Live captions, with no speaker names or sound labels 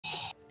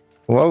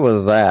What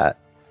was that?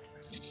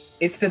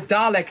 It's the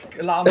Dalek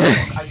alarm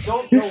clock. I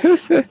don't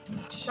know.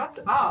 Shut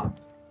up.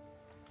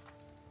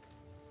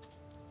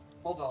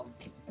 Hold on.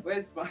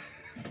 Where's my...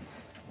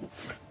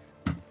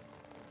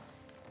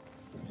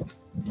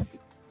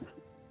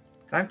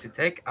 Time to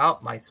take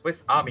out my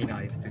Swiss Army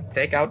knife to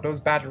take out those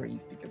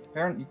batteries, because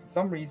apparently for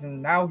some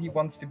reason now he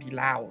wants to be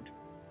loud.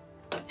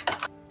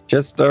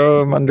 Just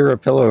throw him under a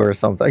pillow or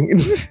something.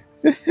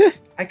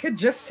 I could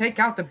just take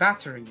out the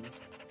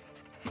batteries.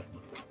 You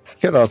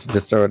could also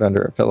just throw it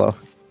under a pillow.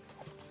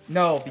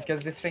 No,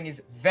 because this thing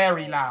is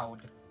very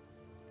loud.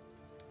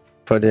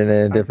 Put it in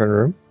a different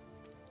room?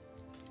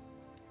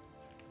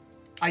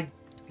 I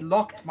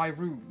locked my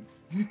room.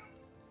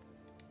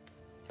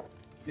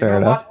 Fair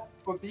enough.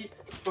 What?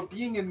 For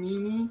being a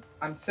meanie,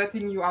 I'm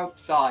setting you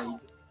outside.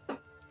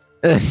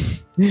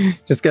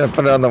 Just gonna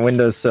put it on the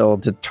windowsill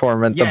to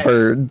torment the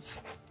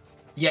birds.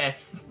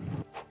 Yes.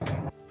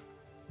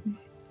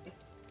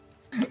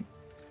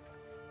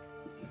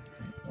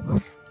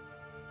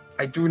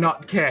 I do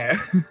not care.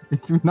 I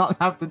do not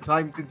have the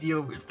time to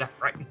deal with that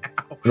right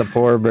now. The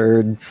poor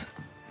birds.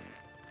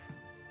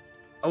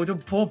 Oh, the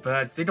poor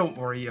birds. They don't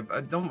worry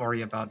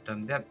about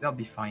them. They'll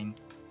be fine.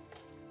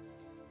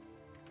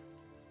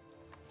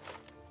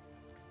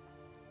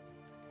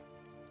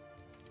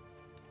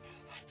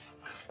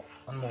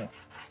 One more.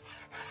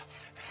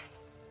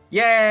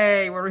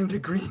 Yay! We're in the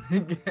green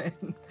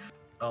again.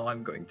 Oh,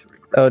 I'm going to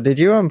regret. Oh, did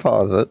you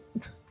unpause it?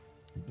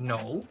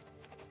 No.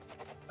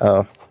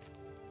 Oh.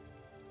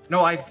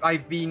 No,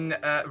 I've been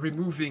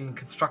removing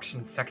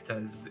construction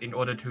sectors in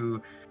order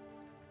to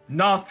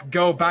not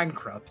go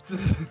bankrupt.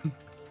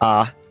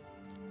 Ah.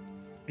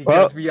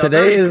 Because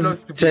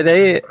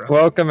well,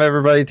 welcome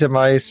everybody to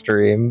my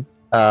stream.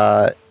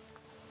 Birch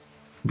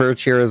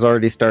here has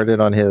already started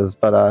on his,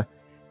 but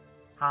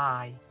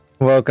hi.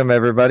 Welcome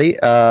everybody.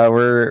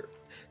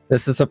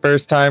 This is the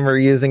first time we're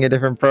using a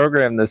different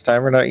program. This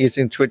time we're not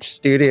using Twitch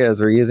Studios,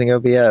 we're using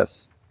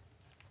OBS.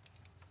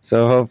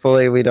 So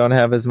hopefully we don't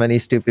have as many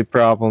stupid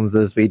problems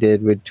as we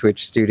did with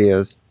Twitch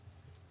Studios.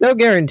 No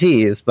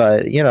guarantees,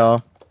 but you know,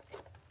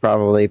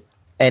 probably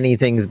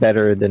anything's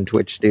better than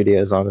Twitch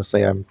Studios,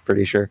 honestly, I'm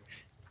pretty sure.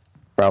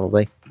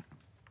 Probably.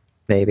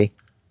 Maybe.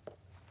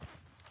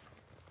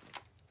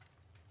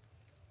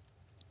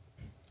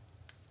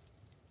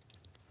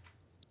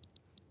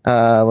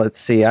 Let's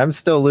see. I'm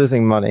still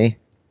losing money.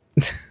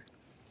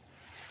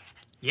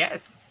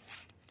 Yes.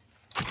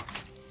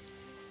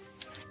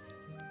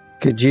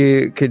 Could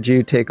you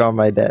take on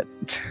my debt?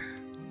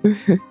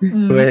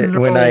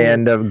 when I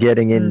end up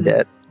getting in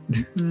debt.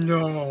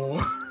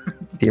 No.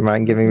 Do you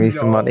mind giving me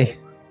some money?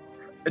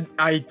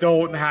 I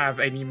don't have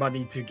any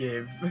money to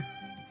give.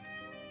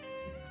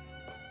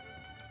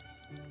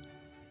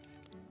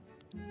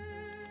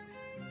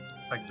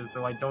 Like, just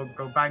so I don't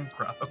go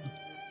bankrupt.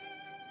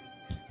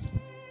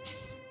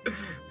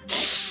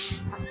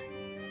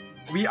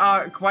 We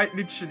are quite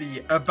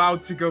literally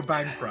about to go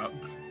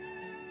bankrupt.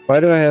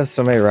 Why do I have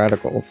so many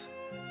radicals?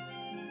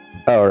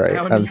 Oh right,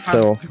 I'm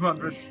still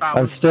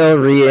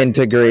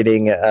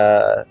reintegrating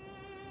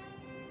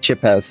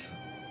Chipez.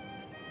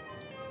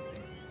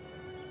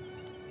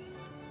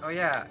 Oh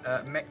yeah,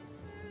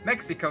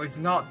 Mexico is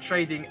not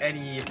trading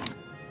any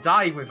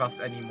dye with us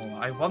anymore.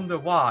 I wonder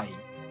why.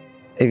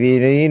 If you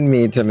need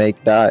me to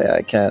make dye,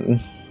 I can.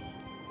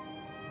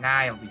 Nah,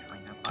 I'll be fine.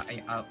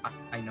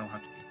 I know how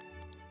to do.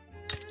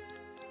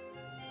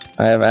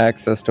 I have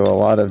access to a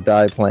lot of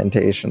dye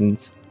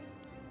plantations.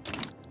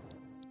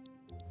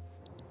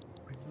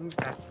 Remove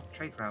that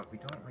trade route. We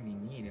don't really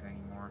need it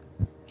anymore.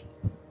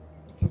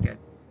 We can get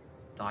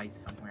dye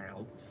somewhere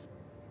else.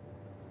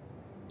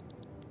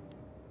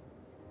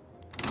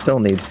 Still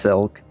need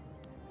silk.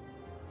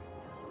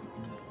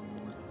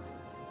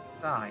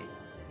 Dye.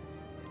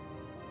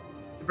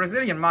 The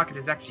Brazilian market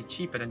is actually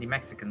cheaper than the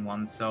Mexican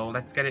one, so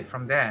let's get it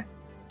from there.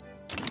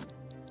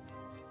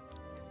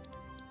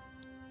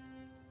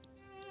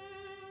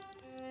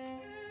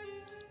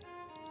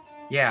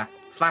 Yeah,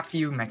 flap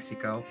you,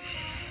 Mexico.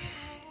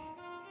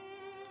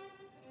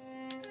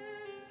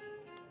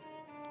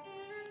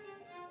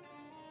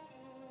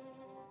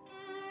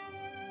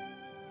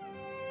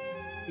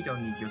 We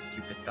don't need your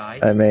stupid dye.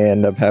 I may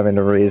end up having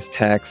to raise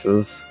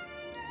taxes.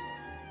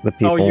 The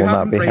people will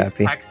not be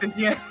happy. Taxes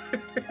yet?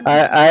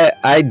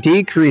 I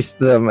decreased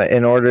them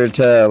in order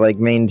to like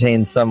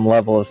maintain some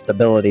level of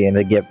stability and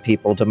to get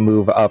people to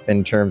move up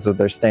in terms of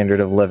their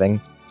standard of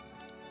living.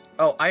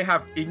 Oh, I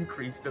have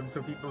increased them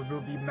so people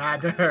will be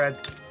madder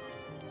at...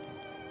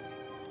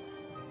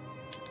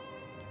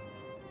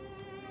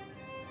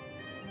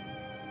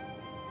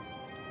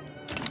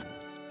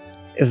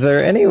 Is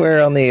there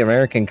anywhere on the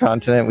American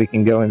continent we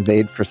can go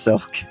invade for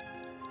silk?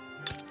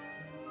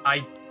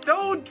 I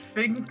don't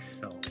think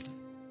so.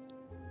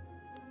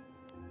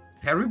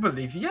 Peru,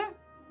 Bolivia?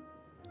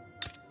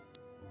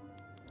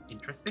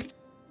 Interesting.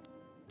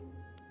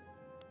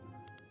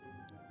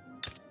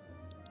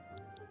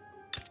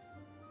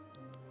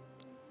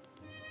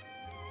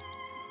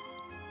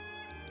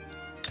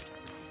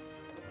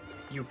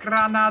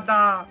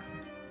 Granada.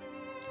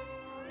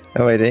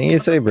 Oh wait, didn't you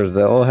say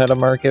Brazil had a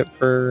market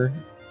for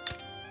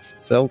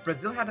silk?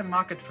 Brazil had a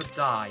market for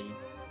dye.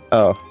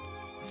 Oh.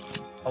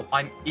 Oh,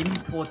 I'm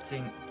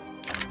importing.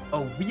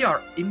 Oh, we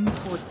are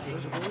importing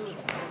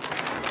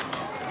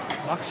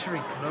luxury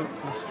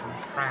clothes from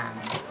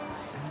France.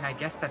 I mean, I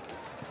guess that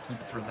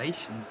keeps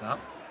relations up.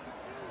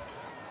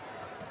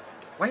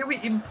 Why are we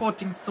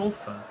importing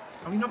sulfur?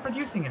 Are we not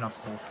producing enough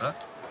sulfur?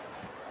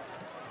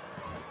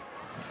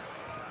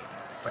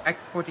 We're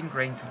exporting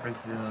grain to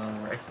Brazil.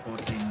 We're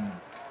exporting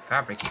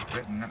fabric to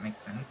Britain. That makes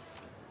sense.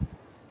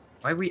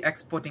 Why are we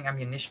exporting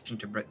ammunition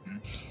to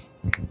Britain?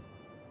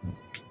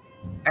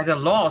 At a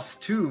loss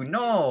too.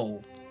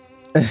 No.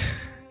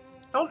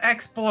 Don't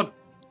export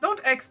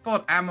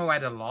ammo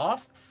at a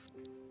loss.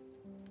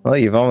 Well,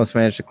 you've almost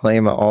managed to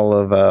claim all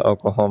of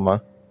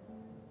Oklahoma.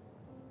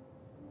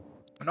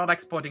 We're not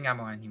exporting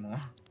ammo anymore.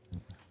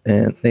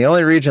 And the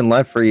only region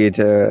left for you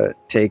to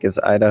take is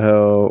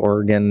Idaho,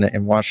 Oregon,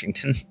 and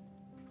Washington.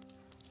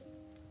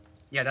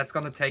 Yeah, that's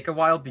gonna take a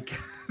while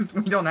because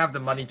we don't have the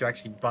money to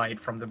actually buy it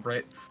from the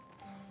Brits.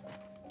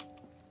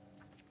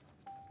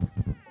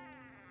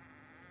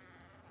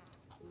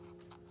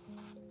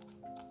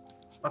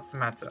 What's the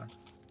matter?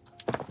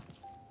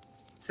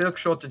 Silk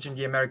shortage in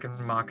the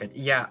American market.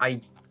 Yeah,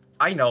 I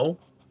know.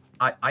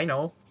 I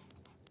know.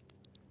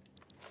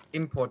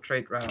 Import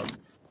trade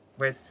routes.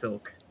 Where's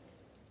silk?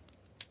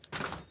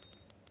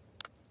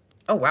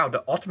 Oh wow,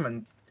 the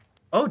Ottoman.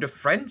 Oh, the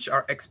French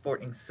are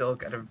exporting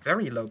silk at a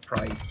very low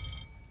price.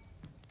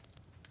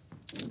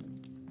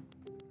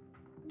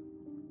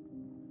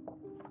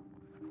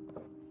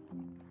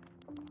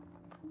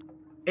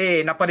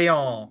 Hey,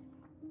 Napoleon!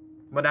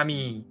 Mon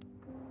ami!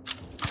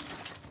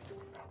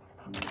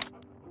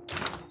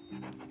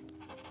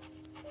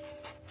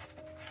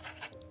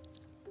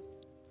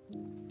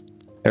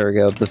 There we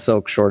go. The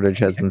silk shortage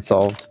has been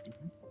solved.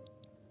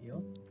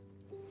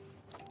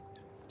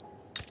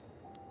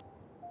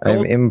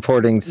 I'm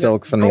importing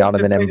silk from the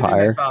Ottoman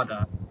Empire.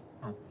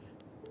 Oh.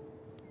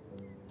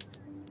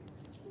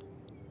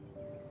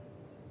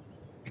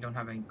 We don't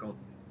have any gold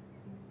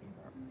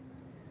anymore.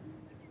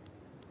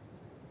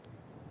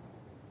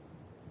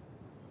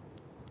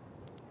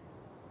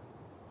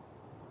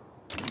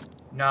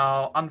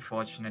 No,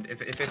 unfortunate.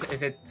 If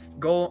it's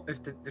gold,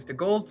 if the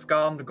gold's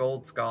gone, the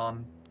gold's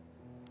gone.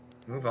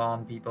 Move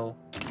on, people.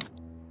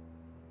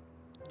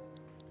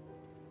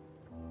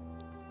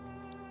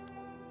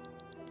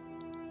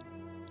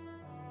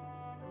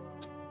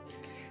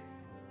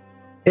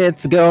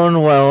 It's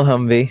going well,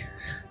 Humvee.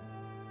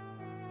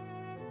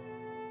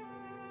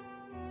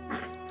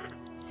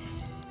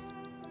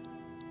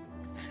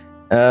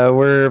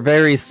 We're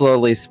very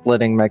slowly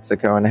splitting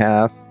Mexico in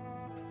half.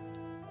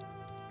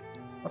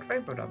 What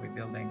railroad are we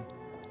building?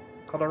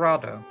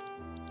 Colorado.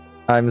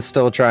 I'm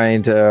still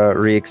trying to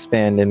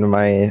re-expand into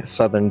my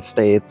southern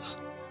states.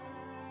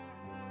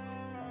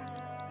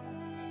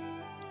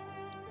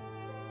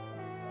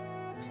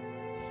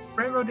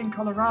 Railroad in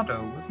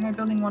Colorado. Wasn't I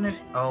building one in?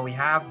 Oh, we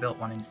have built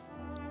one in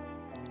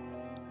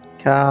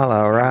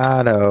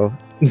Colorado.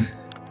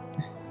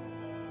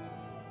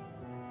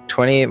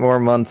 28 more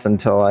months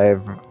until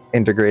I've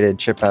integrated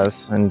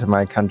ChipS into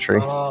my country.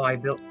 Oh,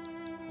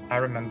 I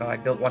remember I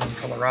built one in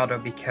Colorado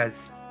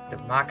because the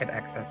market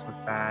access was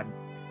bad.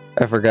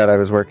 I forgot I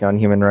was working on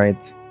human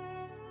rights.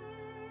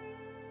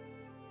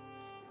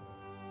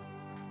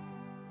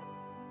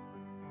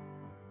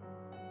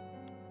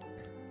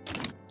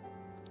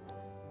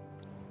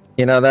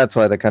 You know, that's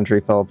why the country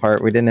fell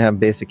apart. We didn't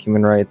have basic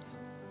human rights.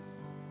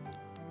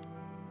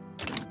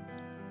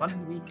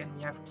 1 week and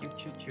we have cute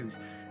choo-choos.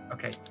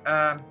 Okay,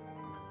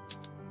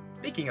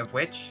 speaking of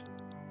which,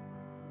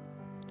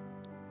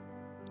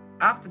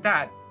 after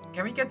that,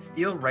 can we get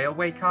steel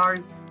railway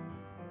cars?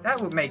 That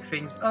would make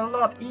things a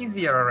lot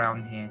easier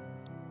around here.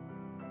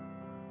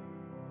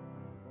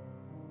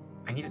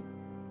 I needed...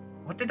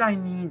 What did I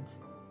need?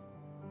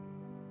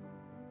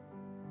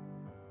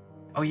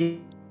 Oh, yeah.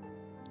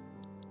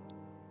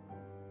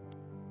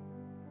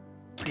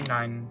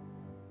 Quinine.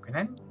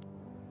 Quinine?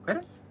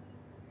 Quinine?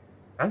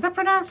 How's that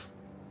pronounced?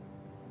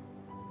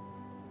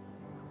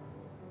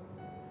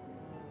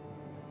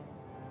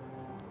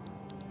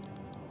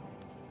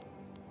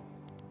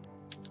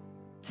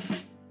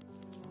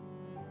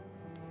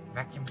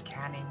 Vacuum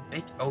canning,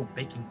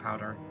 baking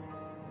powder.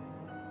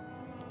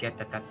 Get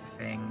that that's a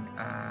thing.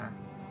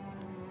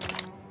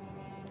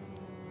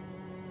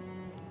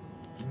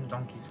 Ding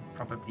donkeys would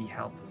probably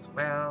help as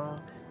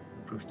well.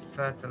 Improved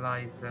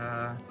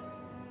fertilizer.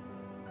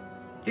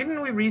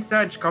 Didn't we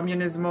research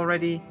communism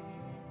already?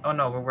 Oh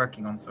no, we're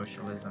working on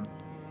socialism.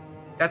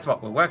 That's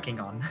what we're working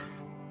on.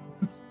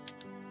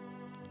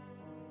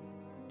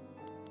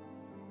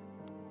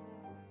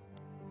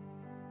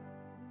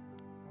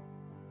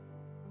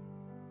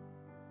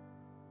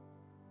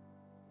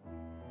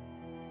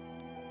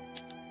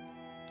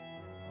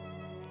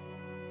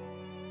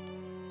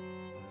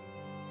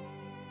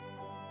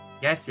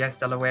 Yes, yes,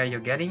 Delaware, you're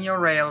getting your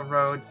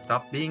railroad.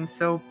 Stop being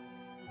so...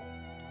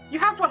 You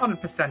have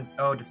 100%...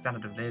 Oh, the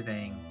standard of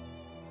living.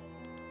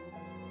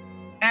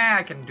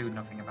 I can do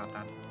nothing about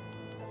that.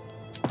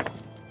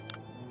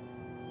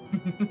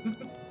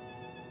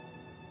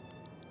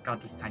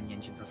 God, these tiny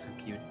engines are so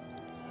cute.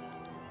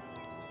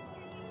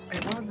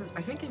 Wait, what was it?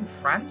 I think in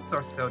France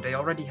or so, they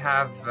already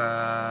have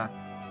a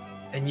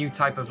new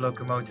type of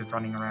locomotive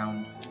running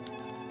around.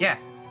 Yeah.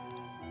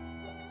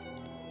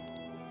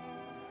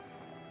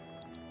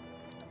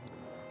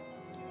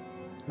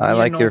 I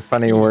like your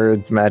funny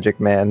words, Magic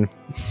Man.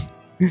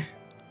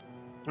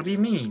 What do you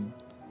mean?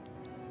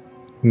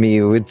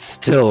 Me with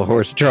still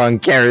horse-drawn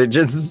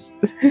carriages.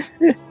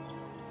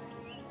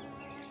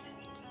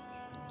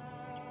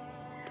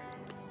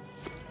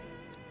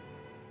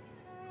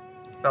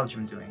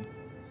 Belgium doing?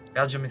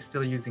 Belgium is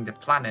still using the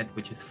planet,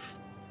 which is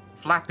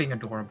flapping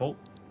adorable.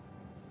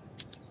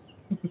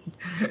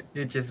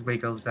 It just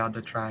wiggles down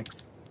the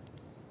tracks.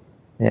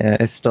 Yeah,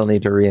 I still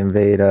need to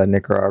reinvade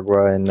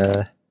Nicaragua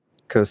and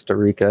Costa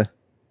Rica.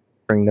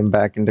 Bring them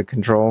back into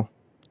control.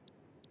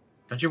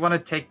 Don't you want to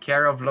take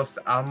care of Los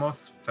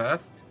Alamos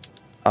first?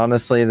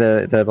 Honestly,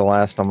 they're the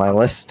last on my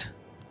list.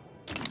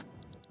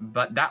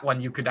 But that one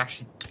you could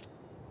actually...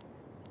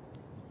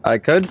 I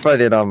could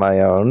fight it on my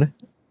own.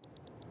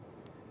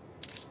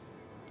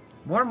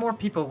 More and more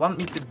people want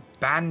me to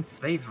ban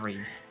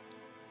slavery.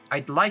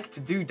 I'd like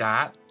to do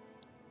that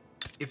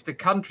if the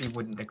country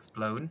wouldn't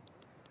explode.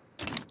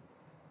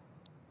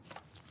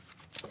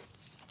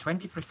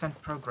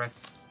 20%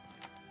 progress.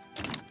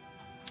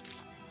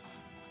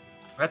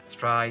 Let's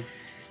try.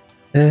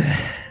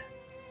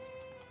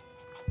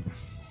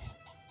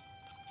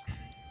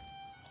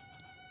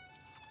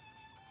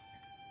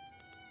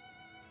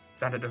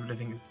 Standard of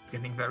living is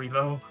getting very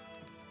low.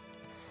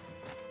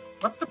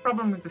 What's the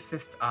problem with the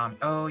 5th army?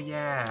 Oh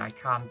yeah, I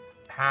can't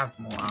have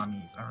more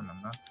armies, I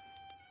remember.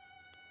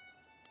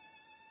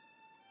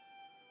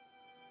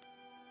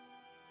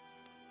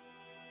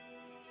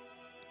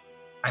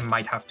 I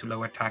might have to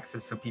lower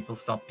taxes so people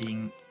stop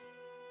being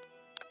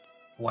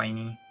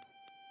whiny.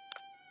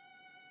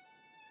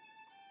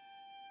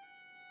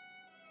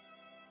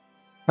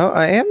 Oh,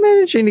 I am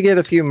managing to get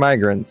a few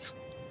migrants.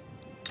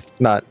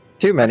 Not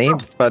too many,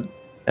 but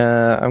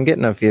I'm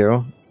getting a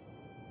few.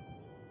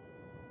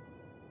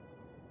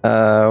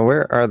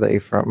 Where are they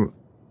from?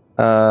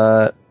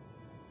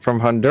 From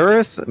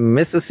Honduras,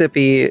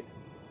 Mississippi,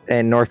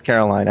 and North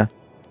Carolina.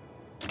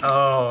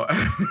 Oh,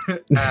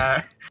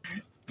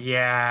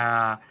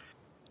 yeah.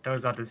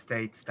 Those are the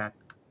states that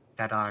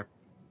are,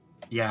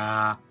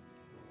 yeah.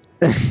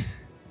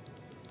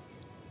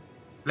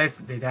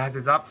 Listen, it has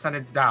its ups and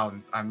its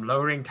downs. I'm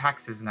lowering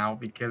taxes now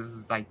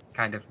because I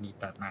kind of need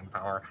that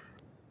manpower.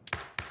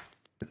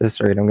 At this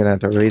rate, I'm going to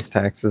have to raise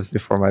taxes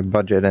before my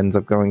budget ends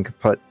up going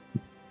kaput.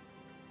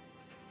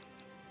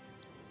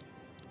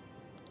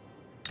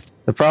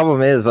 The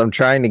problem is I'm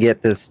trying to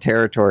get this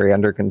territory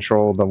under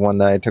control, the one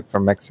that I took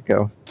from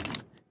Mexico.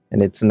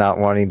 And it's not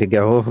wanting to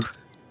go.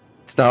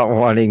 It's not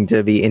wanting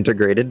to be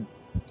integrated.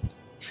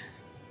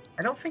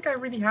 I don't think I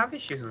really have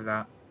issues with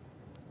that.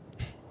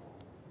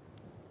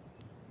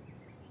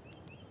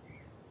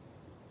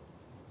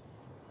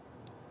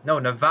 No,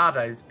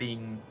 Nevada is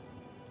being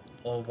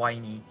all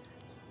whiny.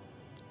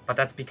 But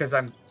that's because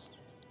I'm...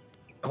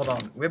 Hold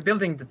on. We're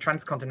building the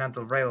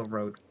Transcontinental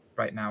Railroad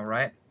right now,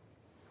 right?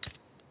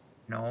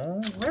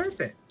 No? Where is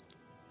it?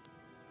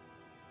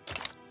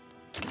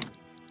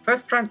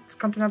 First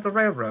Transcontinental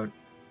Railroad.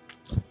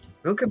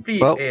 We'll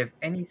complete if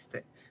any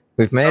state...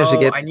 We've managed to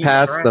get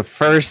past the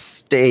first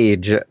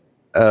stage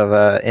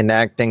of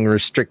enacting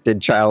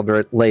restricted child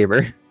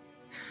labor.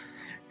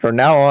 From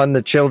now on,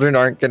 the children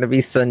aren't going to be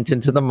sent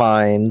into the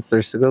mines.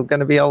 They're still going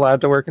to be allowed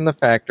to work in the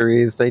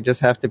factories. They just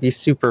have to be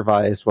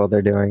supervised while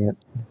they're doing it.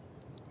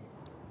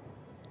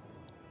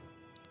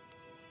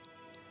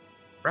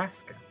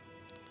 Nebraska.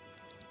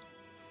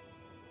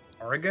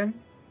 Oregon.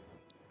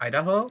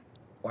 Idaho.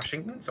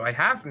 Washington. So I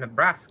have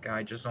Nebraska.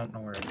 I just don't know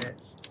where it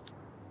is.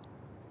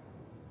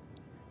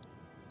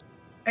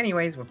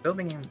 Anyways, we're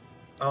building in...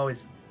 Oh,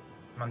 is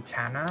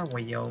Montana?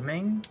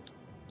 Wyoming?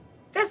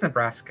 There's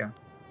Nebraska.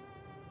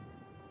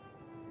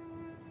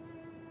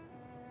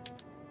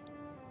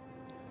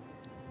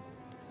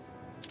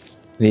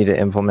 Need to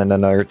implement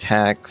another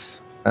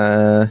tax.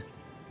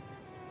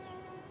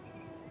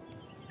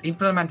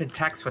 Implemented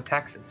tax for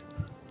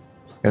taxes.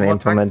 Gonna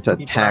implement a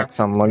tax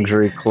on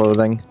luxury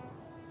clothing.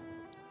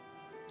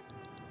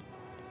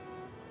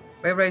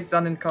 Railway's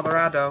done in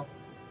Colorado.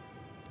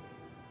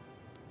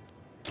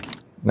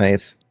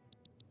 Nice.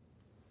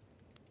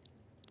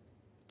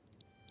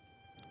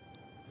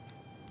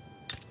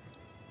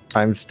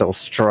 I'm still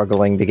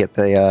struggling to get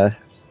the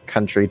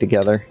country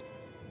together.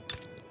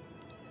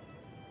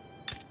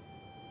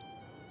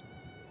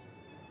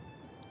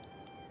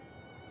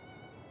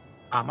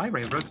 Are my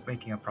railroads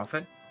making a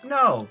profit?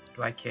 No.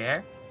 Do I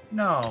care?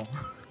 No.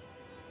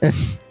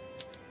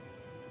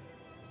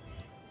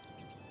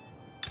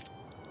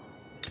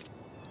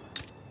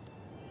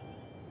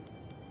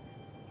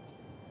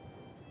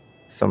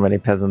 So many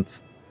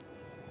peasants.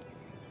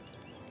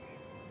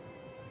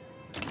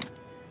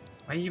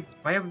 Why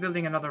are we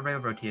building another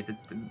railroad here?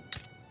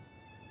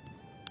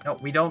 No,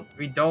 we don't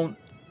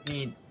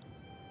need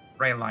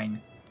rail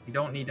line. We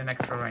don't need an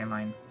extra rail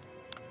line.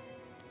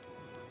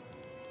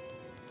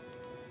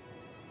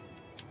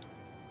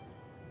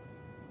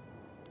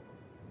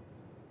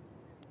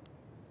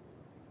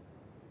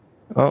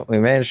 Oh, we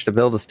managed to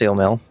build a steel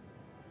mill.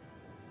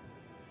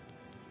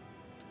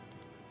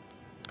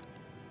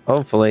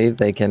 Hopefully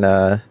they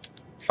can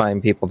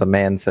find people to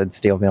man said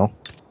steel mill.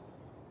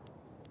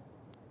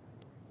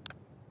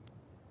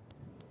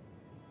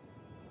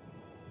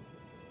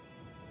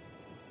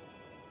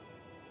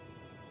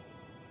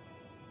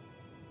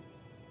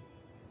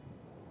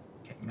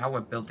 Okay, now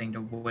we're building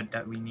the wood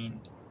that we need.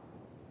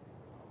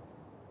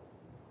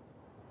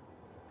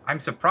 I'm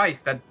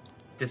surprised that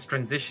this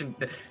transition...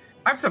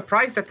 I'm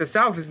surprised that the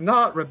South is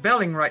not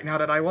rebelling right now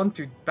that I want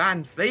to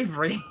ban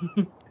slavery.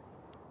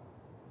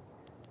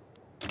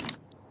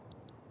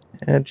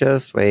 And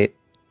just wait.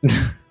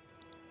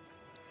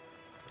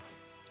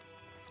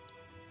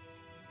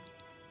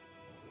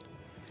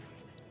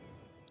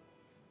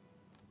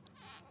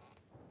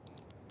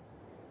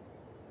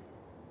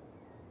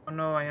 Oh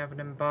no, I have an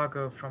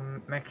embargo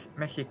from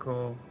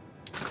Mexico.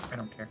 I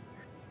don't care.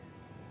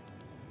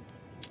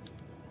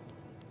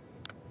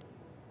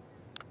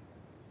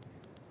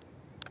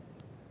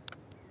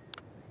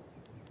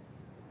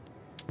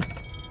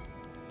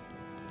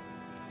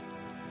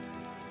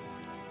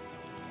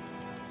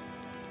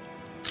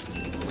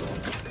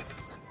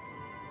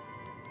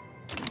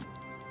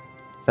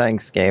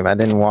 Thanks, game. I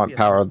didn't want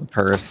power of the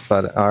purse,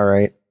 but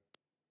alright.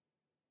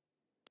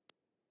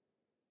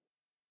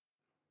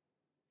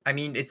 I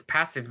mean, it's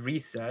passive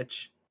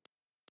research.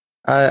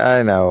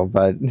 I know,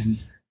 but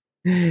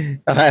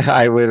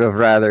I would have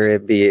rather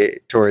it be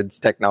towards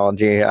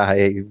technology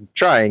I'm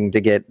trying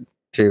to get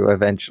to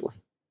eventually.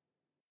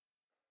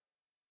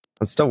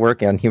 I'm still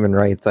working on human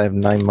rights. I have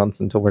 9 months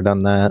until we're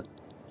done that.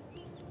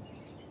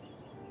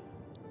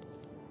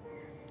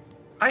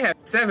 I have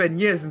 7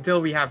 years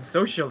until we have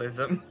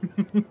socialism.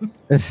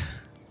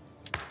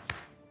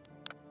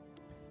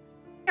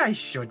 I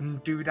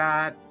shouldn't do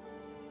that.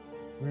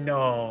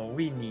 No,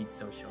 we need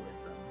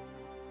socialism.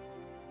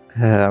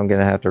 I'm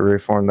gonna have to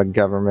reform the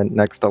government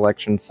next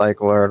election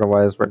cycle, or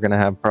otherwise we're gonna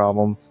have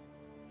problems.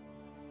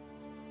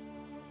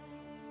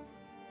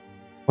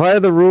 Why are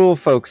the rural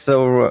folks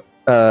so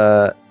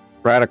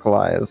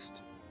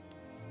radicalized?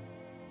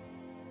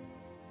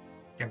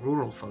 They're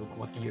rural folk,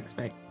 what do you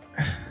expect?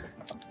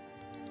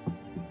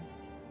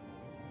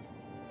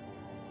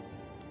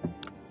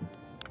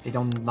 They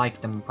don't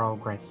like them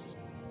progress.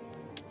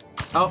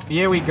 Oh,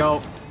 here we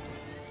go.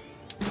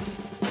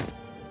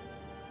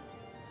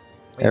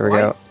 Wait, There we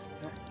go.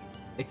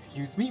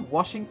 Excuse me,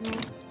 Washington?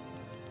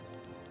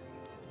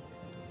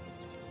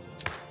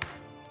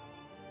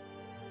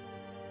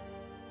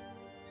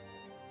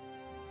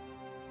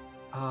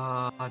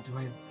 Do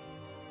I...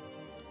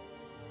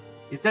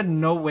 Is there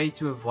no way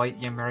to avoid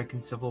the American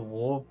Civil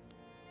War?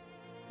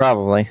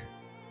 Probably.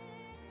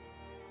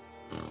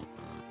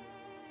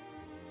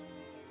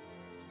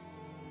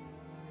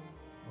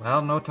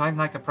 Well, no time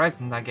like the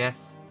present, I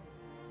guess.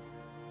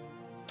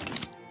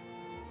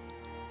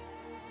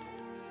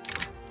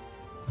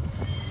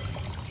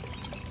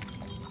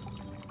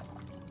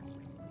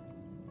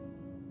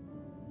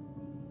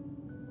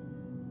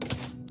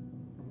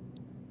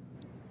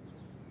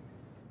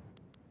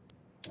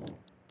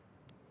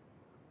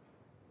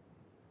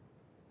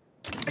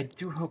 I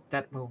do hope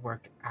that will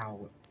work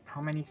out.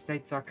 How many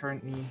states are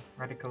currently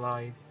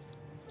radicalized?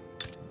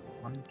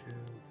 1, 2,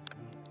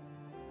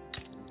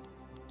 3.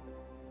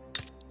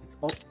 It's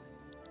all...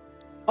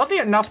 Oddly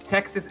enough,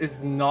 Texas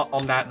is not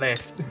on that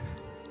list.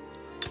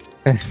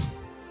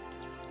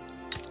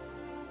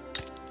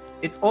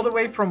 It's all the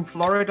way from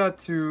Florida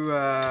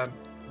to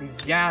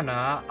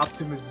Louisiana, up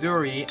to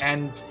Missouri,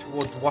 and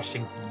towards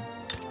Washington.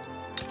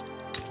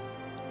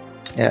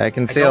 Yeah, I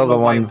can see all the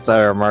ones that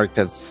are marked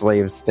as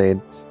slave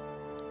states.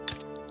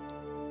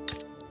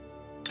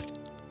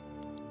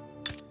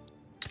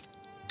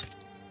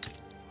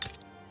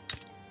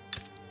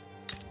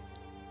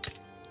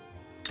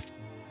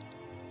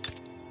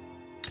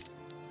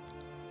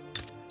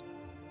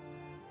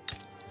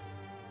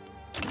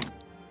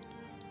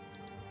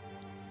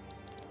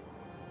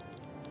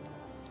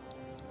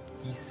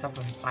 These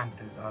southern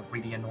planters are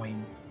really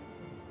annoying.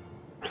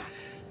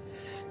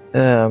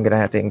 I'm gonna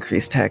have to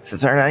increase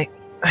taxes, aren't I?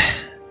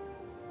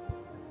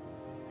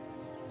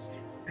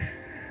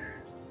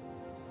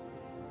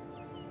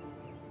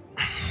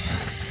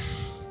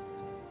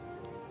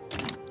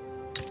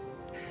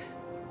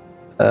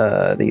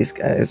 These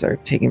guys are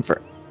taking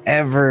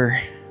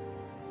forever.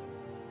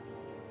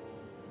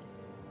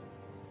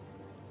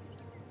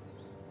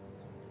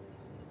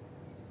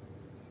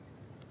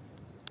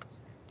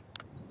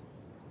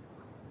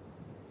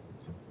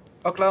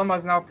 Oklahoma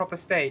is now a proper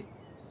state.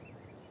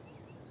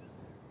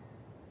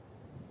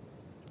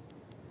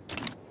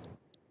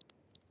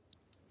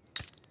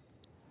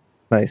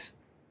 Nice.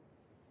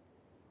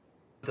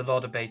 The law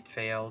debate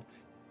failed.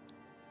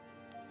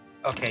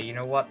 Okay, you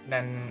know what?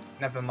 Then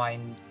never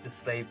mind the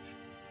slave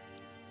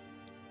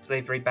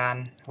slavery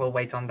ban. We'll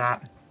wait on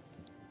that.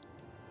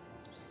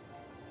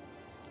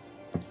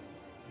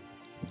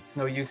 It's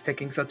no use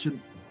taking such a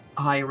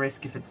high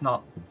risk if it's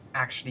not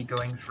actually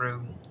going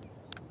through.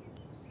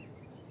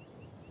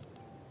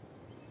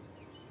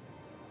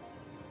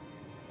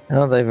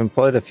 Well, they've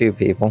employed a few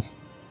people.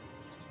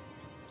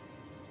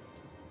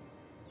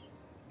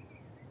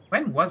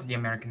 When was the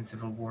American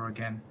Civil War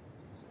again?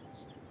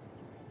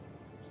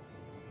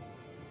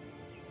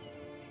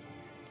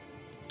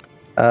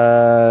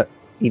 Uh,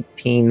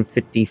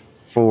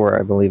 1854,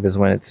 I believe, is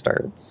when it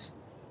starts.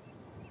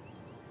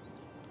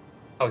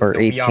 Oh, Or so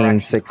we are actually right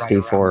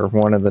 1864, around.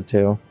 one of the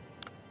two.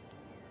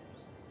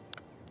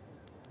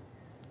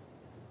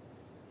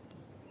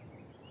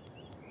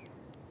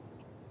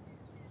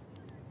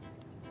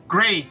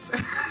 Great!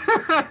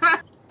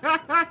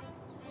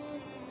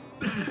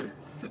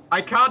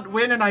 I can't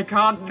win and I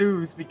can't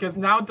lose because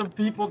now the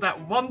people that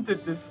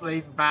wanted the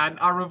slave ban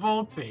are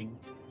revolting.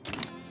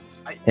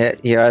 Yeah,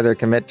 you either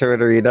commit to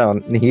it or you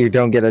don't. You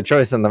don't get a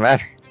choice in the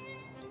matter.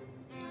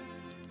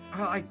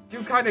 Well, I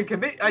do kind of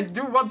commit. I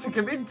do want to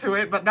commit to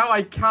it, but now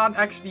I can't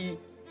actually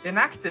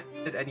enact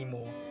it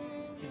anymore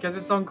because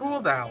it's on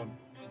cooldown.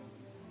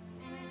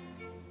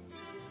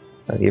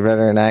 You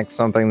better enact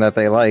something that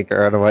they like,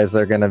 or otherwise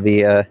they're going to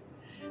be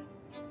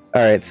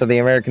Alright, so the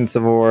American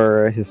Civil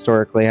War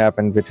historically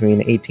happened between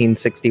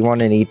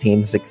 1861 and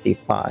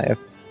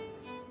 1865.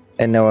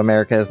 And no,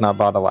 America has not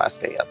bought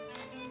Alaska yet.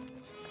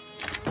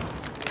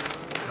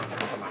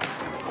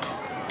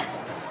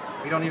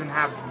 We don't even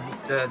have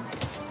the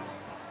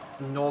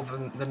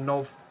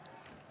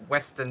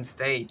northwestern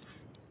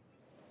states.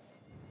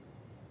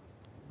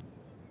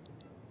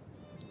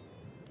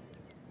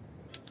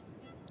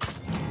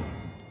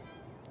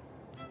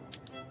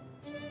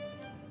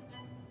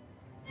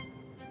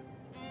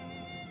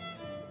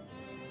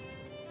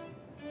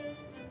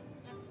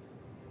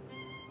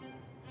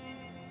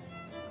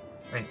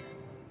 Wait,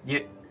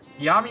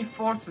 the army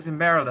forces in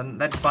Maryland,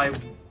 led by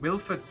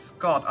Wilfred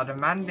Scott, are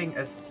demanding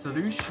a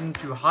solution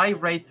to high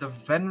rates of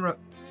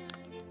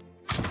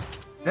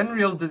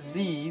venereal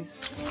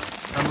disease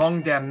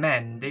among their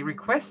men. They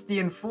request the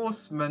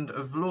enforcement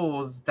of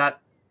laws that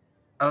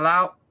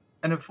allow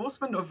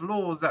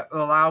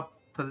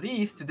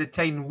police to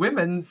detain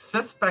women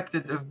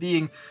suspected of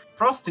being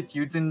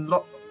prostitutes in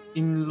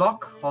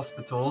lock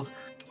hospitals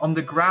on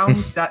the ground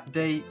that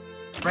they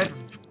spread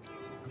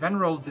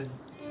venereal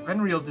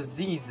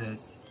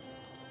diseases.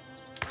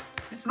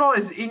 This law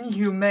is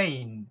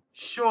inhumane.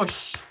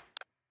 Shush.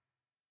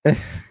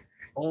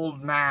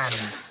 Old man.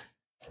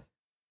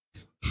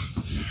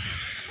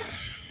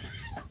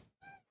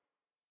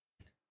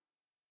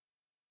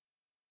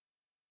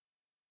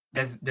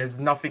 There's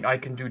nothing I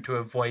can do to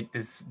avoid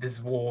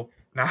this war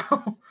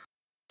now.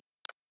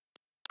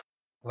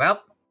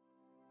 Well.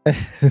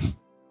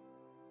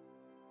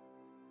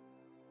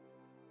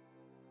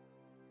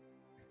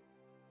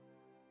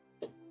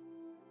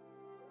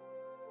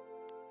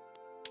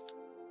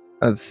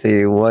 Let's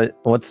see,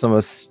 what's the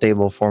most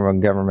stable form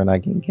of government I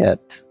can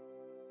get?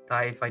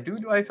 Die if I do,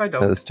 die if I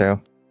don't. Those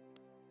two.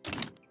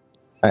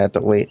 I have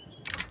to wait.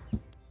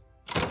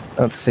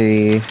 Let's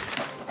see.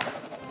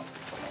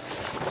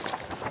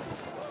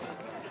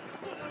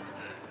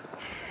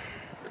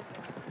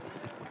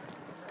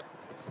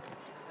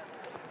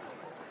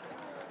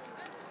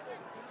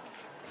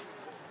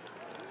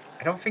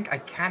 I don't think I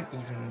can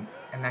even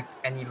enact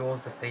any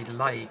laws that they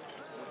like.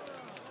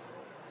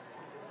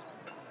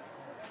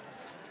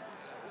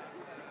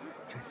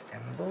 To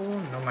assemble?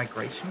 No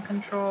migration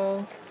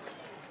control?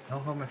 No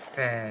home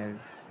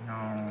affairs?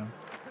 No.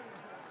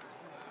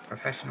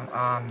 Professional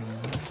army?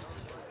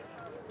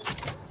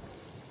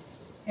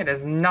 Yeah,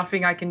 there's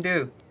nothing I can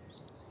do.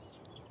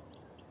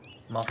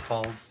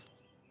 Mothballs.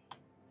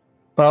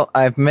 Well,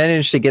 I've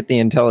managed to get the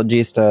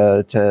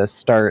Intelligista to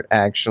start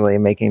actually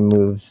making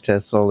moves to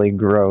slowly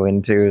grow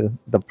into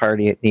the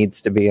party it needs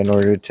to be in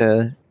order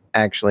to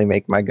actually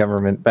make my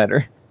government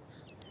better.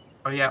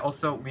 Oh yeah,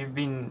 also, we've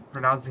been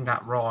pronouncing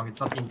that wrong. It's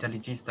not the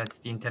Intelligista, it's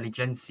the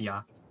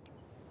Intelligentsia.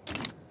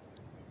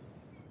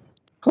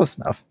 Close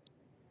enough.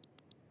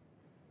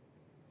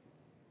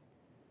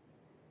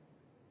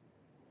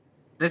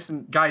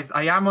 Listen, guys,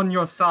 I am on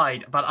your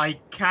side, but I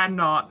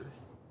cannot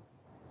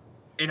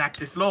enact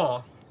this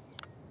law.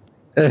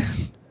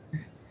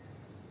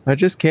 I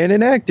just can't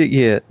enact it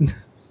yet.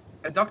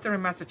 A doctor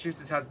in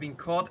Massachusetts has been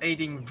caught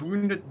aiding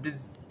wounded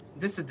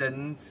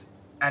dissidents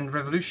and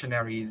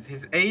revolutionaries.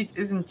 His aid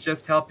isn't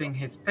just helping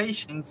his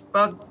patients,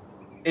 but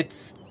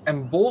it's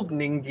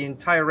emboldening the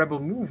entire rebel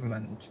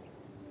movement.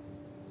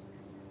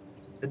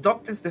 The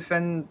doctor's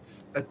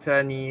defense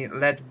attorney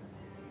leaned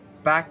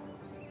back,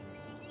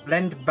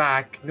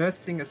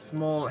 nursing a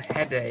small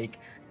headache.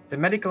 The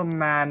medical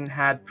man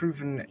had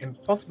proven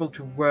impossible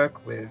to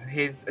work with.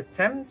 His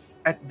attempts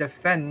at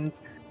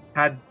defense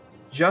had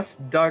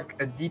just dug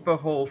a deeper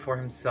hole for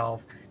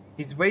himself.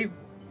 His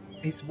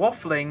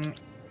waffling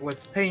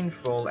was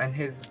painful, and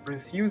his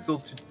refusal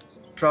to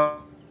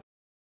trust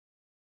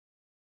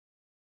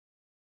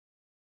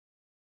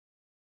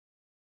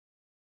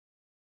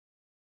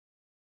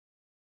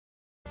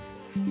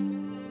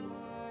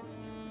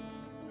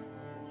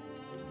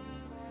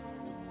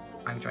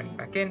I'm joining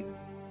back in.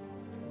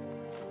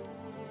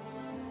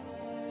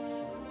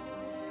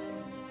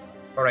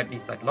 Or at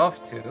least I'd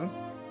love to.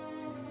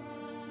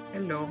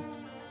 Hello,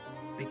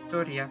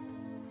 Victoria.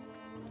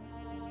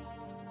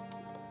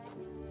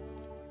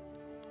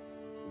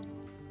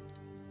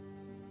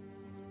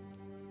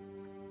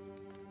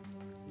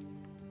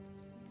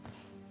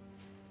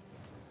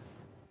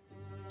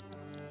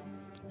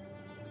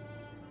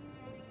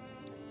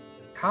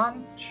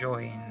 Can't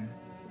join.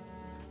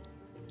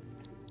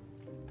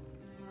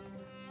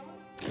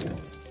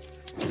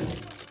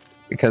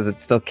 Because it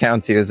still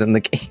counts you as in the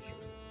game.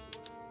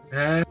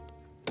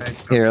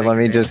 Let's go Here, take let a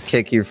me bit. just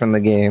kick you from the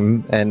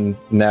game, and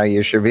now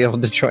you should be able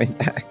to join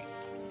back.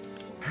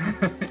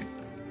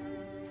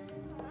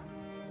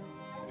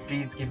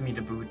 Please give me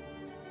the boot.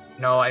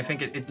 No, I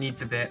think it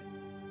needs a bit.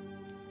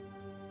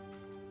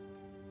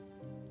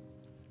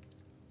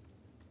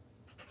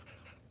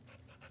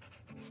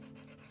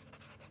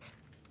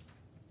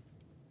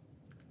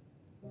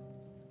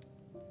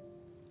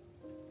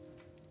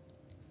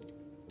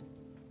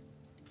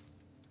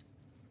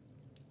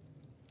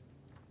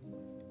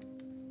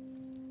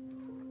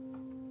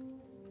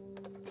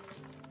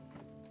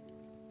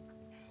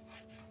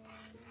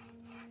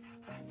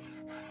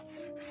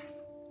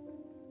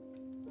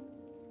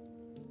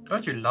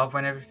 Don't you love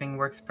when everything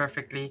works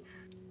perfectly?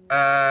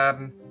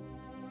 I'm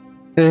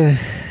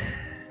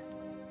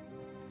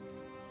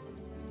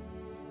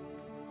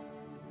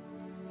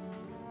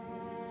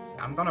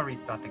gonna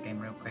restart the game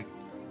real quick.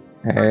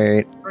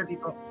 Alright. Sorry,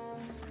 people.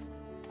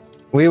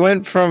 We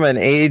went from an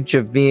age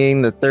of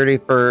being the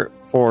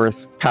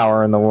 34th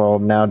power in the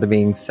world now to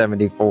being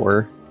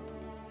 74.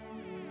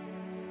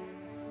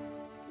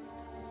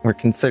 We're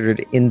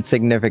considered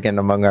insignificant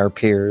among our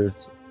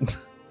peers.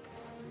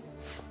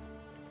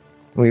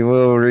 We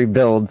will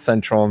rebuild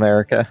Central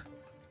America.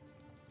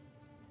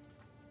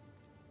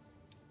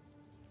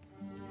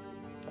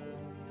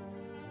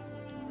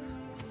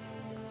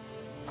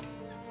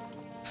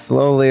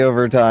 Slowly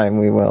over time,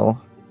 we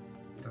will.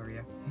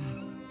 Victoria.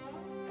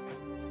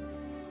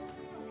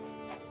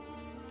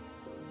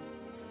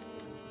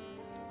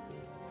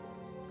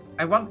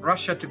 I want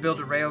Russia to build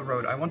a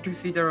railroad. I want to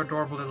see their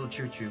adorable little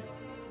choo-choo.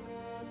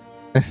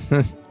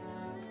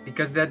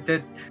 Because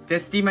their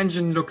steam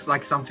engine looks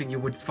like something you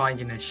would find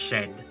in a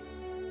shed.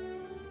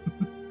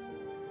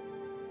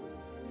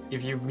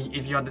 if you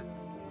under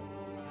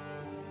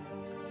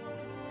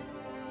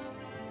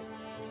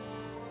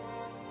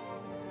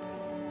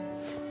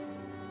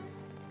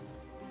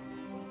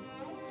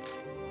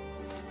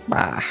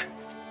Bah.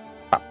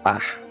 Bah,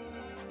 bah.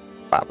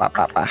 Bah, bah,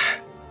 bah, bah.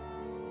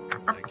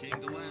 I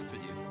came to laugh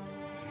at you.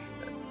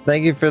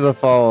 Thank you for the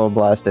follow,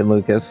 Blasted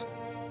Lucas.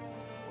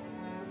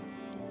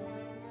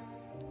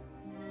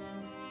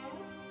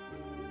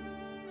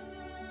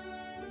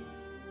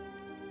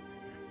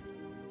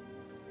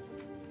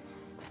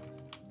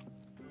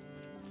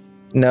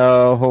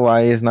 No,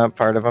 Hawaii is not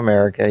part of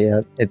America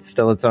yet. It's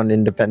still its own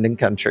independent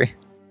country.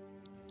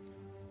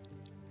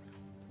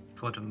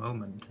 for the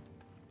moment.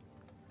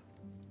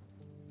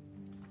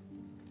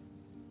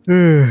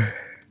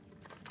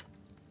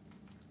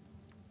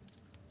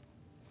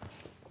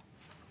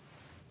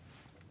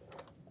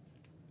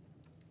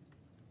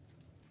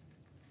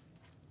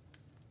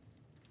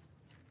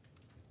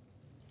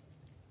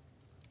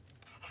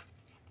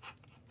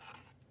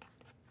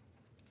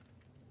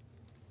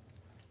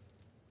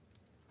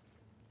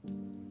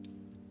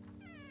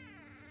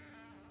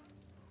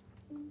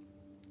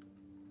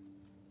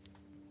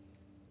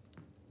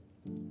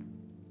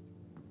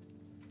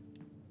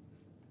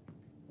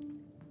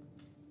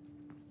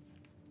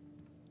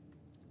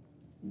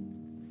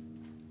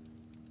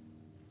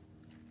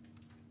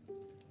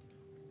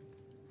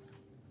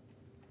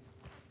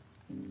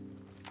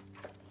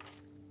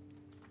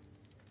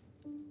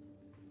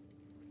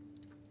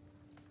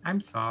 I'm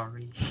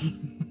sorry.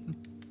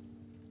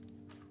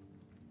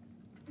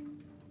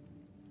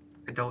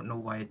 I don't know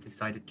why it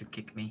decided to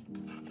kick me.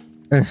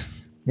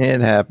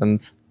 It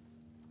happens.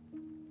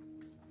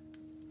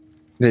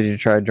 Did you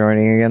try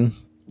joining again?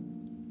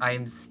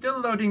 I'm still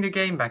loading the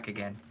game back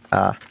again.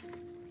 Ah.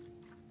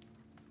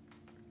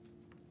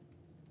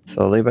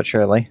 Slowly but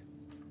surely.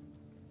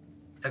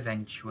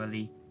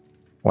 Eventually.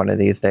 One of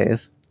these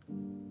days.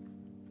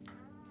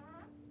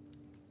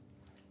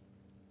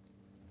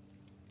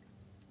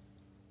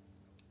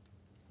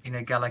 In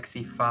a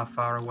galaxy far,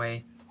 far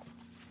away.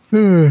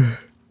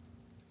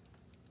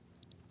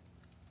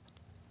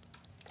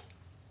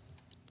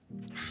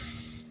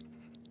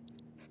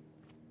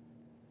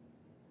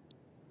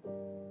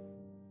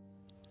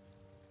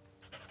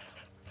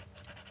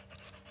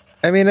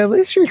 I mean, at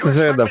least you're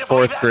considered the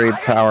fourth great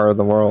power of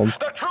the world.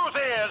 The truth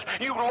is,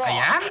 you lost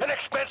am? an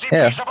expensive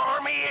Yeah. piece of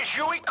army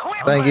issue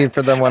equipment. Thank you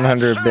for the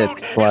 100 That bits,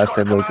 suit is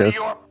Blasted gonna come out of Lucas.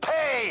 your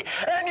pay,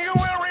 and you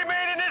will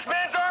remain in this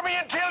man's army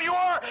until you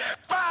are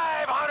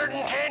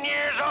 510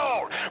 years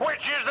old,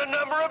 which is the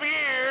number of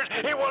years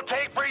it will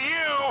take for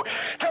you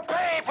to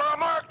pay for a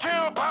Mark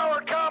II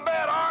powered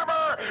combat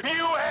armor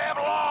you have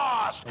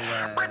lost.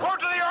 Wow. Report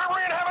to the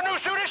armory and have a new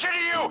suit issued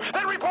to you.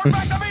 Then report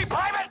back to me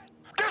privately.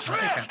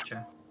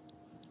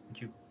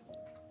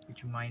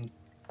 mind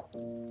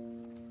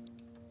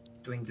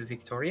doing the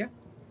Victoria?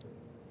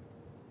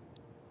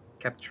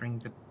 Capturing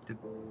the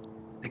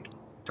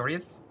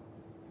Victorious,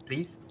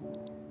 please?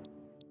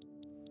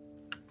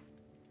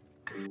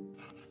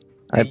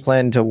 I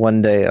plan to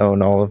one day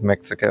own all of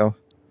Mexico.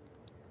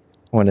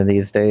 One of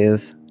these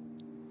days.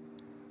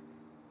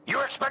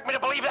 You expect me to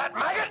believe that,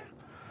 maggot?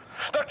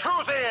 The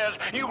truth is,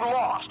 you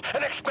lost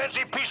an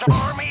expensive piece of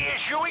army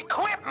issue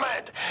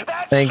equipment.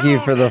 That Thank you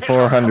suit for the is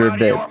gonna come 400 out of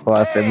your bits,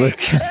 Boston pay,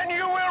 Lucas. and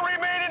you will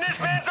remain in this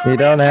man's You army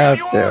don't until have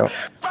you to, are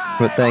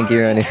but thank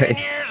you 510 anyways.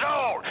 years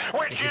old,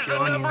 which If is you're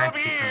the owning number of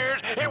Mexico,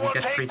 years can it we will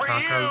get take free for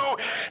tacos? you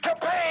to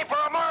pay for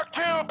a Mark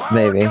II powered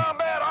Maybe.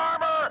 combat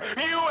armor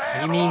you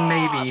have I mean,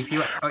 maybe lost. if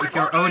you're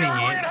Report to owning the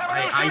army it, and have a new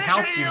I submission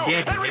helped to you you,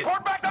 get and it.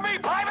 report back to me,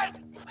 private.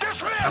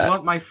 Dismissed. I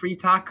want my free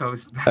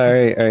tacos back.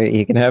 Alright,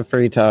 you can have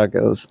free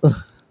tacos.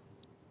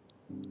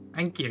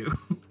 Thank you.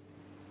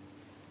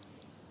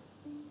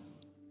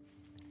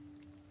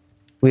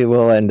 We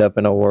will end up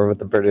in a war with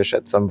the British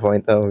at some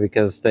point, though,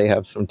 because they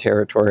have some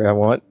territory I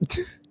want.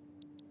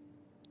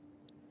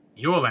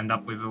 You'll end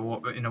up with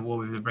in a war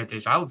with the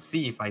British. I'll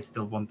see if I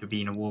still want to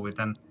be in a war with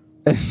them.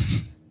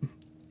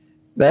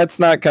 That's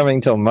not coming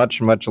till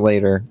much, much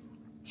later.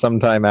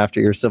 Sometime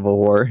after your Civil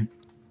War.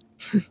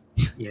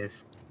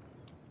 Yes.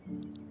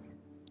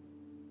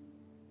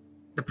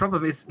 The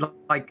problem is,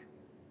 like,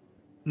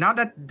 now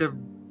that the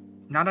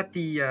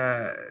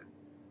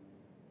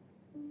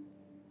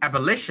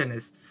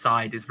abolitionist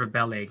side is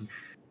rebelling,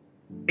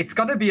 it's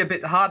gonna be a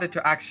bit harder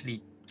to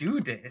actually do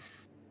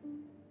this.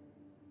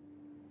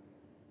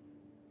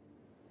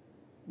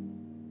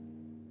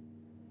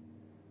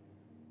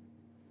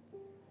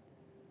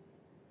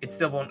 It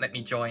still won't let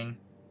me join.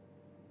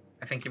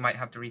 I think you might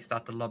have to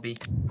restart the lobby.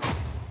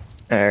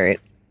 Alright.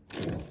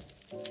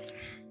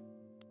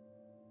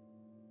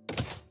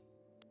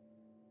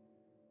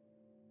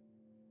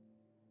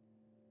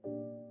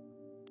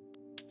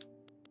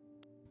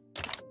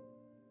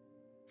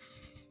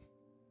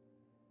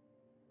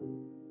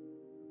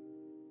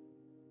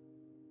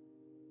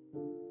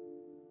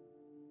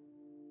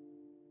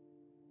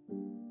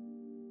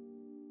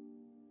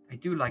 I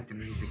do like the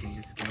music in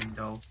this game,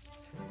 though.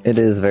 It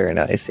is very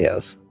nice,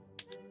 yes.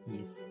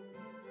 Yes.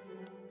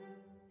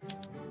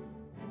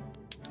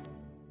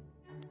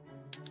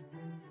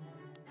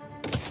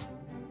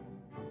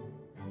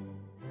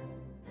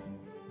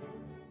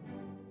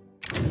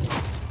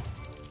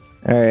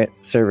 Alright,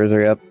 servers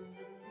are up.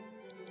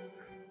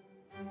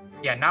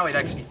 Yeah, now it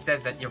actually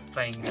says that you're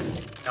playing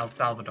as El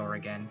Salvador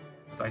again.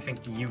 So I think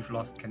you've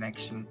lost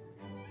connection.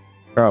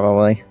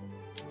 Probably.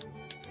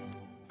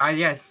 Ah,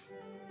 yes.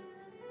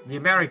 The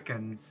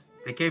Americans,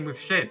 they came with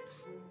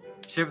ships.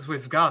 Ships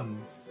with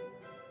guns.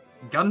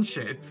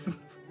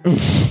 Gunships.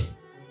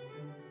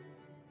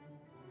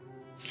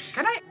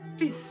 Can I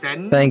actually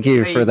send Thank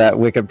you for that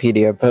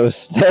Wikipedia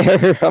post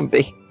there,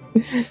 Humpy.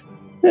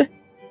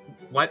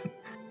 What?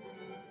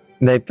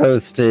 They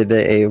posted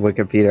a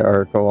Wikipedia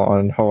article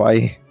on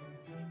Hawaii.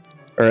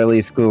 Or at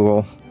least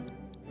Googled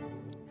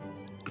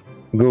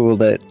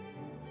it.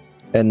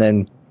 And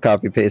then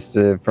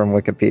copy-pasted it from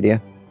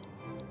Wikipedia.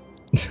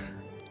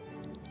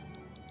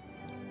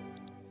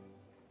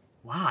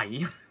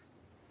 Why?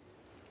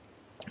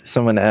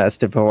 Someone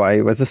asked if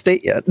Hawaii was a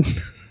state yet.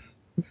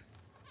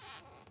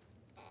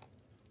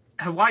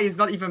 Hawaii is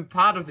not even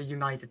part of the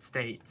United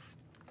States.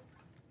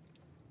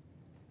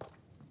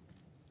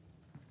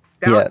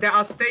 There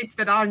are states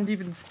that aren't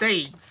even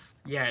states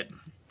yet.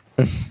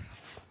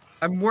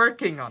 I'm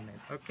working on it,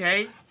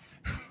 okay?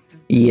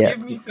 Just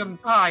give me some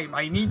time.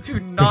 I need to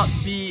not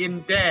be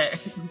in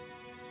debt.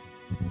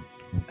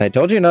 I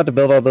told you not to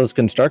build all those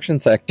construction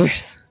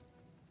sectors.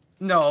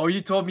 No, you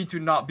told me to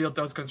not build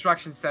those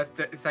construction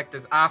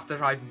sectors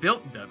after I've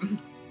built them.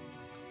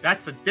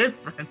 That's a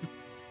difference.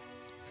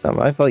 It's not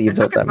my fault you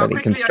built that many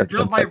construction I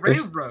built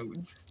sectors. my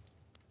railroads.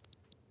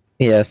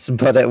 Yes,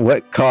 but at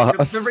what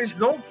cost? The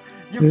result,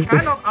 you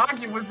cannot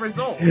argue with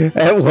results.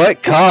 At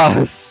what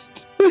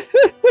cost?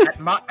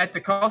 At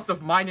the cost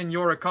of mine and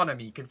your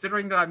economy.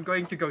 Considering that I'm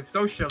going to go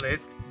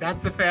socialist,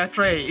 that's a fair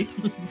trade.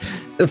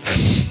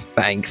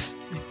 Thanks.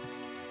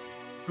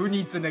 Who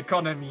needs an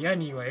economy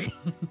anyway?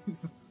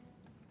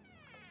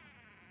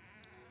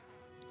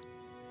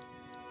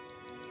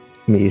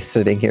 Me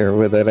sitting here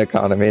with an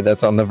economy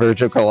that's on the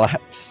verge of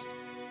collapse.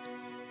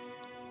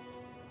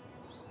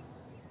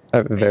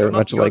 I very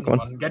much like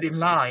one. Get in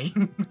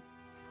line.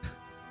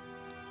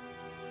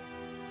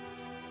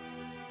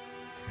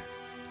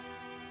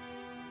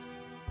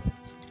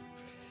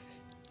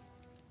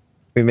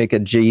 We make a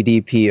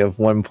GDP of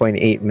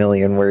 1.8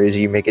 million, whereas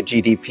you make a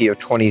GDP of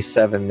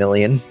 27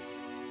 million.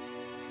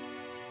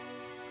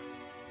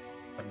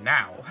 But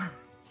now...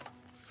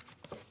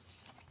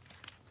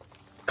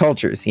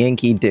 Cultures,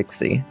 Yankee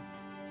Dixie.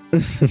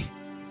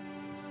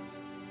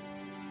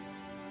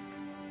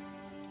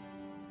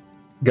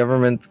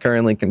 Government's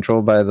currently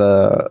controlled by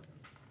the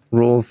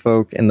rural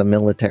folk and the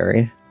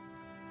military.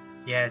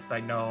 Yes,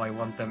 I know, I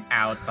want them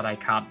out, but I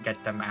can't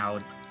get them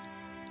out.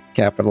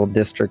 Capital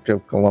District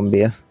of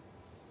Columbia.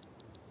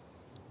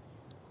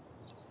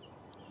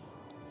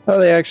 Oh,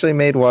 they actually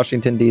made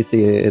Washington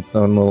D.C. its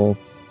own little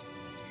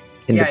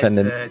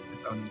independent Yeah, it's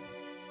its own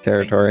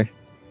territory. thing.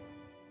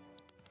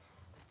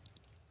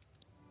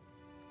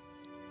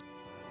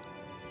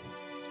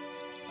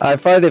 I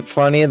find it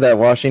funny that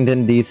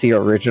Washington D.C.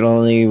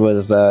 originally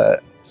was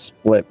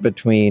split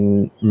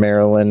between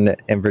Maryland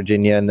and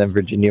Virginia, and then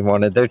Virginia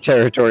wanted their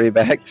territory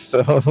back,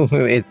 so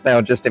it's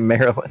now just in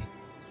Maryland.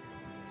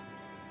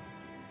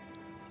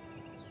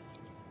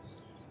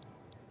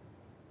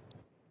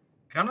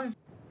 I don't know if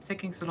it's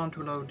taking so long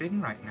to load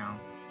in right now.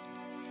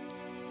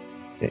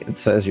 It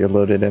says you're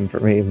loaded in for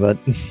me, but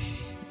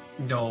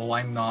No,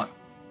 I'm not.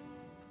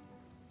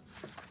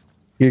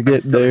 you're I'm getting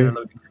still in there. a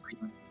loading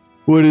screen.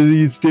 One of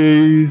these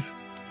days.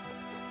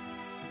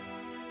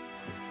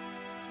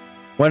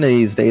 One of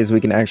these days we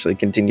can actually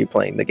continue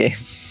playing the game.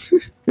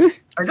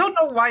 I don't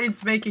know why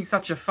it's making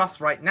such a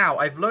fuss right now.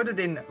 I've loaded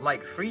in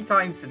like 3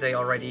 times today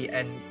already,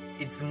 and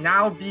it's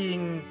now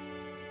being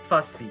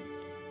fussy.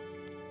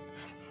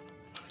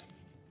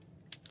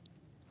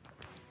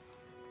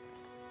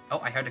 Oh,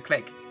 I heard a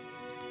click.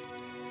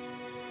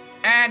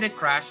 And it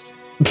crashed.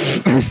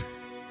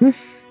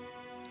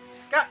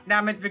 God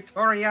damn it,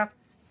 Victoria.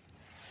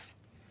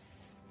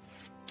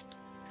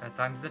 Third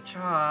time's the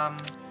charm.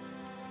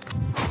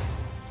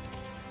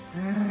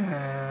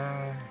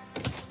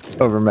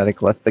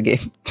 Overmedic left the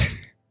game.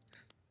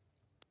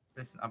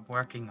 Listen, I'm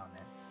working on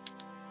it.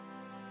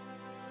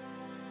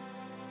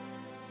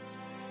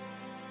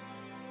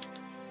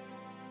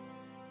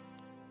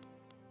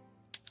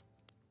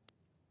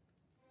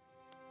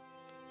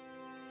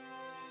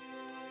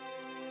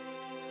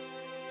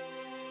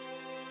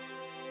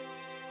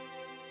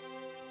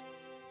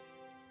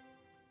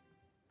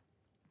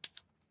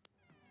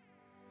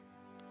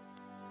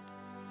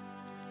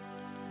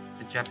 Is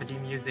it Jeopardy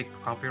music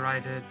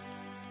copyrighted?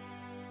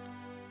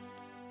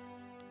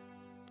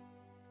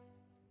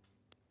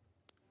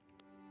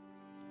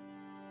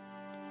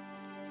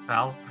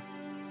 Well,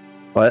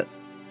 What?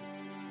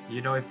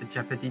 you know if the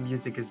Jeopardy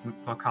music is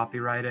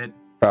copyrighted?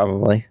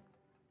 Probably.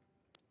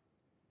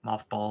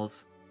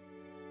 Mothballs.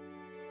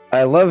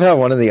 I love how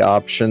one of the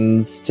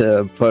options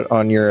to put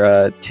on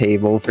your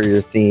table for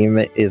your theme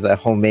is a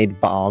homemade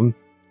bomb.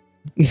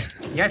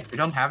 Yes, you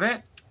don't have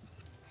it?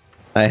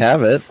 I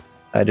have it.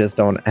 I just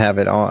don't have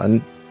it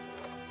on.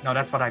 No,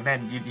 that's what I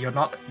meant.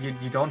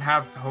 You don't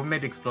have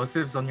homemade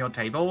explosives on your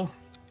table?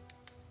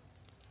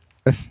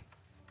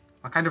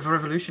 What kind of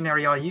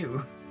revolutionary are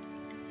you?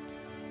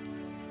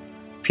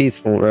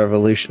 Peaceful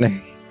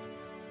revolutionary.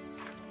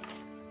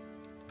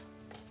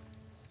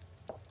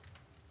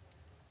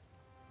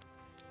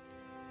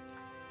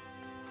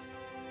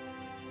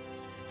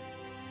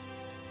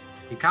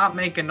 You can't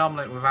make an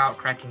omelet without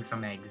cracking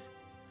some eggs.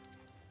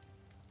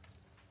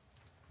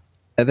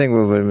 I think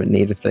what would be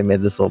neat if they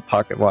made this little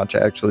pocket watch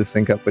actually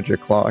sync up with your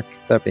clock.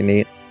 That'd be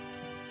neat.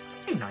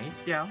 Be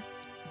nice, yeah.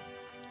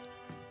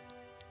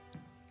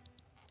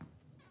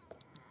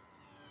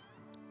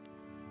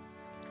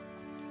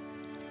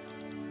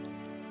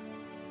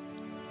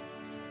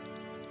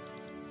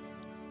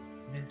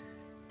 If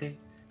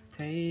this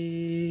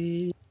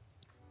takes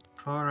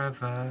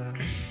forever,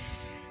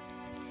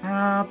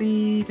 I'll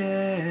be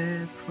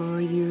there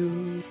for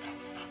you.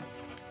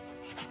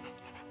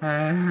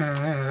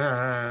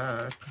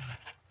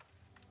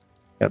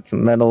 Got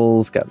some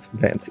medals, got some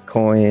fancy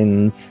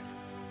coins,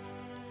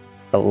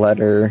 a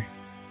letter,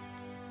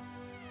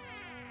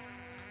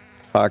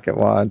 pocket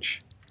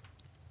watch.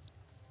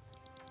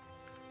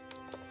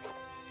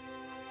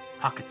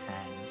 Pocket sand.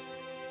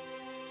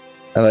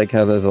 I like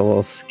how there's a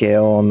little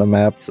scale on the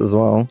maps as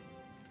well.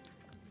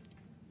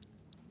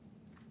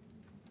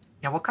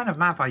 Yeah, what kind of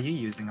map are you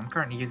using? I'm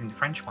currently using the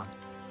French one.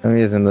 I'm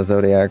using the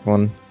Zodiac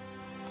one.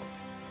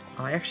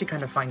 Well, I actually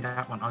kind of find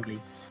that one ugly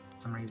for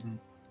some reason.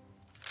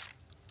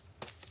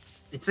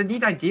 It's a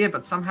neat idea,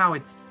 but somehow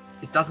it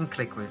doesn't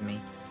click with me.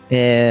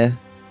 Yeah.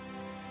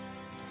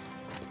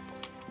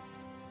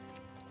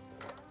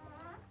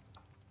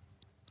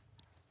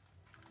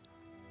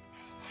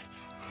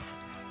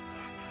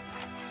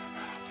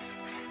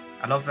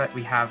 I love that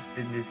we have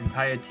in this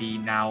entirety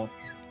now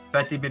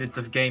 30 minutes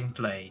of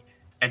gameplay,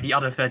 and the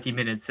other 30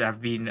 minutes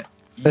have been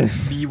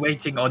me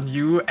waiting on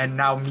you, and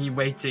now me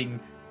waiting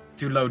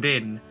to load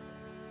in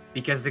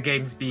because the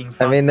game's being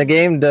fussy. I mean, the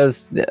game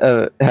does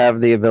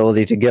have the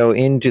ability to go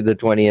into the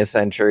 20th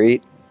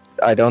century.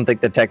 I don't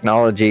think the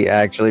technology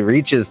actually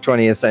reaches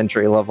 20th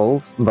century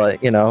levels,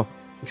 but, you know.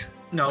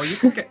 No, you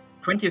can get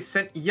 20th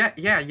century.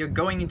 Yeah, you're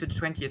going into the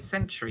 20th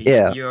century.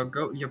 Yeah. You're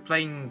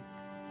playing.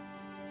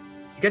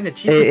 You get an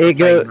achievement for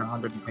playing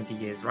 120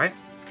 years, right?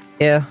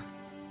 Yeah.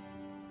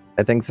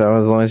 I think so,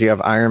 as long as you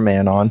have Iron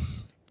Man on.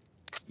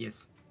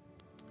 Yes.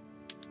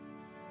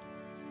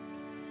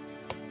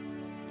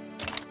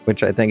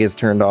 Which I think is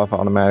turned off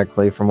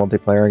automatically for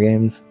multiplayer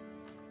games.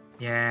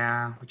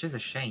 Yeah, which is a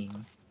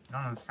shame. I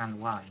don't understand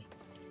why.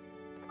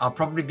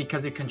 Probably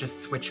because you can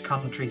just switch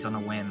countries on a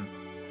whim.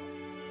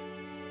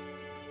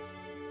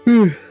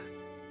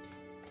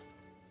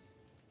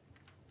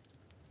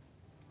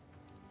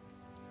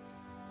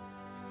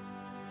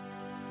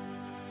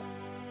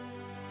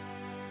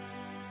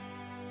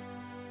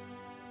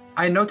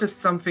 I noticed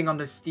something on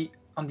the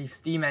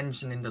Steam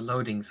engine in the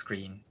loading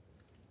screen,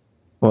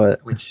 What?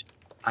 which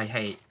I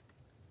hate.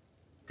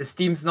 The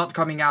steam's not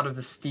coming out of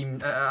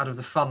the out of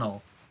the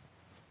funnel.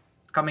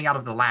 It's coming out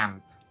of the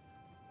lamp.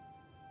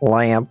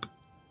 Lamp.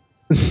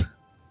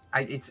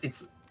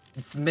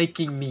 It's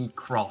making me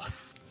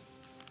cross.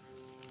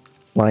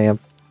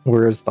 Lamp.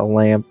 Where's the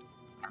lamp?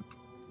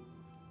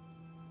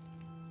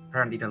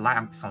 Apparently the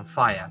lamp's on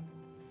fire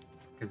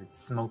because it's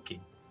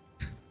smoking.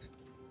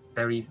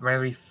 Very,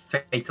 very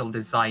fatal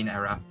design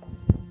error.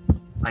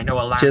 I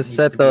know a lamp Just needs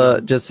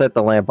set to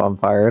the lamp on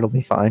fire. It'll be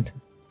fine.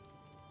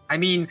 I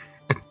mean,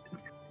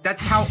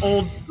 that's how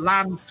old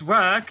lamps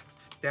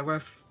worked.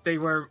 They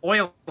were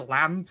oil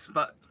lamps,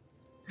 but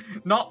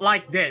not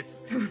like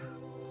this.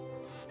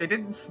 They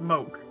didn't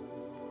smoke.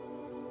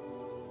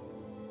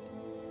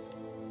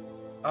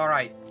 All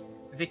right,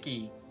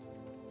 Vicky,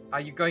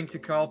 are you going to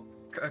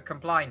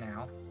comply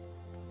now?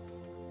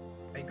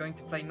 Are you going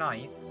to play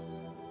nice?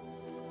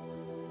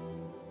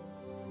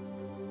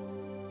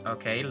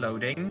 Okay,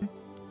 loading.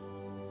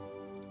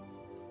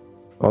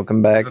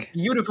 Welcome We have back. a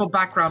beautiful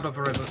background of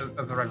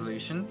a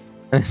revolution.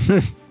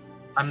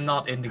 I'm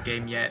not in the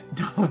game yet.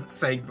 Don't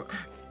say.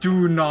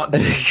 Do not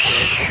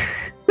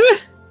jinx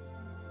this.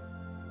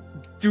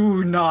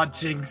 Do not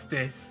jinx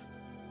this.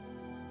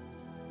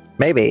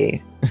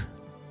 Maybe.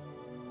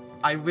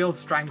 I will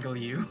strangle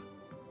you.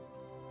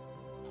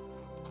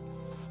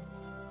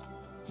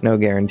 No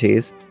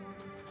guarantees.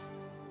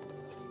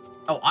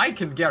 Oh, I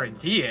can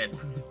guarantee it.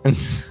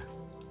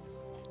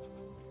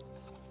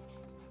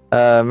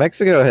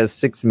 Mexico has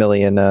 6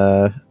 million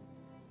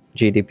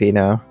GDP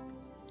now.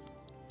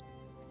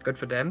 Good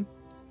for them.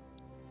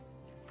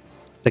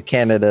 The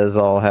Canadas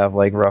all have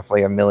like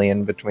roughly 1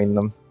 million between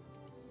them.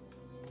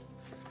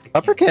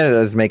 Upper Canada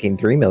is making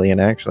 3 million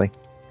actually.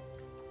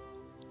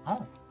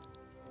 Oh.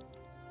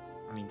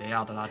 I mean, they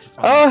are the largest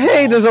one. Oh,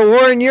 hey, there's a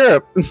war in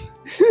Europe.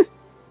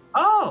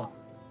 Oh.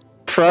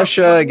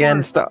 Prussia What war?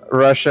 against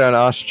Russia and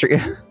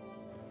Austria.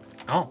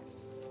 Oh.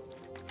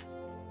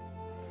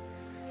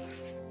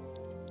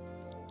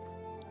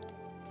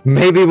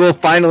 Maybe we'll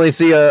finally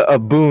see a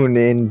boon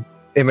in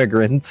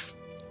immigrants.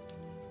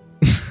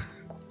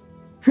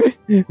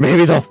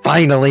 Maybe they'll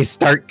finally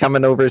start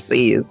coming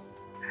overseas.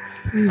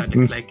 Heard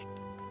a click.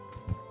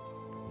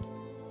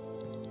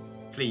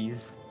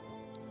 Please.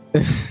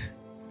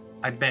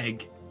 I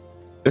beg.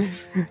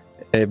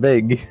 Hey,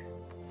 big.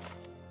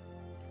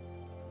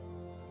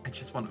 I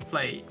just want to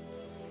play.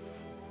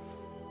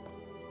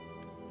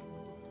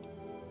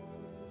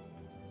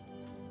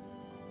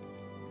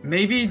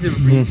 Maybe the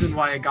reason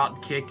why I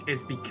got kicked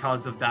is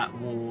because of that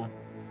war.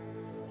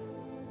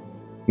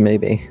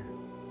 Maybe.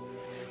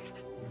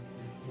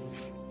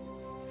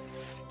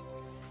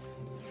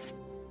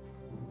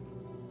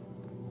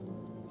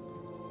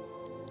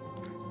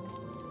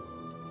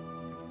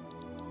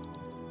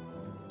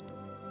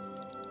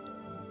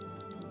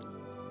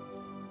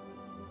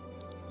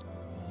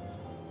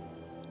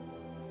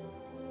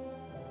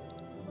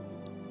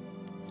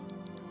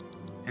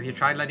 Have you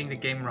tried letting the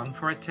game run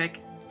for a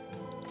tick?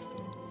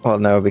 Well,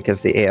 no,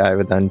 because the AI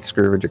would then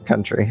screw with your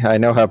country. I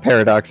know how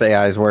Paradox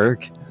AIs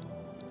work.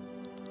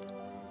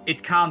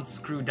 It can't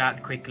screw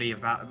that quickly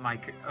about my.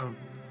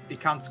 It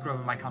can't screw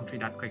over my country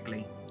that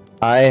quickly.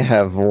 I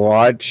have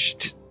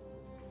watched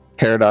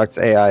Paradox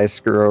AI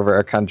screw over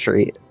a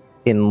country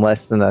in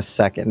less than a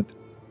second.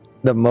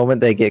 The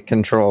moment they get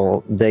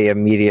control, they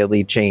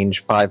immediately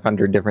change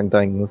 500 different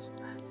things.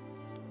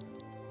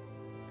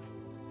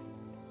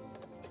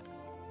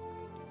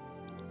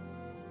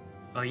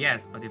 Well,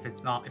 yes, but if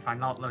I'm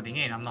not loading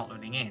in, I'm not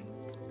loading in.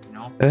 You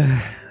know.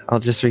 I'll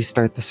just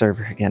restart the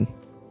server again.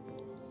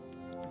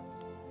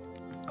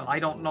 Well, I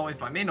don't know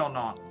if I'm in or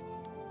not.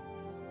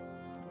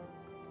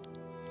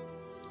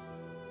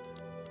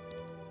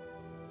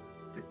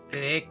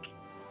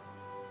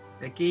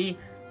 Vicky.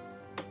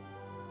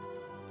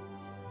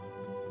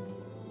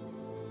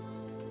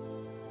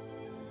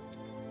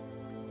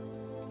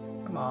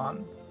 Come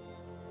on.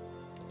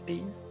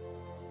 Please.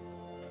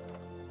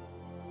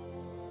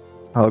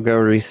 I'll go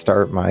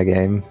restart my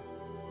game.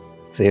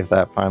 See if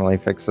that finally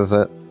fixes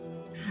it.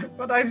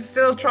 But I'm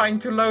still trying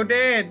to load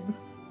in.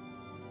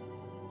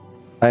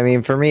 I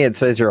mean, for me, it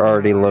says you're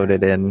already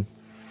loaded in.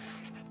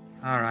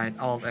 Alright,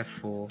 Alt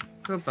F4.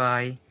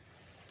 Goodbye.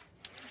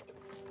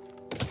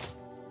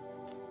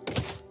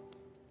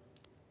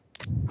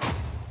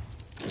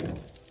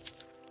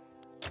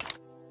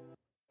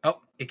 Oh,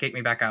 it kicked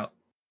me back out.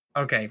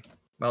 Okay.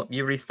 Well,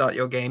 you restart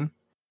your game.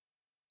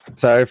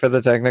 Sorry for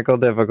the technical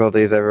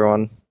difficulties,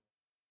 everyone.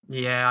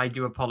 Yeah, I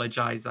do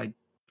apologize.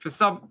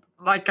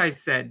 Like I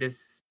said,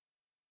 this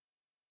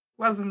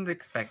wasn't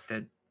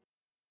expected.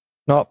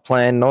 Not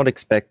planned, not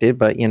expected,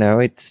 but you know,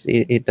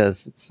 it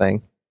does its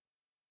thing.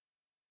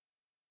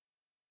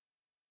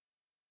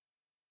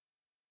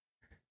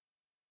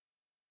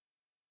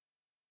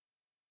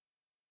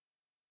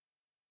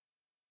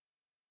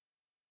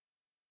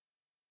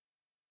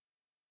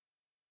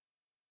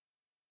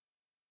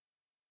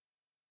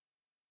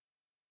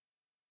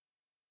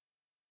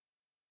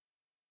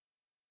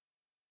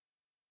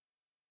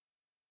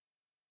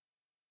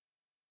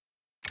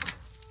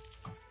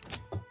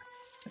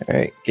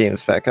 Alright,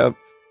 game's back up.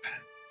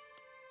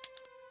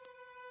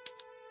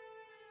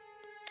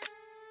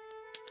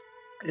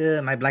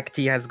 My black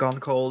tea has gone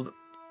cold.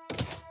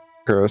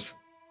 Gross.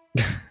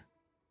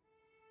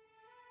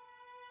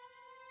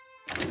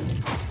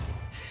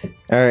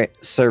 Alright,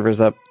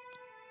 server's up.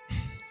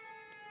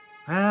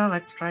 Well,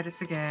 let's try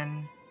this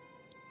again.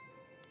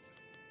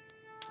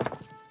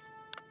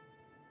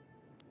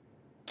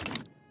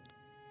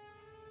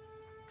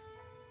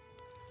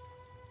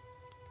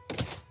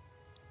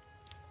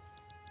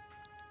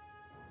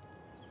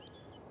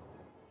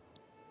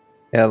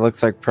 Yeah, it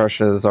looks like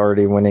Prussia is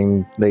already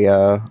winning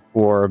the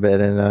war a bit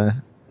in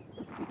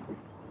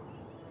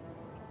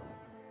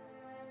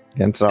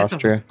against That doesn't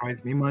Austria.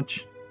 surprise me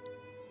much.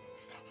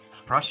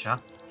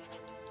 Prussia?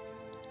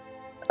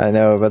 I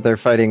know, but they're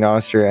fighting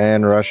Austria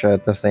and Russia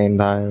at the same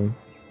time.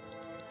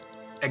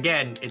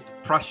 Again, it's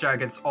Prussia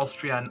against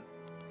Austria and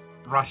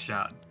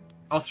Russia.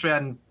 Austria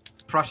and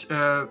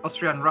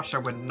Russia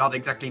were not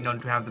exactly known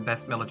to have the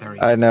best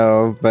militaries. I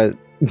know, but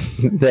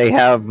they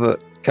have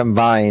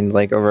combined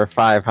like over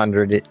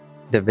 500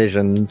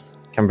 divisions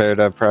compared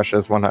to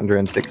Prussia's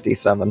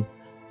 167.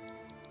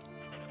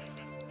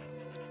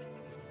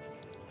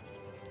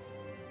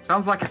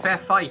 Sounds like a fair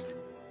fight.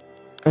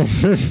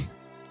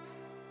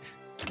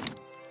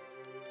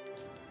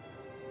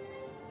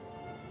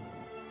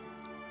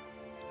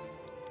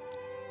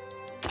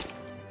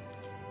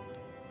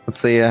 Let's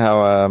see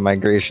how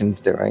migration's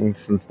doing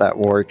since that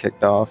war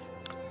kicked off.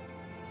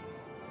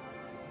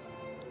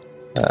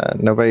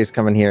 Nobody's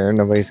coming here.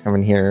 Nobody's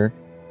coming here.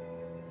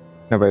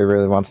 Nobody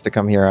really wants to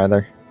come here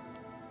either.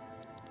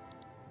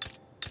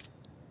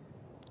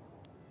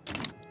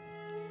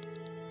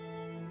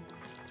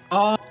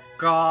 Oh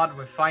god,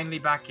 we're finally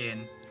back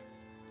in.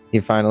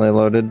 You finally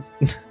loaded,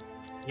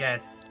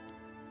 Yes.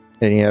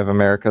 and you have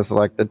America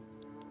selected.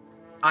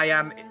 I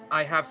have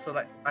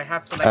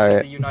selected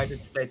Alright. the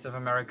United States of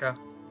America.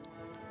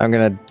 I'm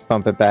gonna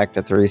bump it back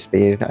to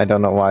 3-speed. I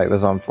don't know why it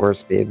was on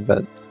 4-speed,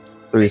 but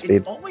 3-speed.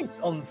 It's always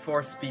on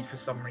 4-speed for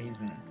some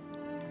reason.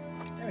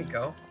 There we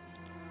go.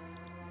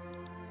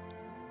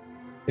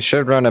 It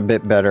should run a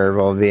bit better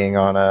while being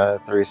on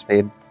a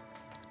 3-speed.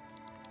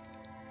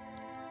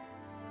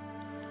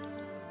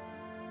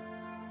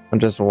 I'm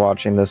just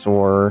watching this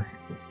war.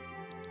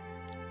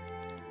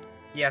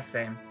 Yeah,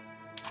 same.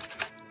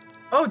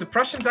 Oh, the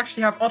Prussians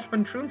actually have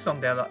Ottoman troops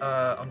on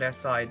their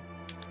side.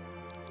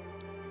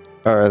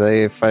 Are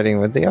they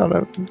fighting with the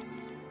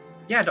Ottomans?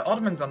 Yeah, the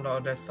Ottomans on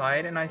their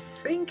side, and I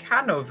think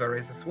Hanover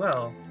is as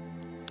well.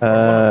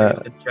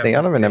 The German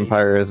Ottoman states.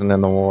 Empire isn't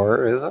in the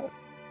war, is it?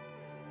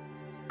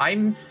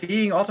 I'm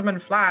seeing Ottoman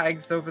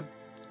flags over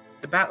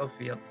the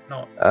battlefield.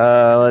 No.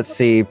 Let's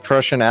see.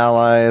 Prussian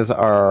allies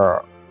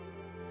are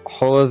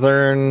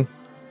Hohenzollern.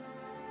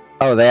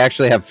 Oh, they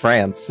actually have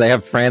France. They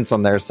have France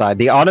on their side.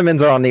 The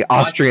Ottomans are on the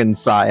Austrian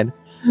side.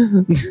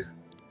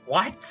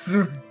 What?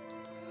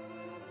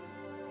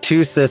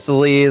 2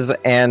 Sicilies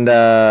and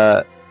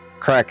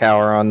Krakow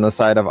are on the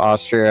side of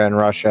Austria and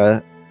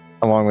Russia,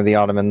 along with the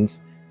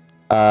Ottomans.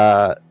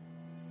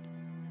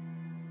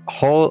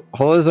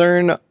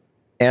 Hohenzollern,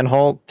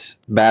 Anhalt,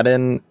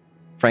 Baden,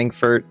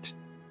 Frankfurt,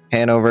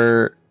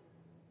 Hanover,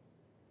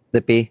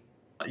 Lippy,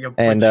 You're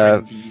and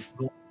butchering these.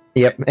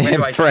 yep, Where do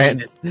and I see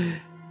France. this?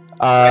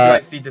 Where do I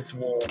see this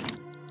war?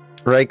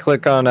 Right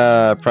click on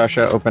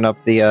Prussia, open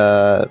up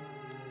the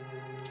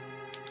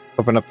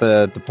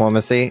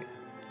diplomacy,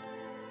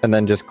 and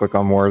then just click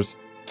on wars.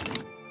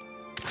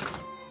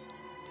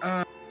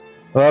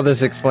 Well,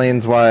 this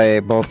explains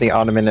why both the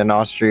Ottoman and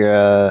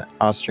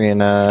Austrian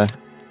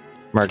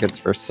markets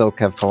for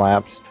silk have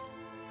collapsed.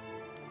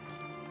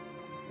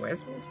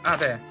 Where's wars? Ah,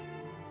 there.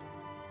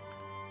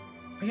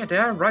 Oh, yeah, they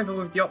are a rival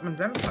with the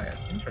Ottoman Empire.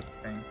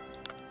 Interesting.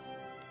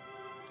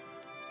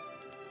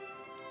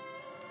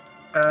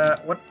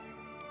 What?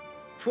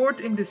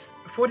 Fort in the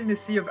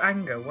Sea of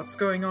Anger. What's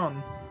going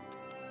on?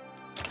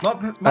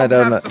 Mobs don't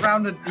have know.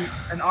 surrounded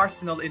an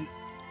arsenal in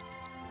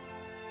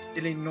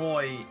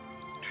Illinois,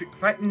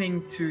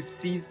 threatening to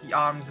seize the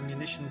arms and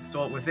munitions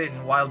stored within.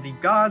 While the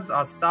guards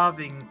are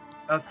staving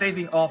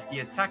off the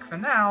attack for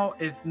now,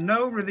 if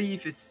no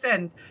relief is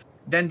sent,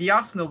 then the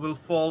arsenal will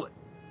fall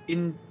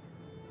into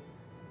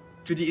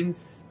the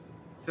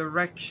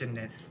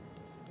insurrectionists.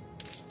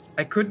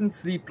 I couldn't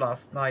sleep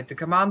last night. The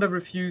commander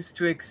refused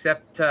to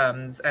accept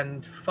terms,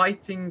 and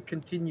fighting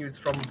continues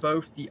from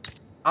both the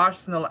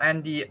arsenal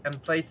and the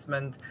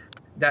emplacement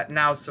that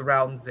now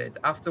surrounds it.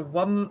 After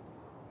one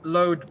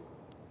loud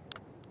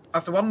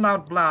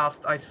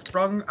blast, I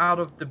sprung out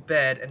of the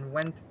bed and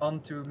went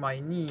onto my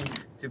knees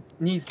to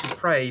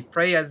pray.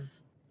 Pray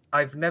as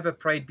I've never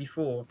prayed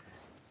before.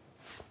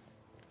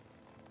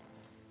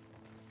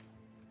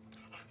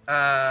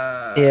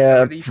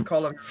 Yeah, Relief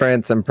column.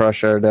 France and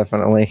Prussia are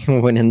definitely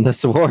winning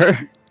this war.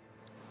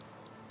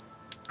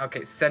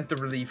 Okay, sent the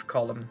relief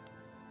column.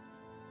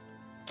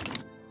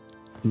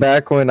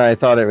 Back when I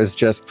thought it was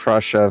just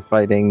Prussia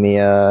fighting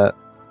the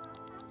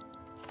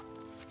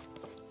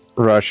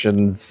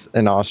Russians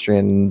and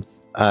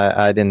Austrians,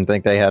 I didn't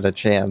think they had a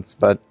chance,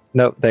 but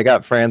Nope, they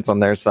got France on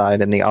their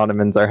side, and the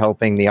Ottomans are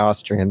helping the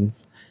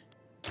Austrians.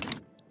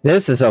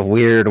 This is a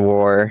weird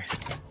war.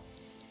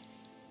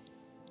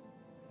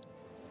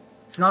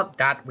 It's not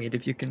that weird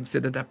if you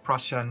consider that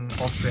Prussia and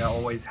Austria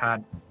always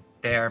had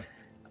their...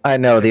 I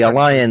know, the differences.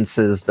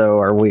 alliances, though,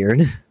 are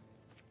weird.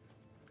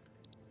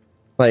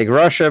 Like,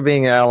 Russia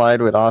being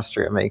allied with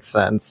Austria makes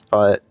sense,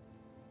 but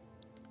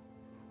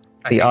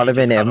I the think it Ottoman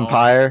just got off.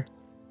 Empire...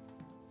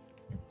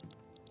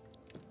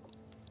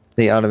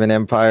 The Ottoman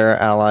Empire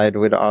allied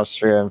with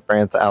Austria and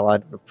France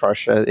allied with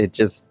Prussia, it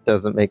just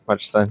doesn't make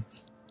much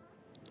sense.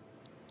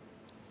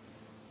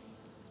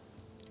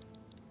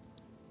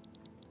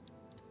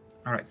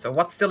 Alright, so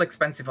what's still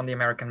expensive on the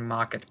American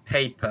market?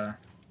 Paper.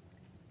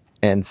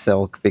 And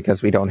silk,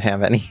 because we don't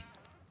have any.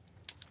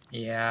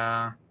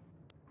 Yeah.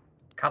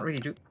 Can't really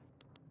do...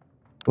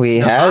 We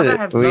Nevada had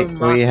has we no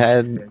market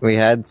access. we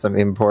had some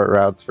import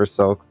routes for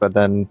silk, but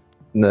then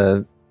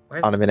the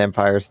Where's, Ottoman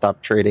Empire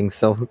stopped trading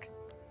silk.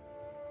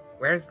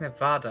 where's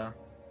Nevada?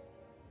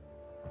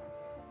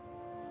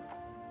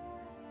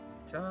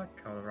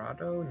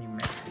 Colorado, New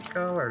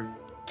Mexico, or...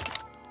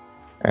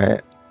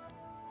 Alright.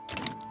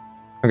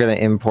 I'm gonna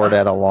import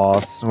at a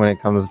loss when it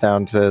comes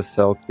down to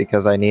silk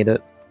because I need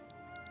it.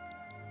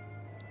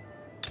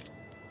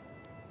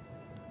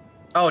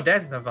 Oh,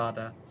 there's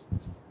Nevada.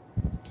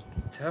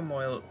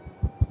 Turmoil.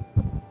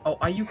 Oh,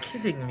 are you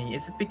kidding me?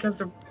 Is it because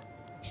the...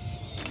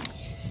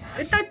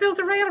 Didn't I build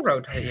a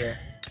railroad here?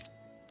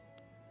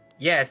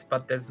 Yes,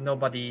 but there's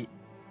nobody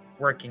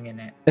working in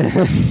it.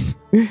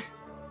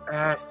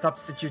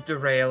 Substitute the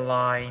rail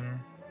line.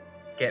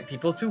 Get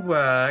people to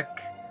work.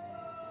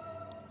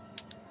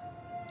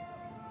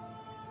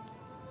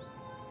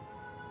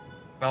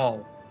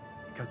 Oh,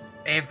 because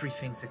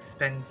everything's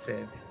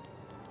expensive.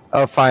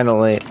 Oh,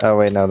 finally. Oh,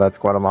 wait, no, that's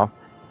Guatemala.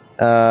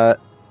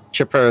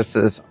 Chippers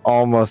is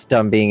almost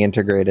done being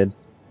integrated.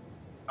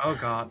 Oh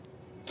god.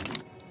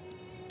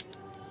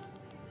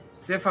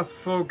 Cephas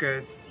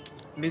Fogus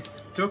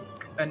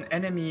mistook an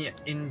enemy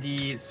in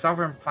the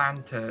southern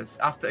planters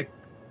after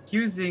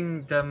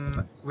accusing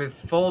them with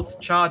false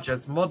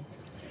charges.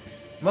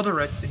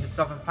 Moderates in the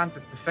southern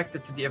planters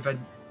defected to the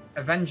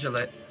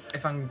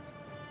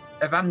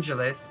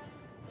evangelist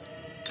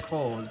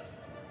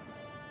cause.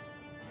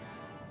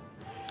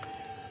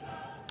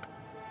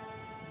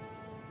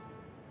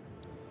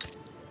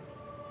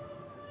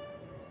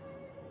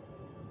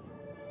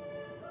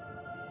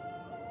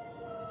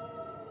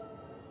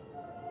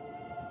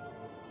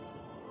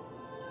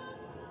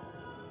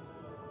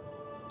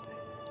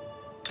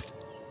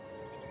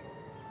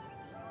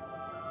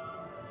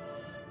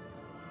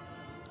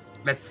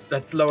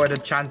 Let's lower the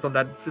chance on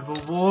that civil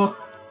war.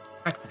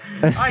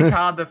 I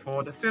can't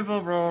afford a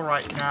civil war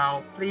right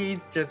now.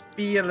 Please just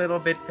be a little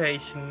bit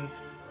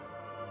patient.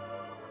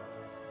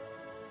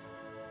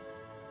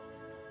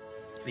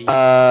 Please.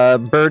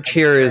 Birch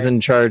here is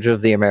in charge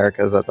of the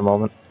Americas at the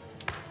moment.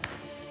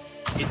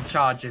 In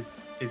charge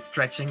is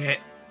stretching it.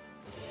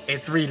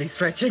 It's really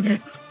stretching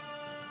it.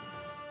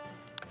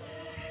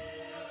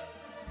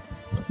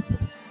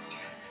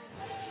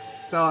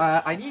 So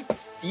I need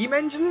steam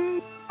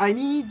engine, I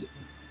need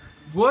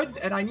wood,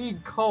 and I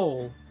need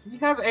coal. Do you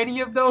have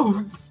any of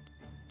those?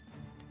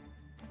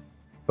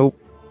 Oh.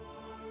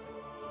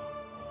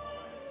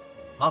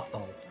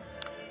 Mothballs.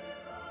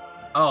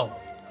 Oh,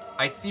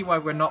 I see why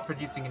we're not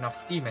producing enough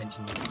steam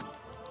engines.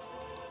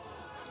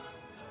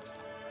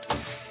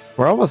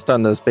 We're almost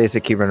done those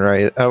basic human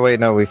rights. Oh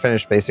wait, no, we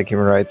finished basic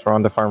human rights. We're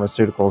on to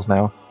pharmaceuticals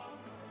now.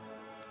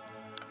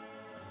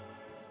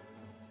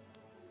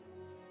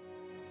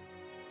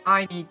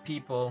 I need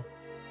people.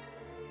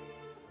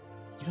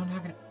 You don't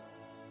have it.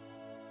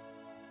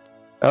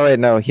 Oh wait,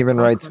 no, human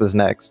rights was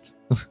next.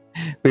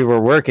 We were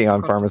working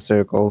on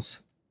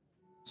pharmaceuticals.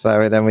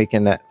 So then we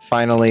can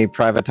finally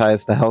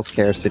privatize the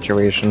healthcare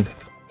situation.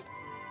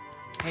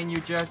 Hey,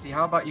 New Jersey,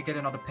 how about you get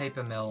another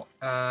paper mill?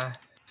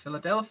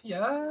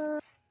 Philadelphia?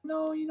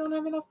 No, you don't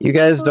have enough. You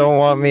guys don't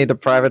want me to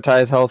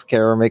privatize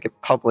healthcare or make it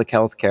public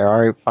healthcare.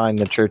 Alright, fine,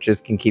 the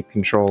churches can keep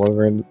control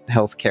over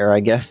healthcare, I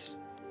guess.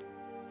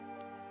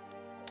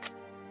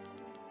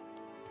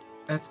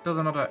 Let's build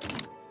another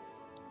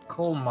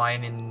coal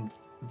mine in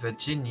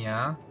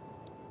Virginia.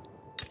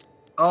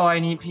 Oh, I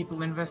need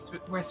people in West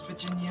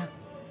Virginia.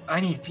 I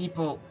need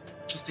people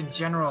just in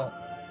general.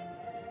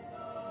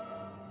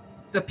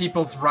 The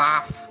People's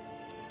Wrath.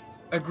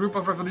 A group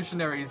of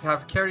revolutionaries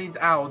have carried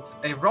out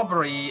a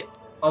robbery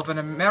of an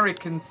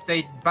American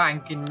state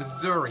bank in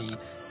Missouri.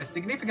 A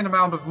significant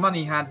amount of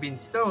money had been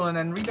stolen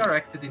and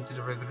redirected into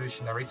the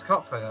revolutionaries'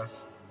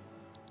 coffers.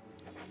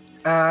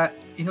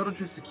 In order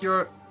to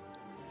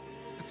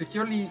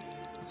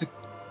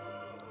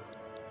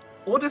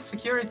order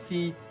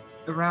security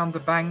around the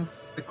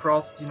banks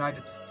across the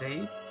United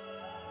States.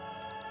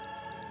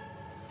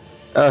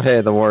 Oh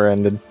hey, the war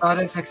ended. Oh,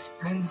 that's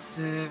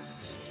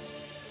expensive.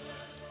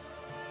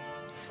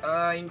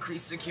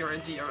 Increase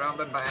security around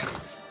the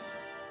banks.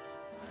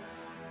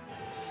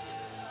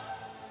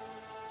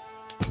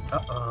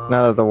 Uh-oh.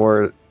 Now that the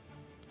war...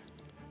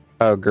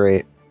 Oh,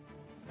 great.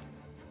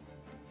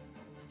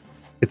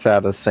 It's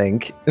out of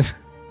sync.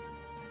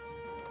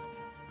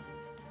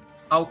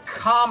 Oh,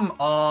 come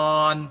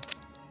on!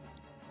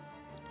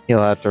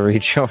 You'll have to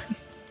rejoin.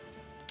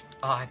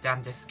 Oh,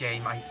 damn this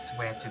game, I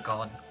swear to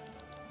God.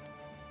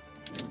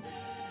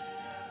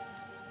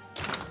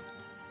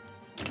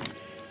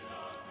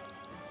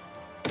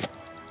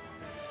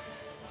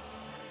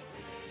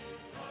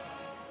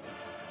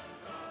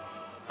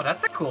 Oh,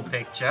 that's a cool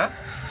picture.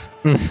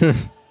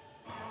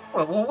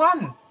 World War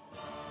One.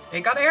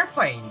 They got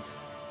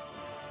airplanes.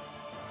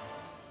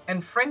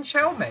 And French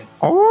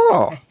helmets.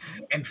 Oh!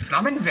 And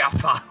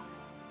Flammenwerfer.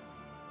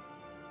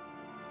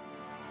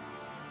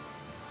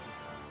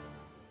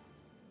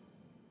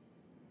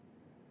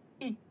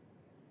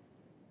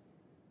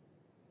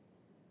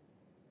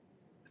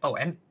 Oh,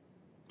 and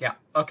yeah,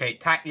 okay,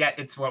 yeah,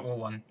 it's World War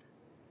One.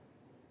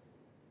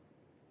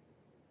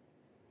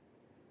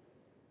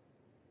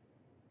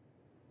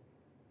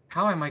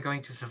 How am I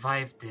going to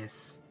survive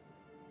this?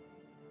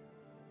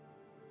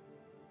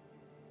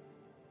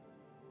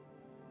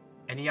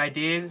 Any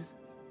ideas?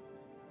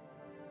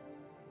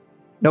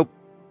 Nope.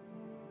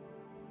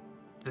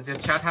 Does your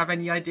chat have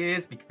any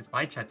ideas? Because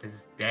my chat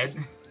is dead.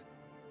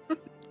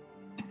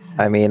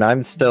 I mean,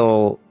 I'm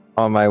still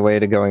on my way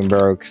to going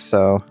broke,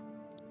 so...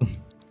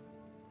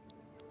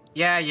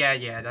 Yeah,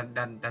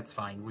 that's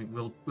fine.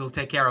 We'll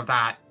take care of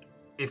that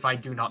if I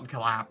do not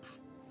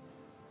collapse.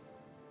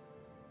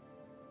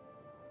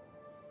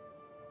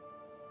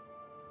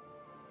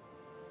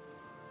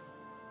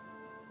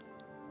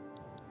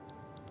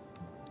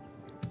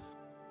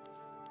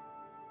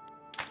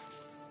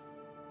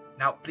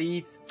 Now,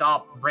 please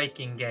stop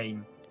breaking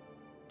game.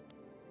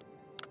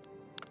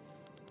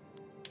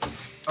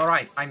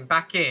 Alright, I'm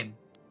back in.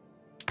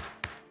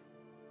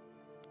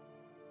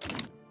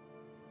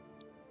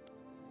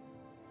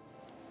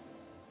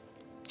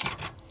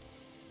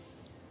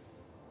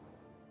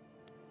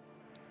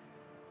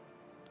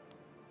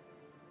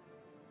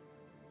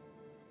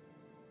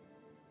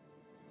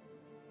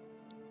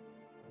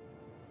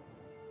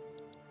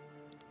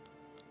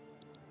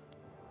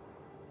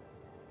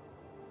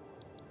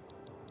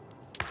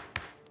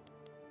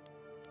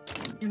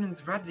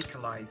 Humans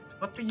radicalized.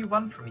 What do you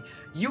want from me?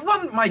 You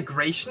want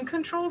migration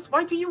controls?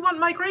 Why do you want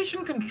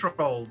migration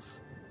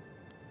controls?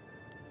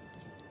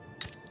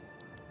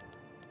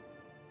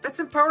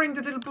 That's empowering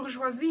the little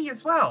bourgeoisie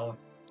as well.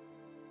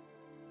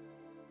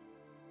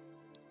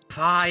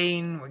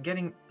 Fine, we're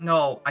getting...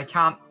 No, I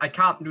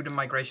can't do the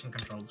migration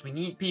controls. We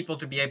need people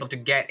to be able to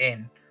get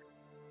in.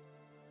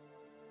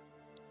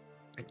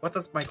 Wait, what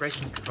does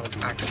migration controls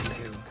actually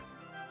do?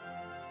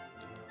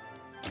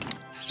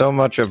 So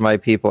much of my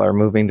people are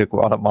moving to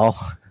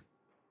Guatemala.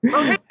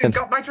 Oh, hey, you've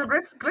got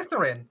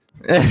nitroglycerin.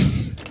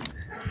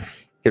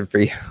 Good for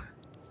you.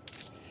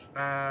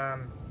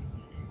 Alright,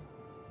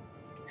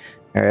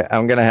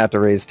 I'm gonna have to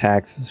raise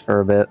taxes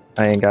for a bit.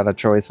 I ain't got a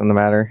choice in the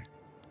matter.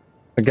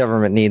 The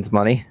government needs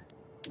money.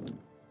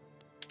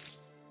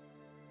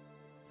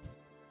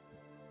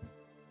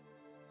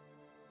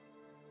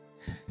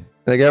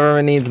 The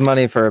government needs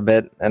money for a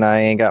bit, and I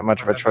ain't got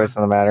much of a choice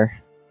in the matter.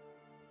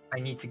 I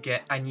need to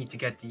get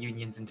the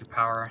unions into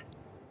power.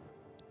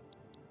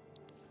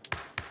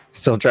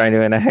 Still trying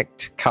to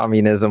enact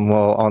communism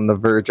while on the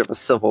verge of a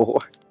civil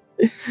war.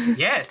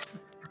 Yes!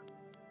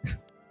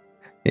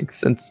 Makes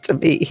sense to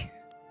me.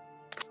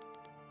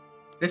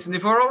 Listen,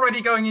 if we're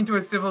already going into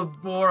a civil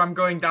war, I'm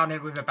going down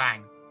it with a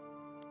bang.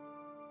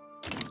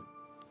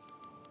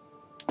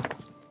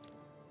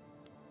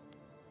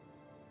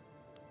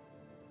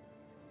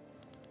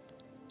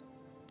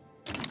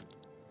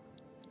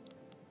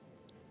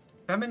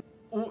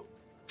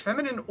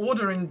 Feminine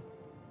Order in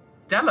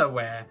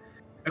Delaware.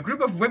 A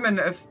group of women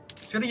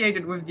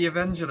affiliated with the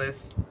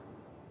evangelicalists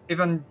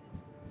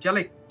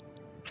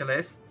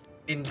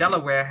in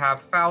Delaware have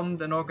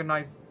founded an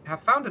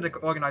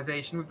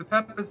organization with the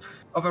purpose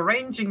of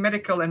arranging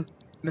medical and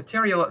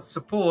material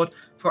support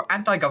for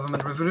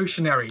anti-government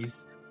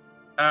revolutionaries.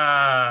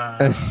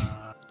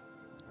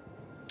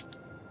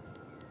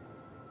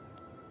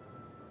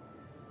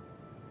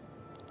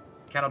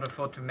 Cannot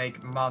afford to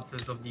make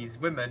martyrs of these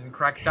women.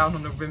 Crack down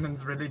on the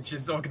women's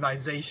religious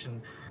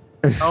organization.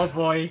 Oh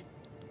boy.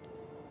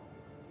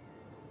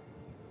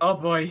 Oh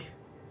boy.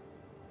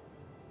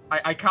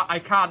 I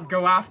can't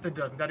go after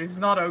them. That is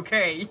not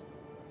okay.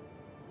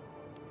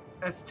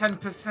 That's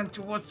 10%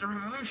 towards the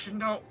revolution,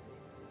 though.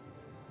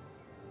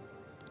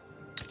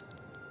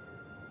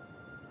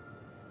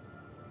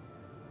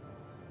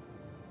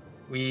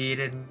 We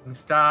didn't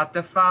start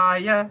the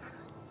fire.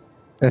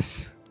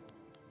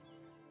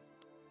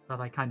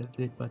 Well, I kind of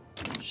did, but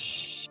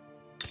shh.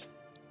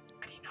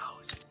 Nobody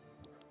knows.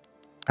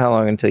 How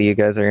long until you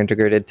guys are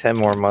integrated? 10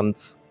 more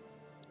months.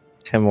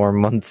 10 more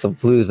months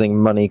of losing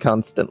money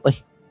constantly.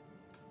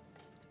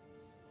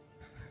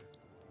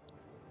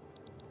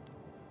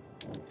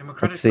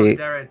 Democratic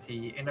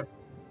solidarity in a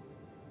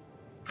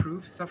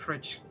proof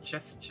suffrage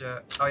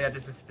gesture. Oh yeah,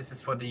 this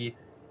is for the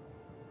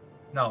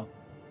no.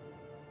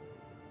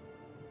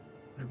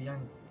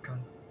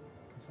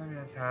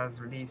 Soviet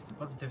has released a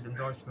positive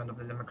endorsement of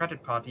the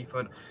Democratic Party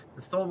for the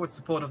stalwart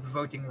support of the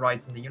voting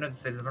rights in the United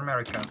States of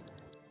America.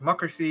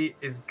 Democracy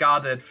is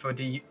guarded for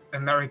the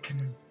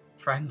American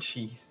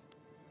franchise.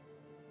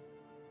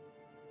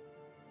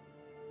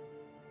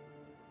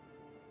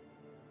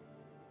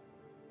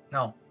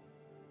 No.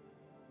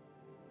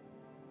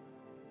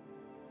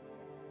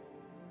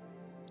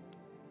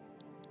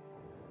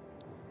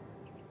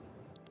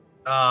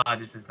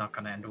 This is not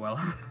gonna end well.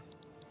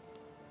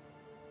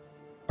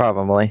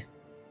 Probably.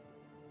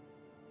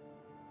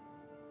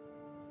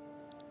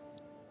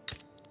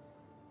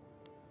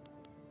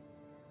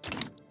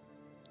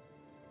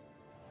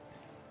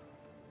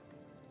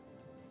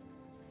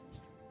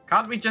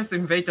 Can't we just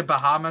invade the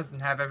Bahamas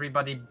and have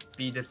everybody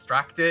be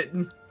distracted?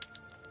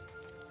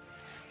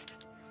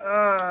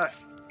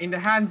 In the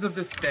hands of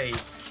the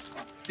state.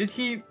 Did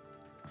he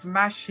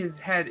smash his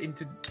head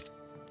into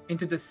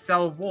the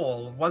cell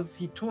wall? Was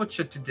he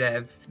tortured to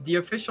death? The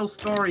official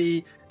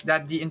story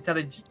that the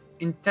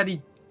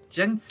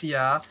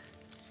intelligentsia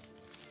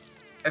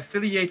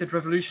affiliated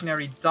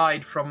revolutionary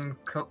died from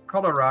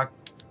cholera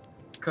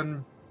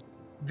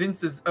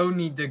convinces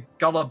only the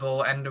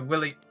gullible and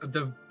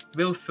the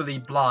willfully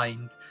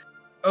blind.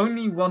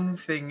 Only one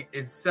thing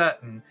is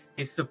certain: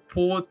 his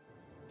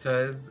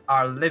supporters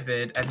are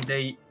livid and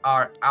they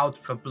are out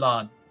for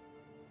blood.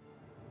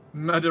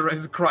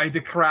 Murderers cry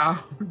the crowd.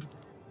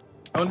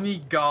 Only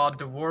God,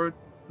 the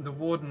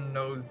warden,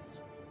 knows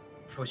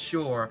for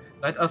sure.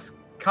 Let us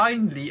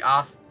kindly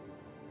ask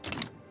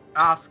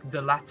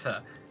the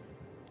latter.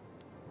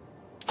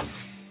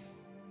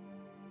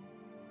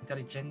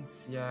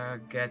 Intelligentsia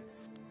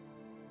gets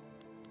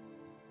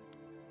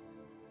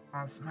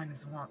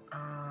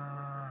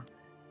 -1.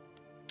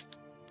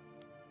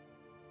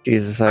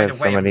 Jesus, I By have the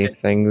so way, I'm many get-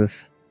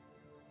 things.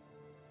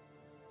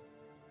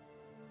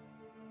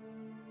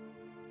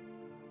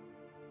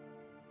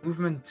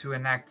 Movement to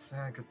enact.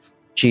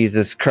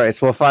 Jesus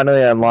Christ, we'll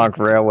finally unlock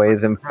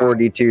railways in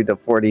 42 to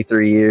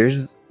 43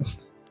 years.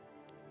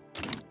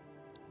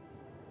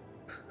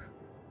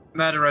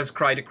 Murderers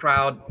cry the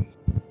crowd.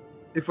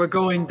 If we're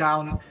going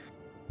down,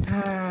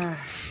 and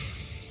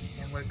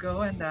we're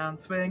going down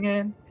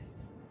swinging.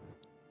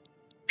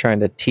 Trying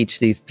to teach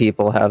these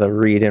people how to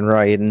read and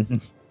write,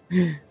 and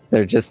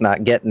they're just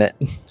not getting it.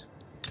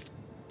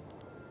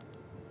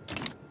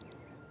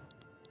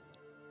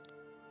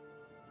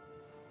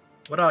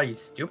 What are you,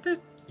 stupid?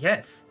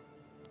 Yes.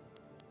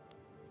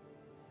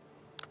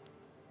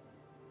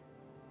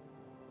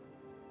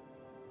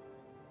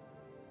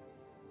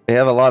 We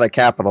have a lot of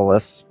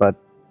capitalists, but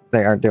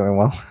they aren't doing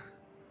well.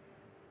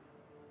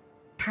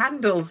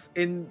 Candles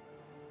in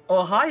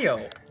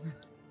Ohio.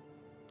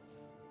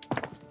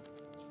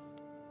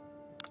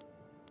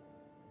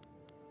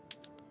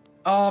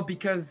 Oh,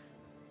 because...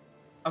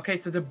 Okay,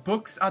 so the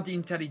books are the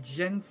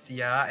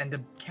intelligentsia, and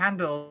the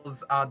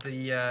candles are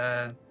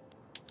the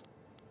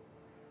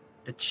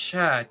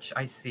church,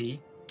 I see.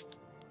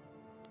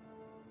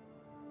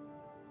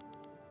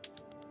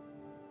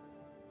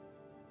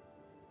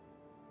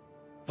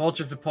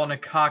 Vultures upon a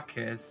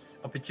carcass.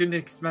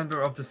 Opportunist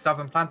member of the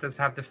Southern Planters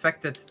have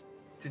defected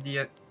to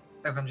the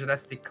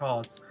evangelistic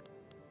cause.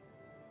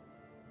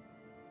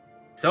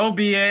 So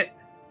be it.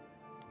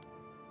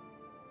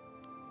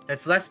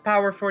 That's less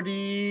power for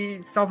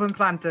the Southern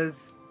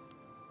Planters.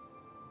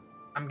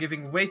 I'm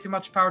giving way too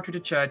much power to the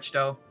church,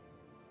 though.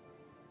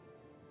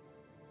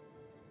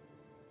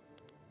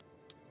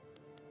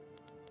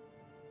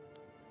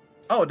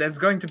 Oh, there's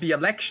going to be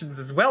elections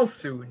as well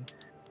soon.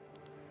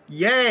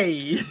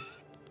 Yay!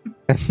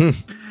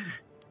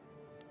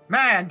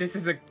 Man, this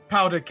is a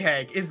powder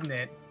keg, isn't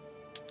it?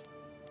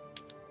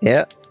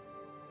 Yeah.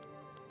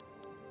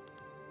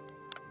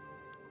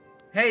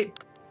 Hey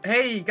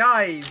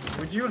guys,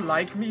 would you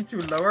like me to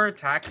lower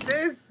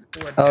taxes?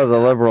 Would Oh, the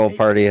that Liberal make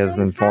Party you has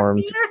been guys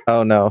formed. happier?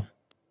 Oh no.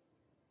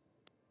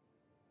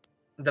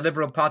 The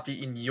Liberal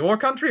Party in your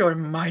country or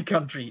in my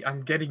country?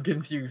 I'm getting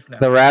confused now.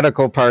 The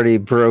Radical Party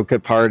broke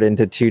apart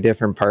into two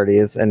different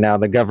parties, and now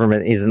the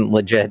government isn't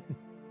legit.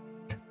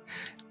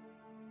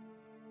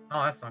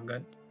 Oh, that's not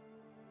good.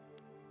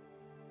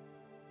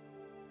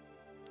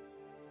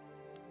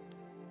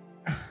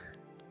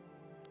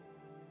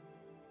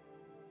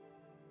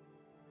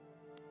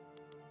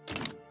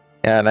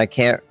 Yeah, and I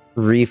can't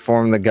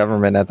reform the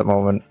government at the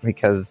moment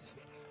because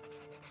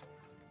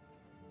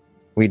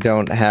we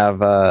don't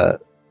have an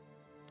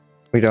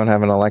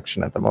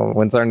election at the moment.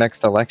 When's our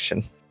next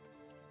election?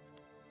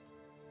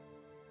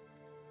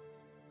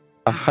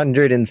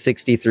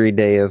 163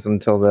 days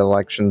until the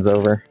election's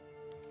over.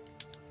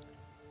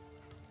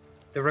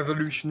 The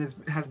revolution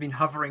has been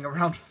hovering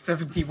around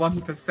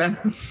 71%.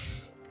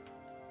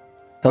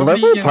 The Of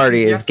Liberal the Party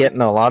is enthusiastic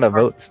getting a lot of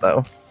votes,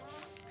 though.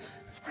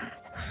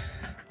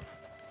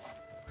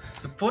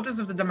 Supporters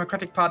of the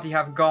Democratic Party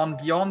have gone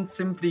beyond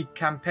simply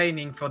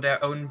campaigning for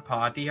their own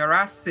party,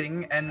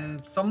 harassing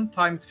and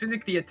sometimes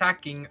physically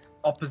attacking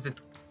opposite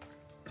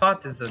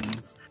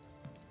partisans.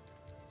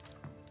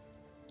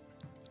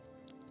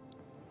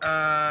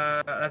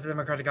 As the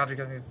Democratic Party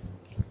is...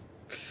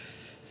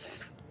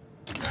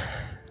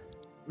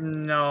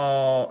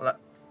 No.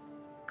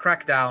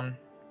 Crackdown.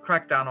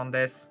 Crackdown on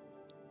this.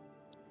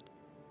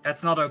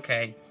 That's not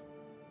okay.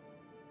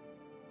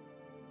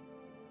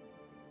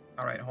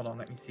 Alright, hold on.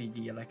 Let me see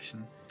the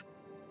election.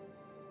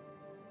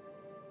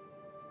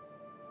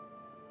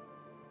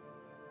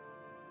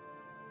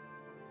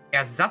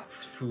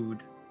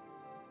 Ersatzfood.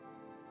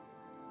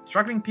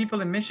 Struggling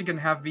people in Michigan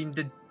have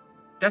been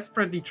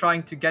desperately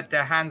trying to get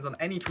their hands on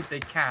any food they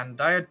can.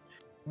 Dire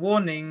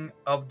warning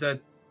of the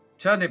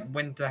turnip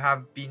winter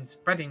have been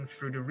spreading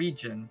through the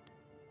region.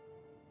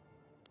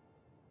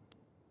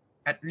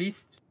 At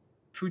least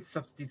food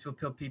subsidies will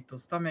fill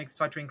people's stomachs.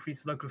 Try to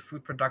increase local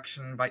food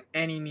production by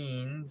any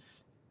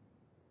means.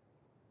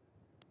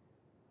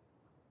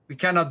 We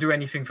cannot do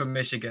anything for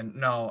Michigan.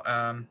 No.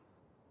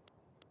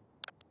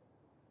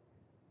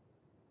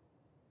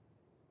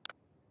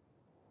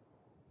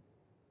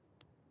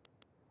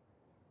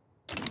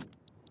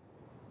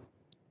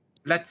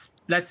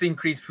 Let's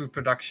increase food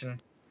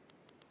production.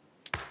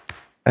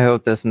 I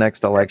hope this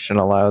next election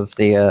allows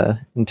the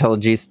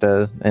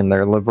Intelligista and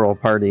their Liberal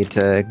Party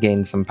to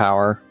gain some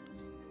power.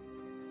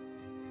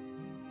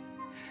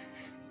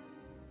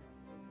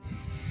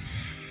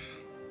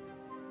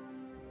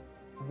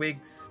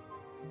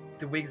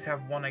 The Whigs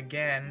have won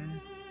again.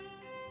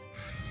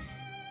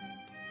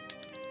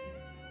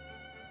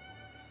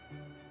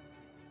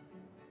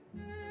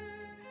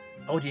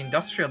 Oh, the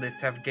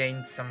industrialists have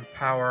gained some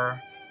power.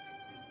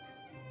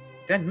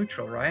 They're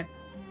neutral, right?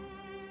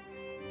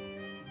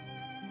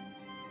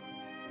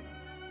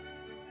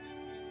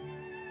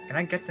 Can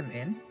I get them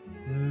in?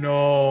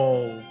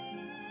 No.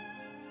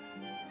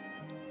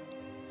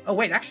 Oh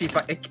wait, actually,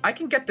 if I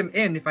can get them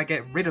in if I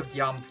get rid of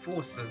the armed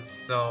forces.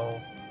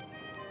 So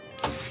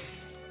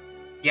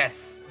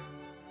yes.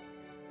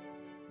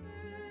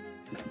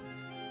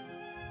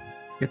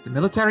 Get the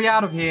military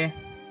out of here.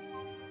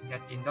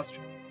 Get the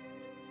industrial.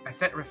 I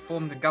said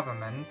reform the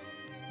government.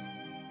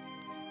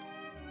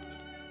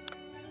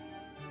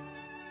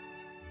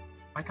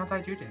 Why can't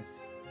I do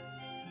this?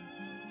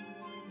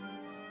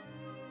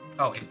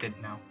 Oh, it did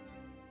now.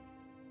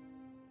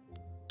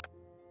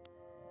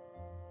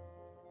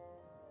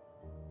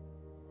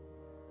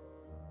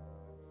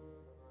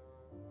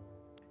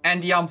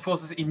 And the armed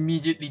forces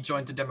immediately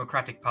joined the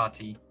Democratic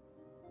Party.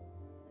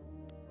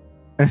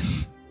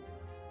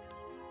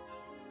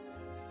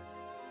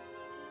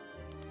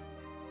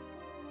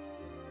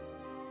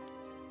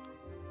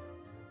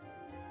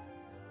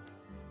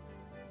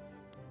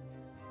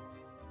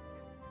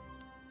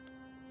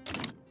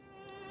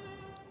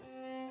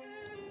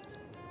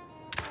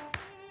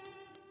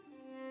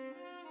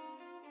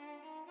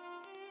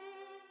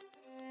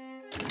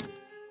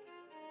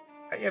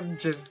 I am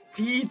just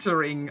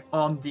teetering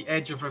on the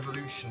edge of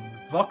revolution.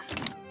 Vox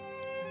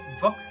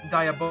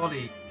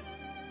Diaboli.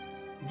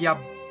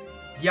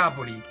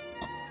 Diaboli.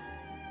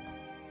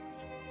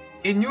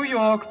 In New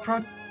York,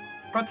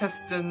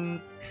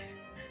 Protestants,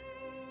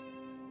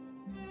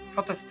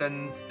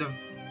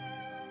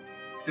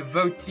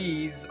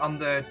 devotees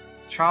under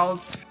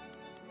Charles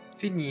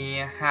Finney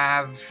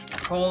have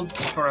called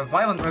for a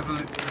violent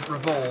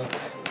revolt,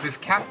 with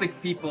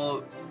Catholic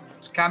people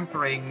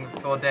scampering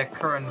for their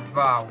current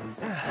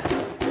vows.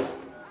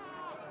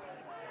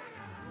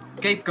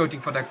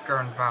 Scapegoating for their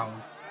current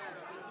vows.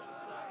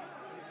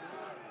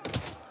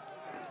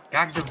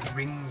 Gag the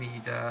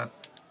ringleader.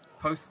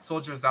 Post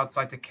soldiers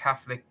outside the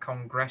Catholic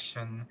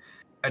Congregation.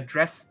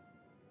 Address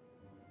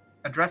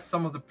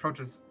some of the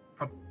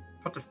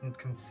Protestant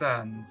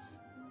concerns.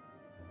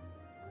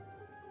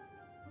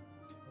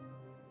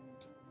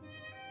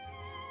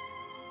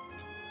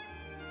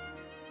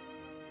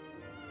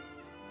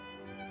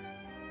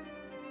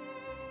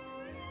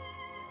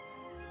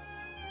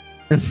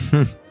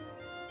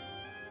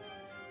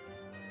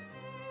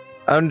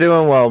 I'm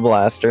doing well,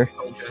 Blaster.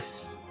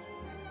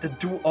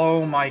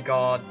 Oh my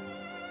god.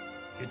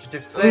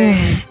 Fugitive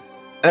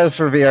slaves. As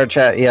for VR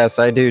chat, yes,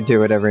 I do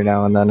it every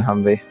now and then,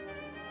 Humvee.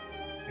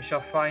 We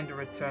shall find a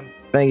return.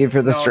 Thank you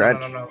for the stretch.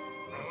 No.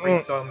 Free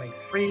soil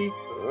makes free.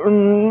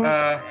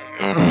 Oh,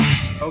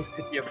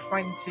 City of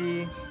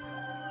 20.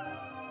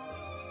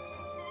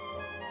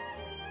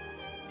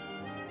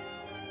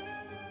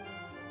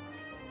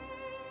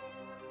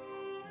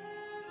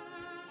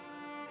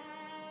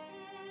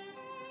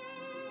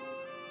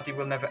 It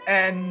will never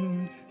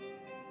end.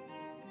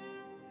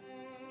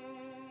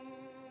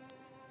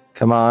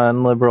 Come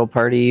on, Liberal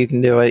Party, you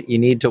can do it. You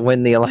need to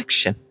win the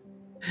election.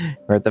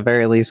 Or at the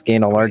very least,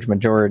 gain a large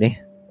majority.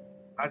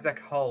 Isaac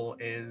Hull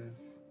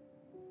is...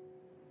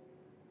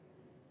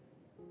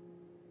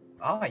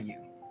 Are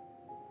you?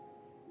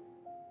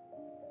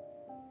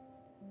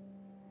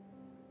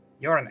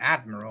 You're an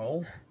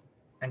admiral.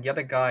 And the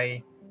other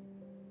guy...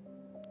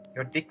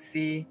 You're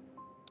Dixie.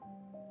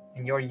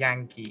 And you're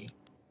Yankee.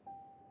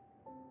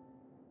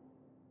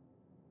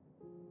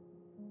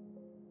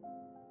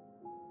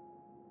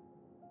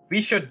 We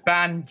should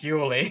ban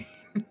dueling.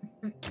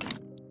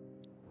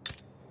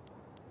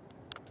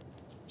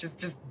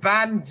 just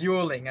ban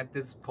dueling at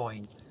this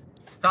point.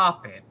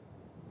 Stop it.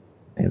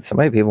 And so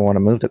many people want to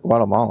move to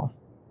Guatemala.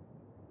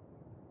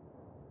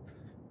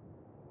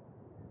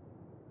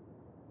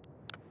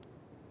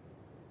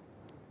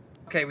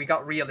 Okay, we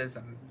got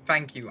realism.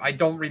 Thank you. I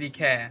don't really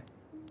care.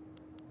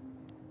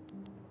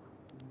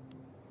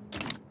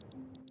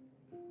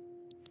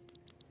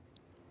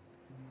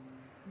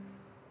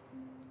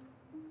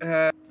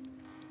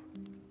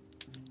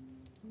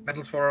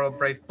 Medals for all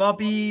brave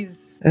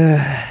bobbies.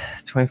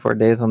 24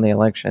 days on the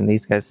election.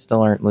 These guys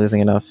still aren't losing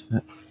enough.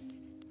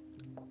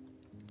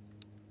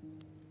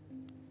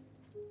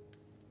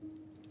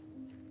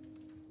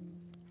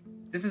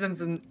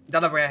 Citizens in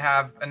Delaware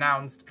have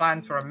announced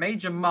plans for a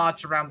major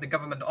march around the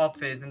government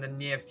office in the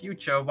near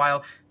future.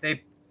 While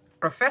they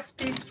profess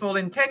peaceful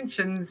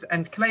intentions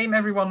and claim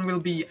everyone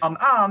will be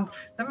unarmed,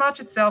 the march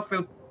itself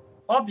will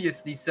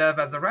obviously serve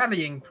as a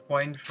rallying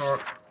point for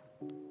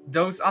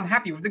those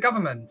unhappy with the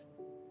government.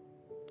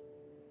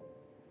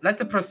 Let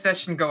the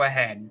procession go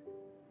ahead.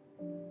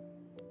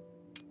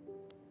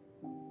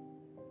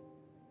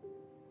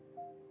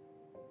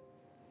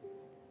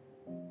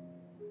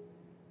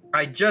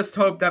 I just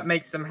hope that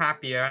makes them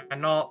happier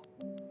and not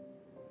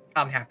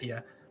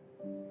unhappier.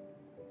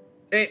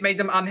 It made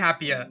them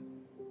unhappier.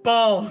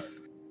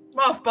 Balls!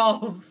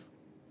 Mothballs!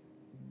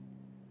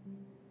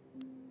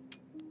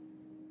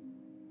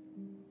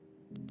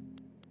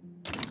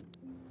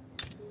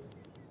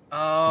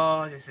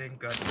 Oh, this ain't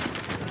good.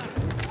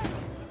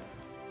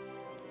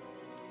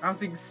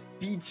 Rousing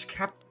speech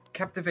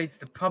captivates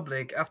the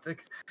public after...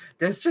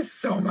 There's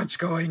just so much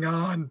going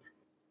on.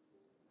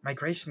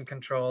 Migration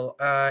control.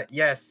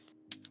 Yes.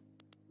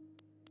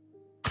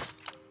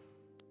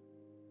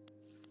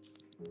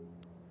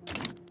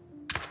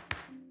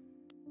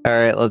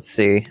 Alright, let's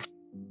see.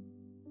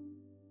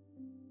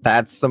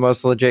 That's the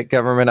most legit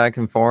government I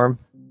can form.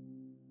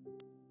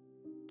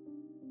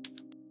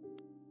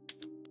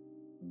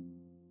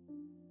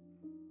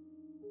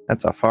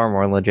 That's a far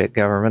more legit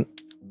government.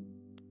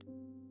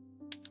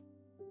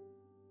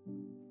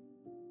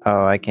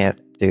 Oh, I can't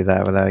do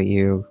that without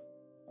you.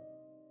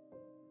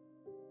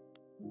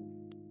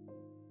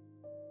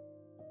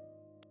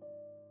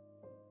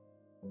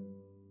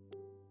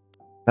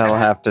 That'll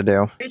have to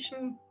do.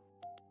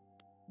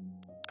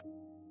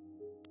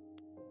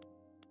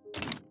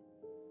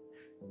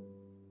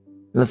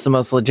 That's the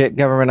most legit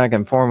government I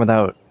can form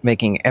without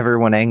making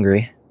everyone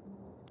angry.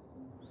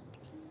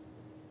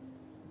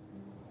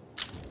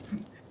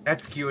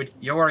 That's cute.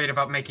 You're worried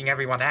about making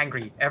everyone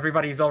angry.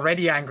 Everybody's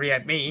already angry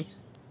at me.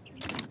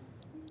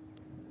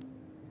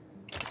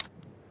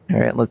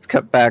 Alright, let's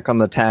cut back on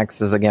the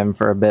taxes again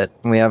for a bit.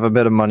 We have a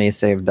bit of money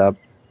saved up.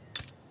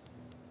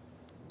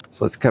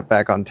 So let's cut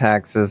back on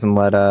taxes and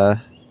let,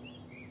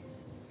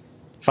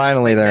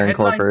 finally they're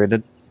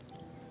incorporated.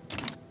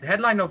 The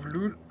headline of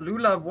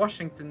Lula,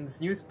 Washington's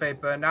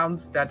newspaper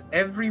announced that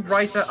every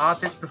writer,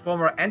 artist,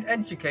 performer, and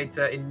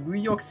educator in New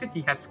York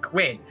City has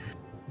quit.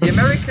 The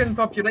American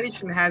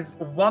population has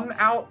one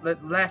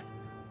outlet left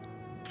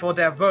for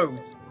their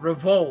votes: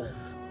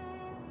 revolt.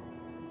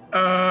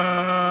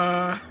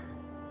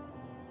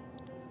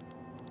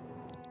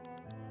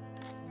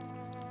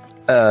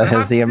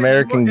 Has the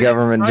American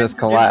government just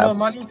collapsed? More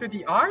money to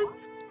the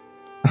arts?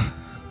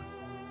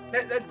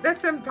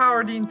 Let's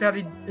empower the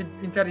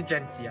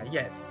intelligentsia,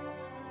 yes.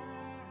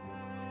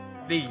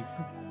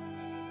 Please.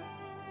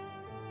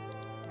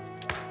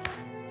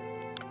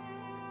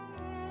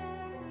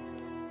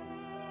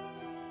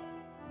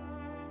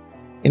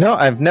 You know,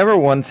 I've never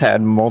once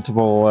had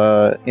multiple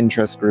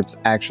interest groups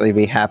actually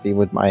be happy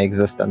with my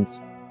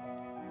existence.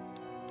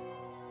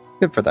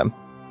 Good for them.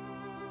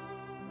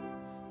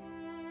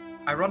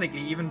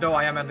 Ironically, even though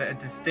I am at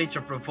the stage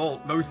of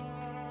revolt, most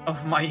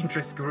of my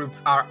interest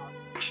groups are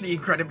actually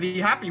incredibly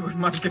happy with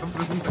my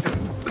government.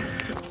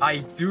 I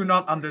do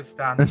not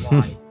understand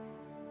why.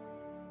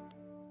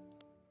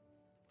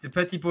 The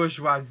petty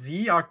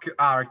bourgeoisie are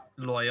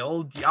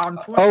loyal. The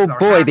armed forces Oh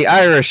boy, the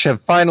Irish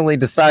have finally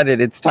decided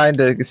it's time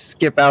to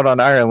skip out on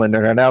Ireland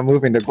and are now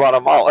moving to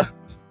Guatemala.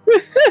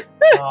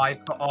 I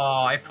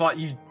thought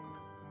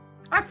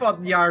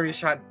the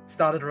Irish had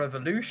started a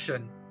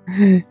revolution.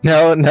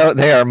 No,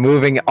 they are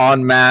moving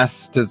en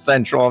masse to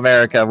Central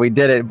America. We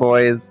did it,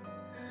 boys.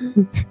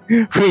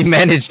 We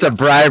managed to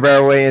bribe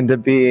our way into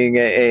being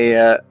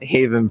a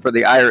haven for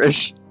the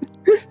Irish.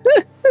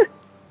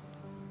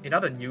 In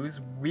other news,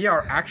 we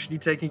are actually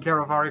taking care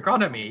of our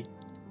economy.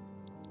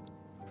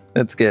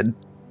 That's good.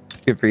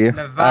 Good for you.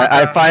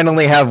 I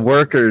finally have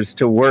workers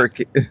to work.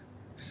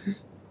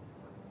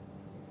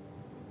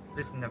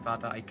 Listen,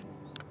 Nevada,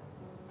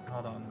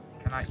 hold on.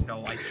 Can I?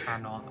 No, I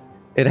cannot.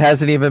 It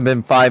hasn't even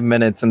been 5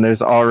 minutes and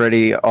there's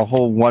already a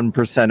whole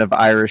 1% of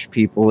Irish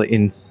people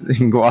in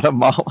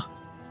Guatemala.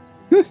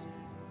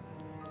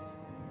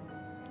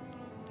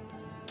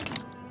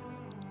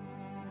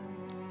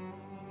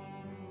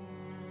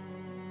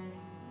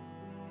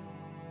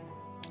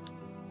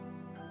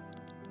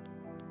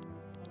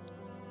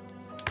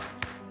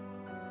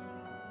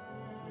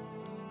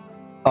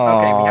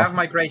 Okay, we have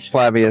migration.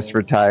 Flavius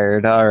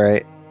retired,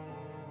 alright.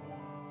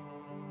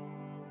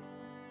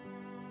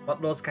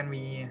 What laws can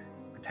we...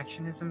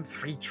 Protectionism?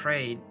 Free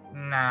trade?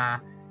 Nah.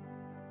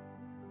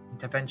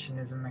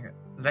 Interventionism?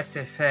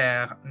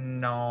 Laissez-faire?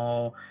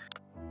 No.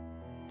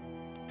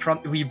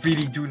 we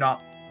really do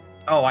not.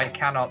 Oh, I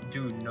cannot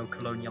do no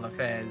colonial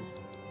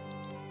affairs.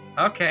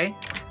 Okay.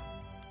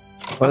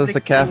 What is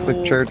the Catholic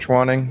schools. Church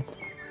wanting?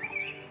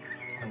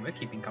 No, we're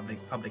keeping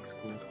public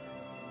schools.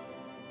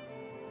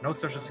 No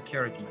social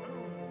security.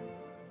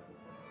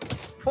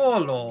 Poor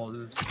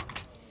laws.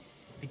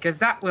 Because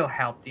that will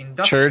help the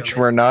industrialists. Church,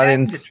 we're not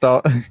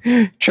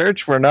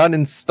Church, we're not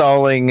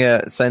installing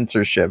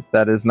censorship.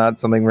 That is not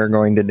something we're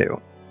going to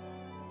do.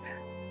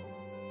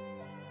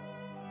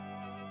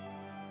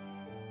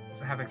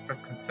 Have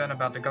expressed concern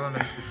about the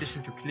government's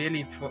decision to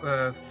clearly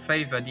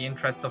favor the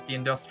interests of the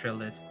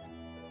industrialists.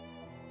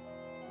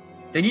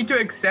 They need to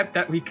accept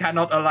that we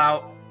cannot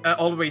allow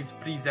always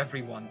please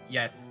everyone.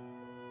 Yes.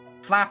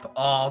 Flap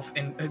off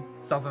in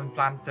southern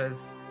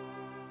planters.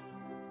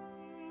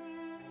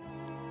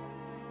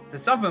 The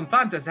southern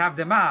planters have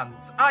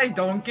demands. I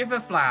don't give a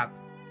flap.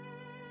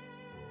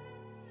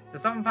 The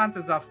southern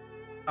planters are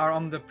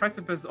on the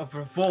precipice of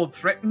revolt,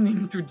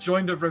 threatening to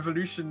join the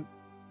revolution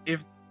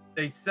if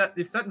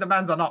certain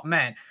demands are not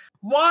met.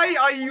 Why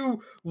are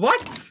you...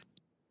 What?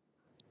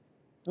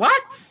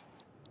 What?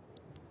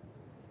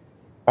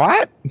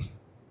 What?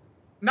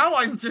 Now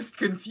I'm just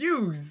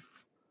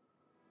confused.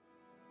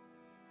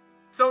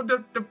 So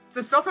the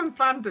southern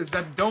planters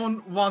that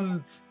don't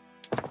want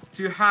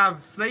to have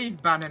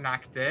slave ban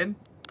enacted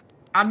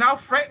are now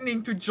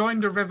threatening to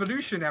join the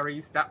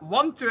revolutionaries that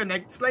want to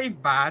enact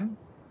slave ban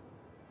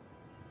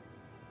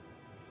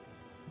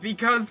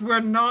because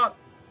we're not...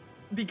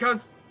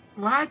 Because...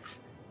 What?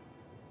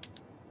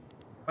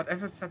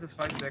 Whatever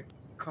satisfies their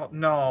call.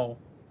 No.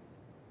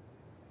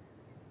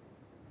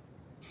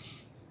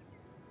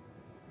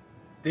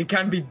 They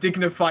can be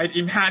dignified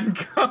in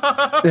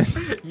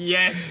handcuffs.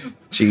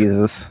 Yes.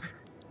 Jesus.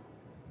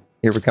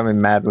 You're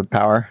becoming mad with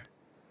power.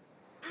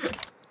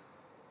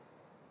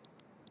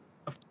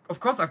 Of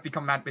course I've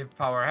become mad with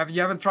power. Have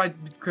you ever tried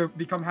to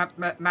become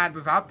mad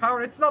without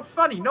power? It's not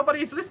funny.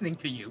 Nobody's listening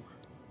to you.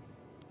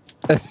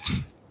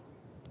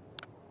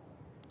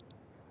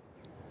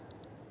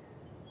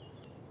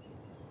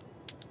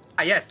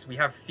 Ah, yes, we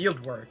have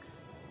field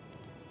works.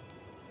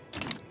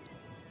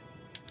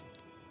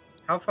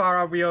 How far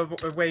are we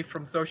away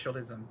from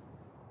socialism?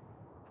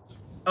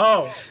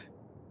 Oh.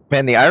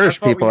 Man, the Irish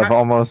people have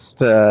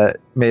almost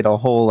made a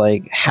whole,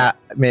 like,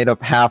 made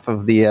up half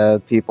of the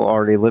people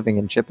already living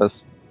in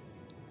Chippus.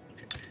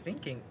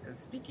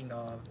 Speaking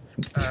of,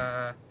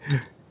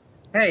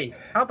 hey,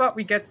 how about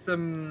we get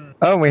some...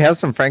 Oh, we have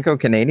some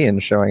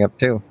Franco-Canadians showing up,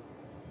 too.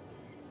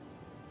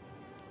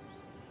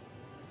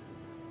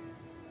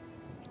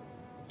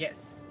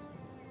 Yes.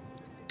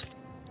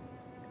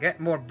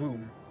 Get more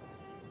boom.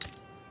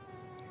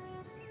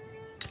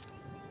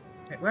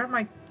 Wait, where am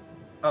I?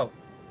 Oh,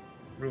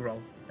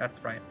 rural.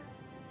 That's right.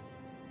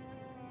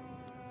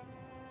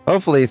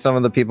 Hopefully some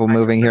of the people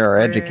moving here are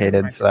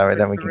educated, so that way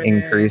then we can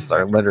increase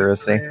our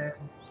literacy.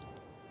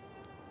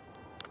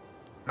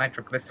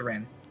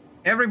 Nitroglycerin.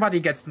 Everybody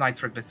gets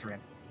nitroglycerin.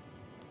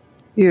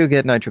 You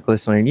get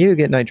nitroglycerin, you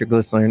get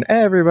nitroglycerin,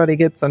 everybody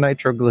gets a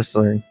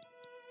nitroglycerin.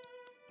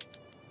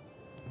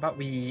 But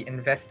we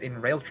invest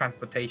in rail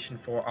transportation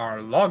for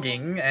our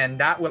logging, and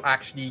that will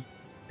actually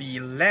be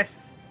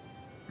less...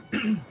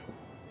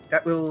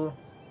 that will...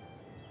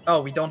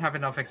 Oh, we don't have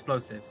enough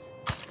explosives.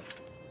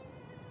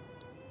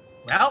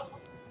 Well...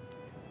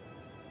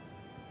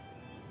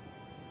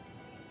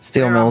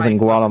 Steel mills in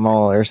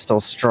Guatemala are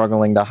still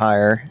struggling to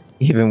hire,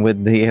 even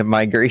with the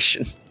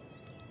migration.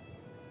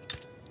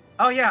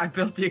 Oh yeah, I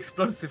built the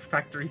explosive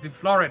factories in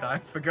Florida, I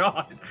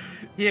forgot.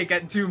 Here,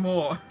 get 2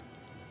 more.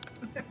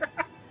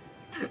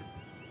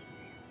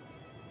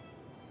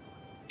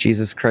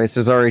 Jesus Christ,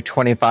 there's already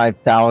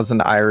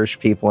 25,000 Irish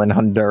people in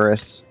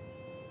Honduras.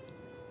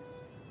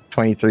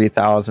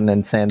 23,000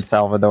 in San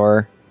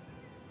Salvador.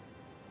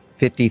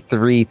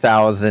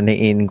 53,000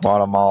 in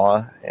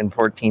Guatemala. And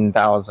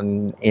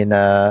 14,000 in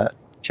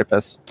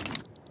Chippus.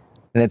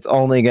 And it's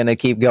only going to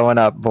keep going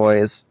up,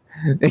 boys.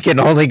 It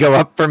can only go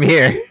up from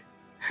here.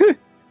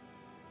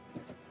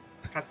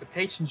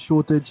 Transportation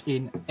shortage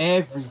in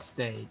every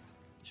state.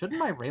 Shouldn't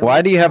my rail...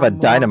 Why do you have a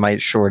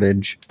dynamite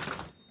shortage?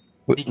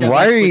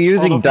 Why are you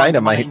using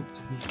dynamite?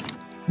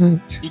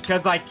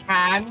 Because I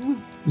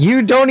can.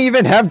 You don't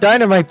even have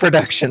dynamite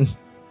production.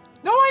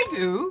 No, I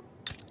do.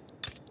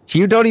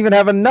 You don't even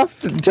have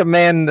enough to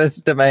man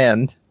this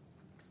demand.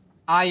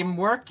 I'm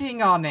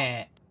working on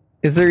it.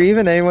 Is there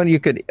even anyone you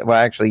could... Well,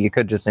 actually, you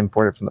could just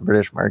import it from the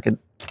British market.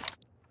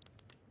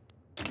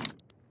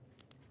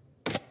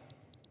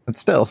 But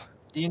still.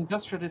 The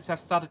industrialists have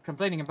started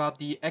complaining about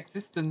the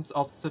existence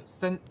of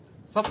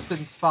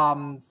substance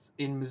farms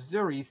in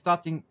Missouri,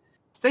 stating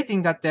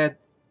that their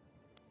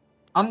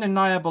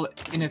undeniable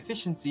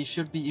inefficiency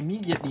should be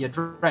immediately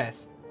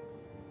addressed.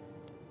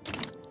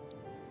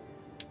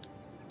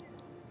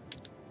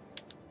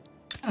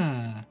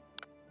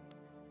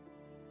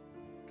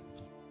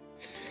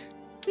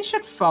 We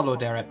should follow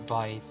their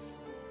advice.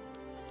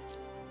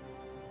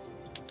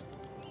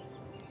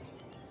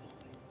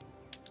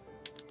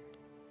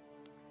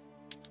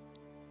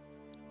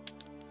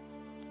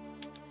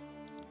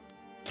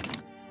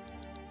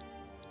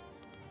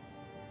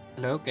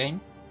 Hello, game.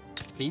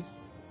 Please.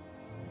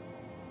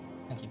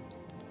 Thank you.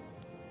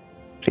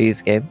 Please,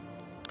 Gabe.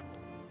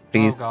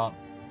 Please. Oh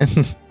god.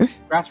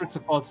 Grassroots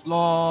supports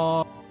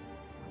law.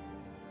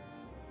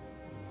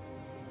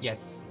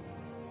 Yes.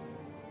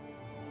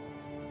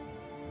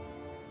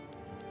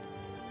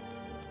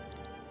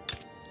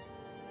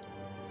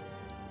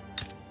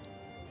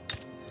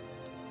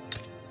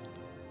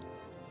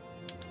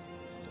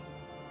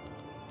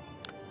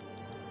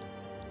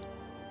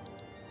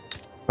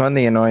 One of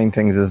the annoying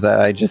things is that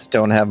I just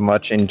don't have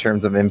much in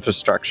terms of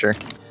infrastructure.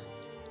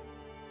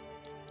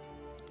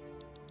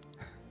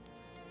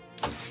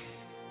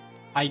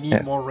 I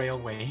need more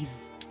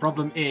railways.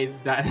 Problem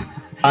is that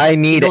I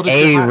need in order to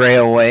a have-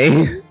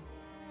 railway.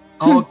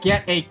 Oh,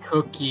 get a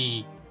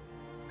cookie.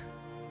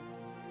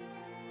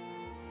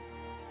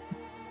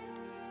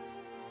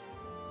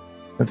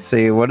 Let's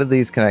see, what of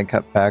these can I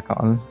cut back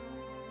on?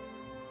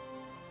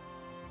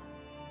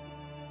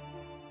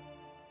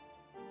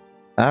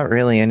 Not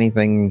really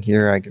anything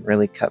here I can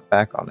really cut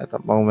back on at the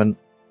moment.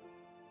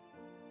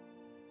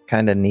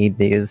 Kinda need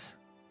these.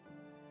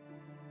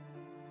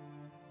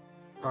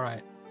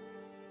 Alright.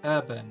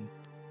 Urban.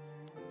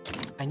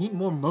 I need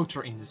more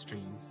motor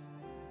industries.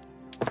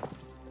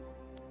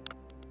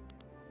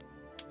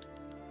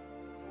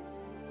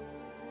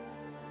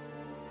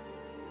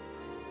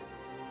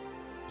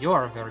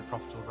 You're a very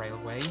profitable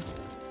railway.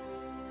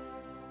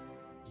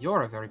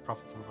 You're a very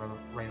profitable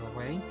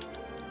railway.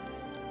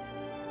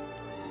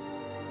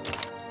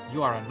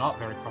 You are a not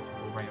very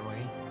profitable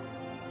railway.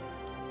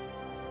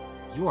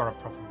 You are a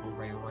profitable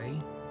railway.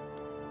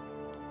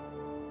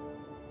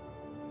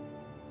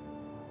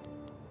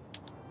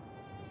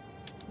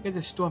 Get a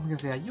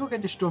Sturmgewehr. You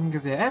get a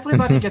Sturmgewehr.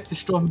 Everybody gets a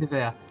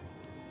Sturmgewehr.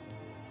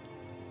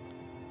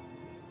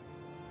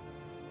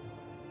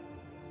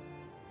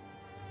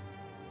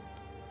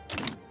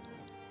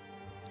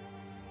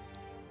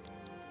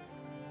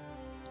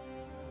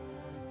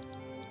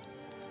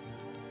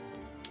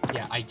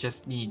 Yeah, I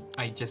just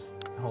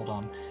hold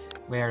on.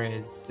 Where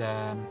is,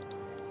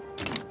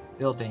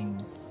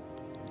 buildings?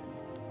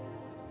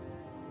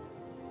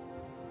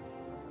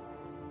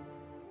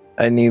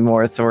 I need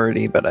more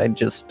authority, but I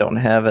just don't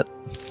have it.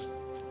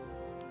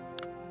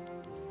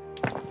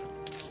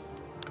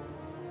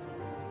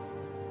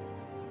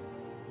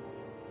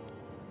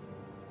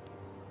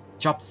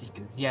 Job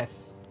seekers,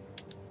 yes.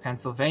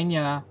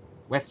 Pennsylvania,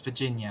 West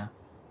Virginia.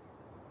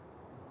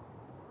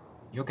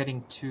 You're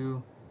getting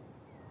 2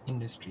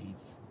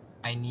 industries.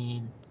 I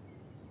need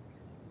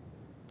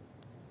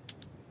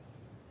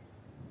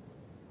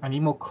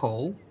more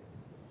coal.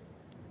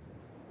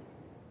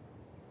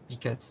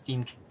 Because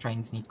steam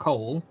trains need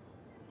coal.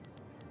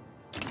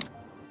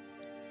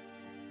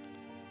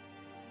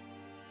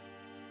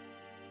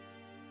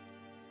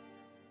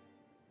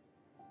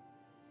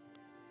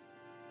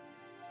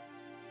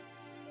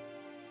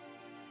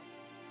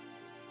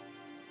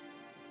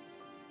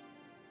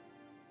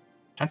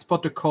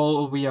 Transport the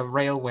coal via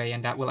railway,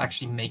 and that will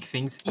actually make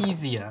things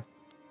easier.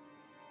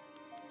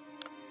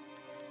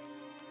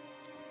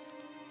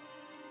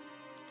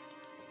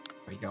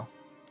 There we go.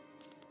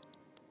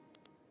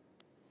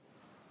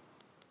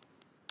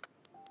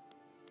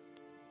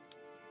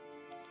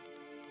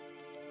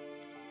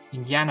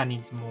 Indiana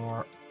needs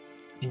more.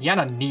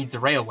 Indiana needs a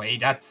railway.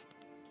 That's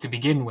to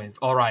begin with.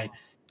 All right.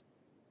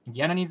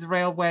 Indiana needs a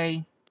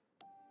railway.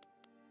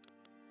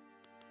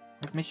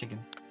 Where's Michigan?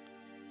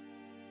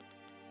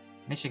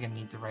 Michigan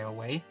needs a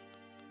railway.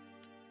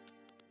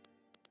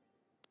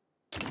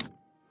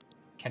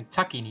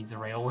 Kentucky needs a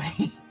railway.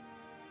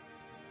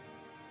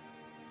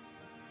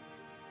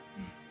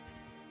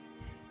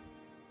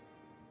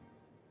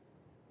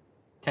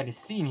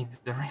 Tennessee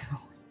needs a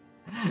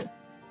railway.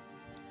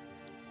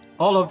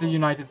 All of the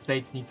United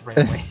States needs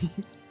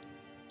railways.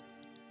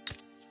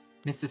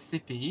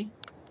 Mississippi.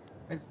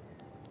 Where's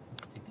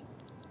Mississippi?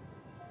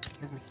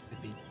 Where's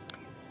Mississippi?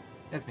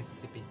 There's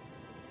Mississippi.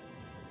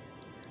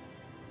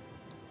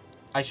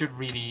 I should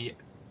really...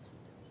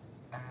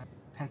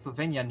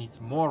 Pennsylvania needs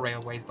more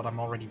railways, but I'm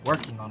already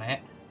working on it.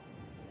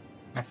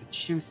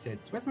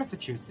 Massachusetts. Where's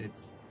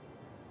Massachusetts?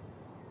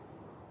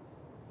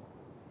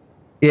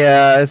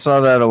 Yeah, I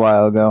saw that a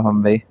while ago,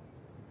 Humvee.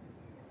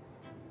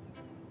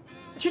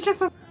 Did you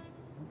just...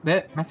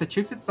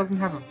 Massachusetts doesn't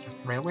have a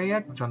railway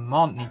yet?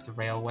 Vermont needs a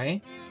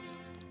railway.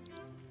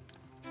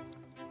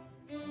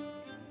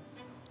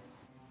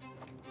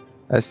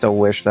 I still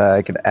wish that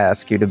I could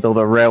ask you to build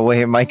a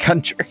railway in my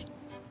country.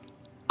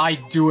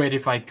 I'd do it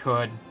if I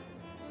could.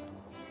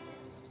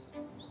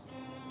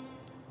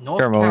 North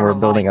Remember when we're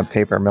building a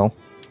paper mill.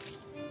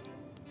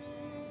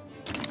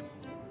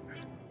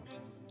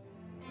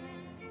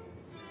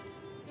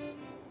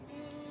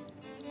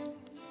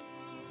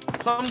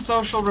 Some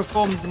social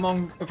reformers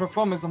among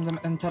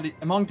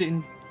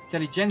the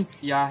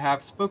intelligentsia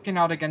have spoken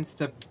out against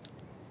the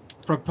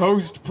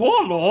proposed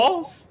poor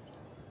laws.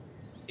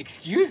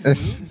 Excuse me,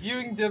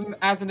 viewing them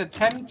as an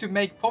attempt to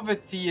make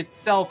poverty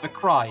itself a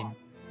crime.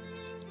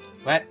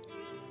 What?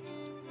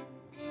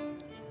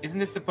 Isn't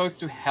this supposed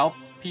to help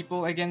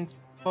people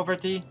against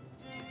poverty?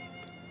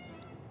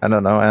 I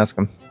don't know. Ask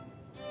him.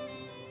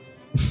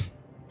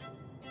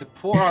 The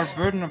poor are a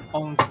burden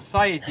on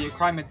society, a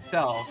crime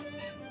itself.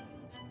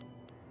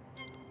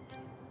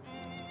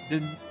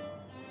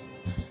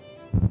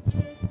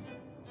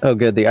 Oh,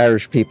 good. The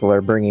Irish people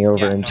are bringing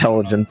over Yeah, no.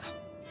 intelligence.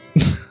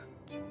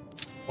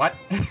 What?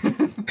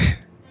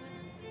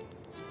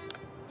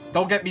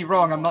 Don't get me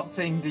wrong, I'm not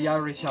saying the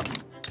Irish are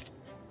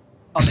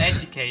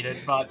uneducated,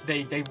 but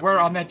they were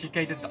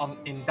uneducated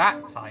in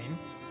that time.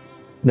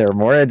 They're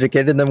more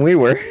educated than we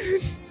were.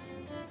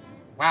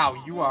 Wow,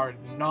 you are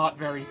not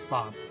very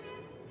smart.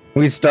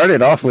 We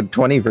started off with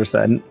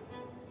 20%,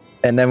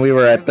 and then we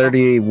were at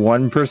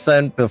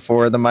 31%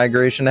 before the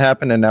migration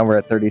happened, and now we're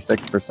at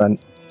 36%.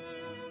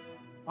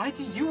 Why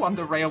do you want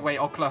the railway,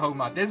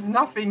 Oklahoma? There's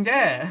nothing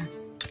there.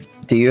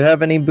 Do you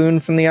have any boon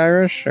from the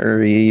Irish, or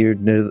are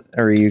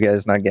you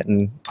guys not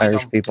getting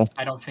Irish people?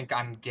 I don't think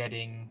I'm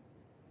getting...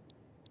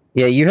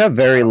 Yeah, you have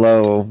very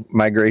low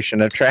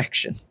migration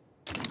attraction.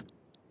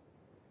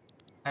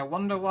 I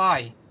wonder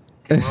why.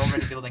 Okay, we're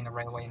already building a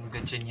railway in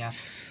Virginia.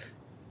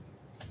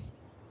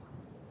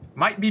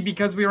 Might be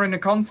because we're in a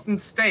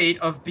constant state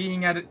of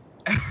being at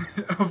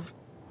of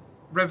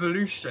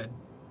revolution.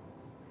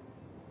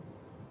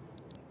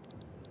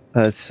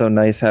 It's so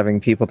nice having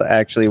people to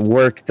actually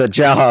work the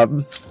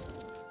jobs.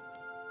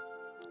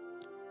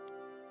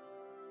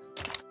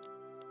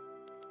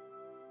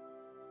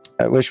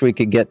 I wish we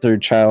could get through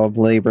child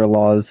labor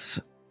laws,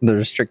 the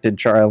restricted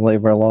child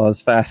labor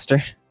laws, faster.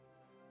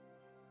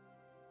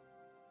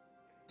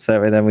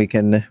 So then we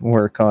can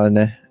work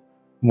on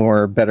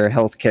more better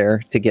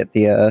healthcare to get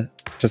the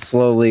to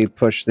slowly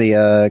push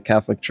the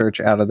Catholic Church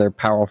out of their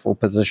powerful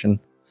position.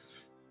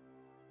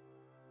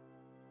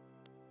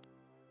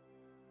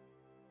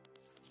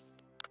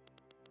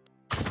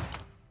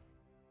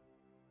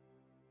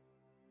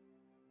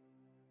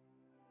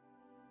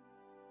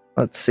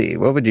 Let's see,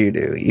 what would you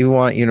do? You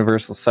want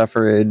universal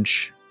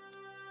suffrage.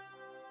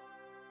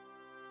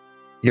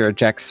 You're a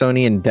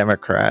Jacksonian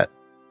Democrat.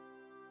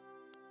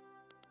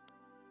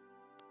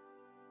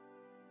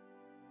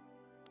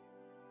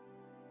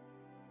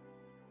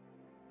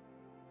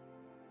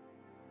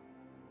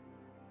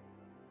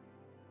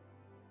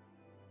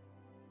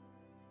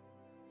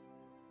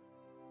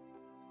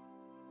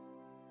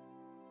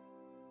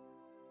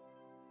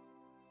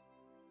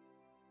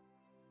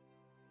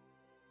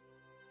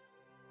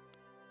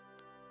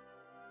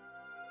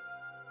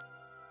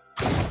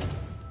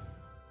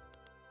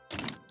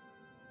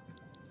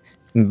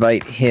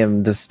 Invite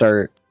him to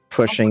start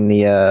pushing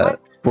the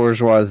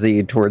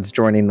bourgeoisie towards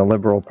joining the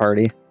Liberal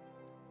Party.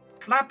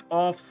 Clap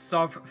off,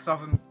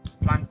 southern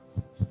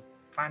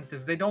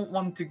planters. They don't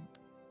want to.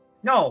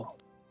 No.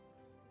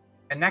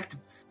 Enact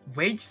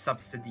wage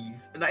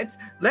subsidies.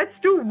 Let's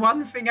do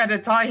one thing at a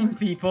time,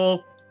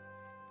 people.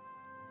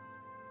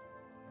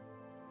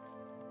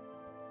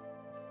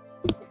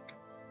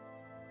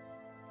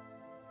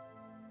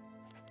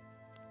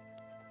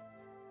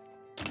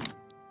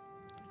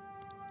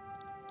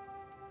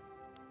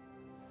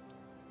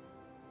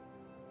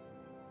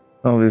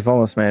 Oh, we've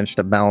almost managed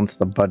to balance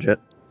the budget.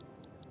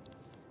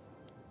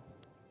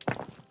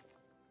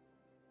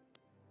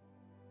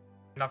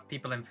 Enough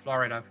people in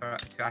Florida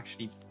to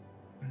actually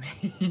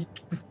make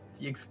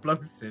the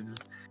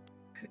explosives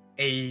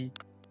a...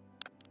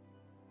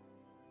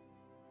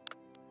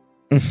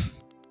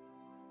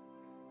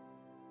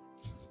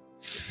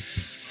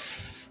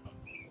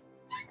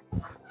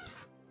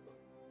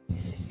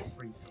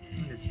 resource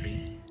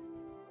industry.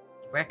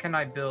 Where can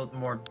I build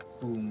more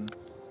boom?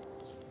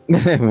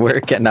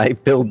 Where can I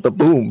build the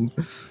boom?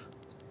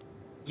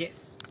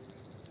 Yes.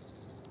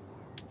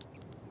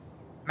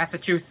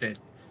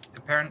 Massachusetts.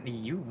 Apparently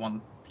you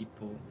want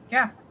people.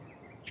 Yeah,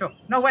 sure.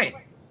 No, wait.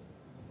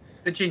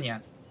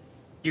 Virginia.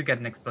 You get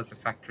an explosive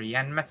factory.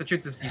 And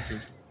Massachusetts, you too.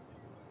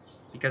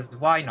 Because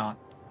why not?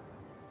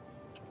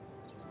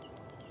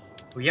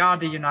 We are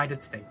the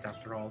United States,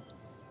 after all.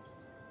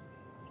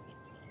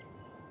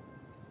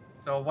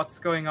 So what's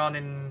going on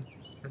in...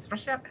 Has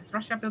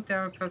Russia built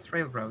their first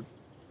railroad?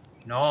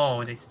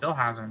 No, they still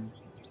haven't.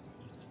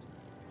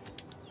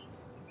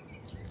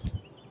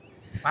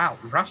 Wow,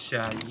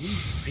 Russia, you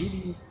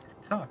really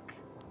suck.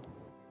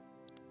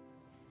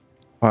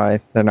 Why?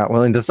 They're not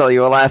willing to sell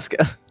you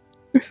Alaska.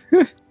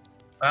 Well,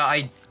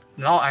 I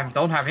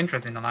don't have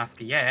interest in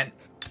Alaska yet.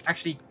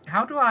 Actually,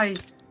 how do I...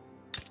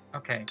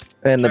 Okay.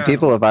 And the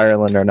people of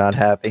Ireland are not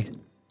happy.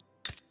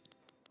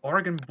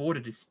 Oregon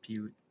border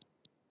dispute.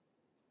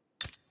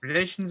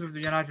 Relations with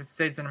the United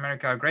States and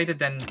America are greater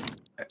than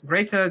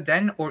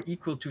or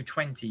equal to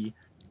 20.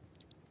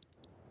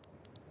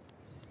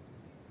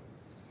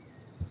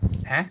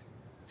 Huh?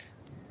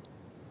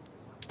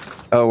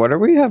 Oh, what do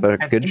we have a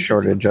Has good interest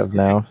shortage in of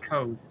now? Pacific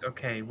Coast.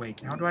 Okay,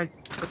 wait. How do I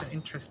put the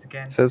interest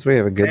again? It says we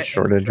have a good Their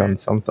shortage on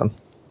interest. something.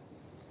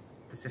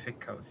 Pacific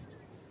Coast.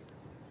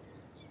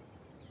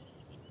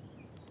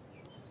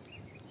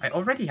 I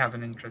already have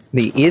an interest.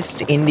 The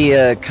East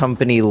India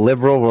Company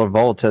liberal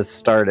revolt has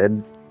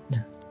started.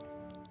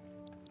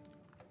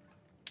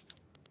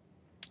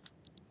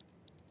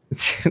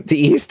 The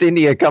East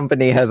India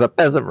Company has a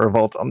peasant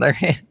revolt on their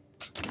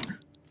hands.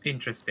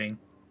 Interesting.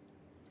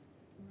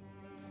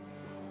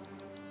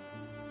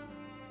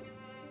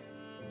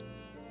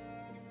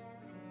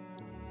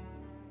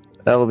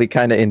 That'll be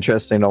kind of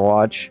interesting to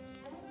watch.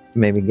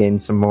 Maybe gain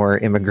some more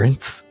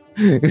immigrants.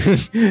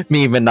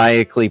 Me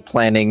maniacally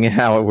planning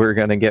how we're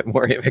gonna get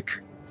more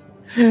immigrants.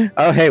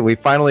 Oh hey, we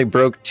finally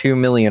broke 2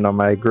 million on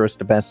my gross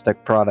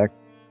domestic product.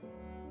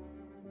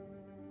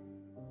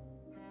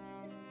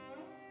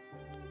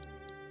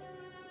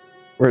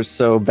 We're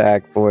so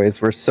back,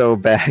 boys. We're so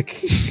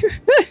back.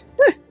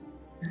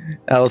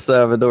 El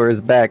Salvador is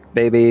back,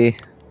 baby.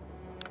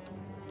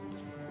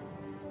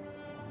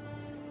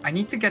 I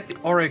need to get the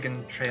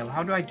Oregon Trail.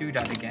 How do I do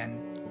that again?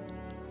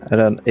 I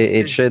don't.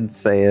 It should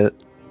say it.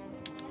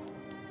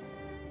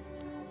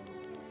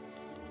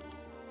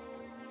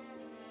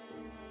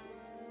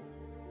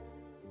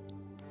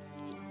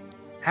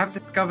 Have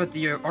discovered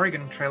the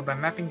Oregon Trail by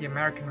mapping the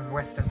American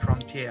Western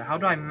Frontier. How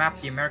do I map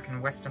the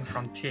American Western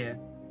Frontier?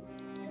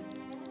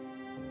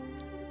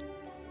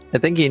 I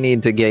think you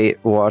need to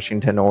get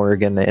Washington,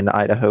 Oregon, and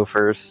Idaho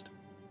first.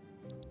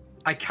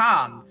 I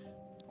can't.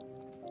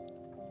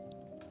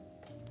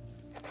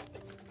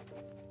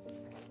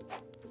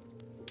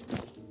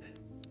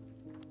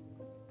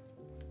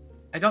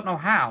 I don't know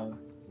how.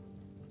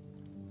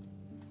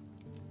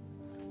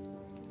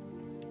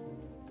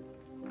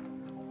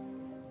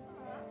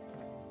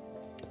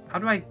 How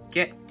do I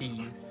get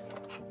these?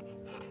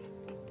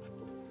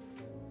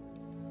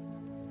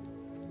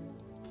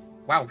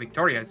 Wow,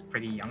 Victoria is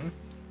pretty young.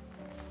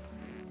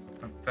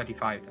 Oh,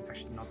 35, that's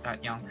actually not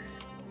that young.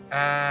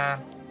 How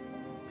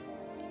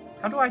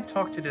do I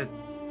talk to the...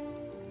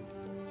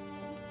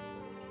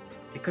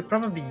 They could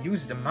probably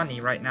use the money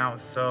right now,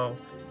 so...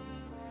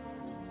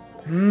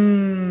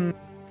 Can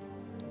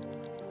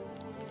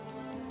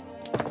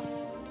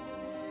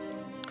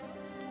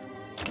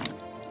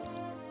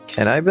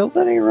I build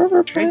any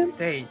rubber Trade plants?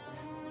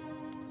 states.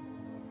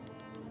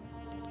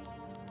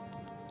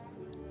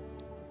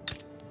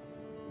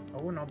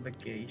 Owe an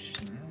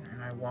obligation,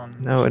 and I want...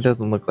 No, it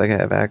doesn't look like I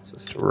have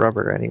access to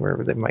rubber anywhere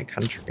within my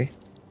country.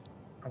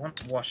 I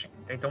want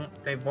Washington.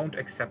 They won't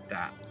accept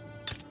that.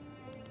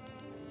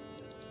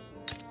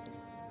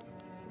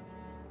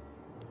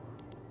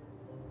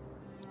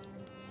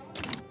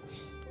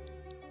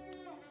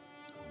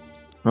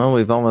 Well,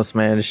 we've almost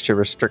managed to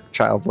restrict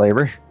child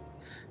labor.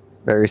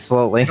 Very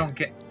slowly. I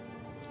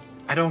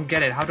don't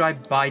get it. How do I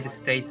buy the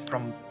states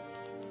from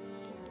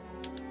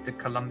the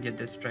Columbia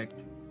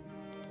District?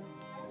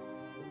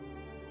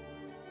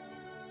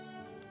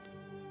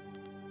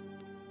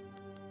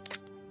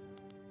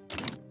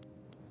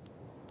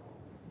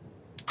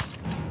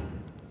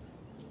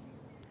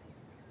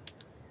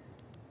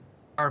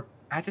 Our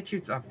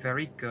attitudes are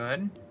very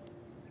good.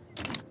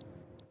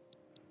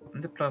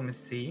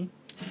 Diplomacy.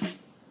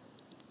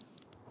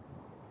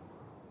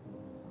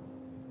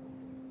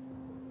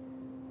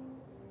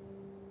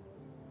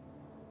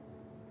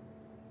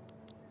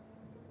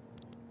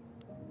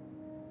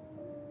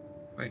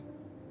 Wait.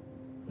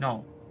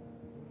 No.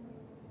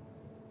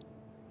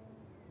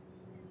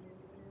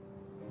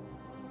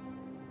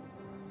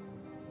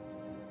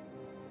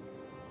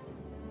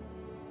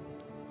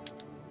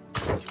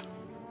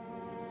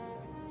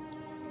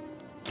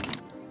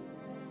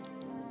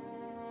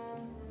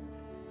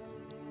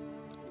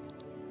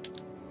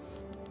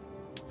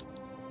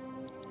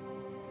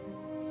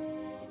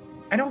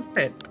 I don't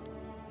get it.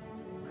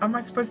 How am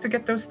I supposed to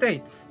get those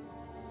states?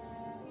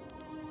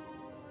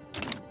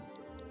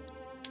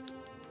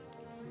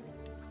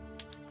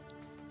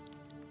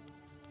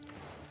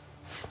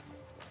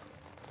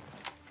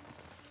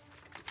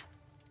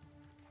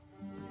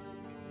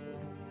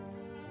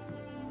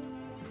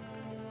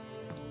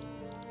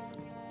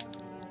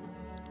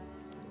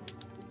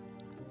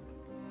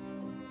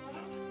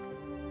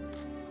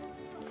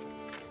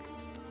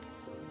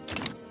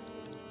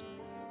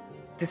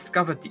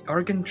 Discovered the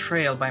Oregon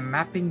Trail by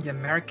mapping the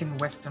American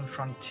Western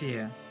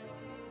Frontier.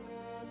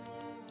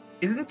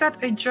 Isn't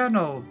that a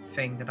journal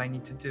thing that I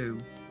need to do?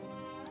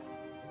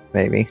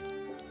 Maybe.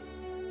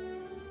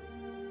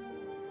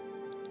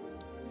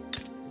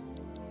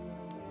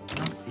 I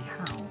don't see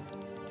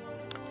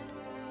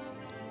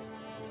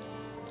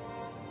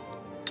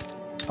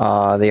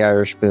how. The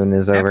Irish boon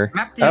is over.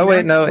 map the Oh wait,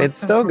 American no, it's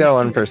Western still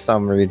going Frontier. for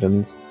some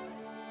regions.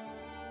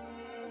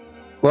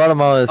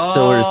 Guatemala is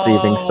still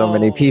receiving so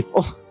many Oh.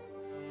 people.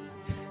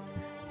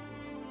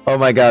 Oh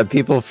my god,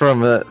 people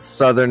from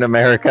Southern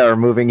America are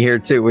moving here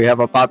too. We have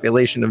a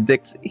population of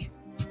Dixie.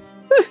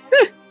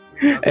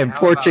 Okay, And how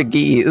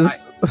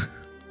Portuguese.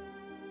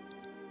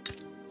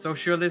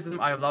 Socialism,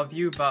 I love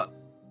you, but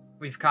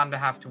we've kinda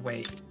have to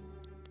wait.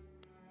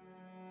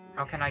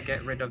 How can I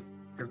get rid of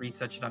the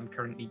research that I'm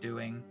currently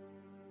doing?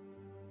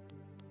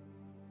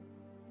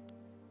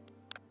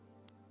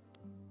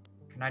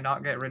 Can I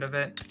not get rid of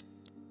it?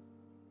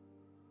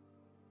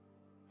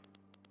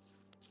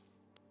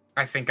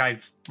 I think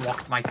I've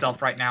locked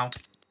myself right now.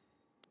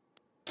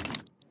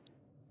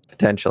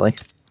 Potentially.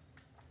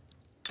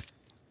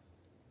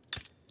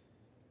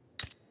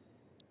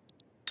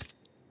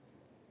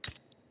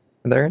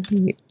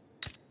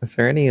 Is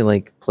there any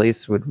like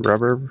place with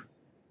rubber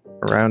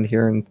around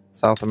here in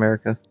South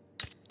America?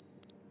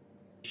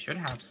 You should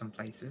have some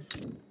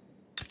places.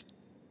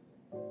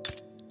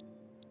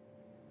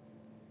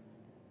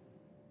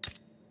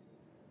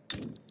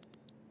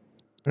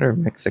 I wonder if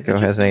Is Mexico it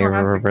just has me any or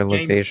has the rubber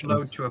game slowed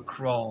locations. to a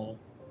crawl?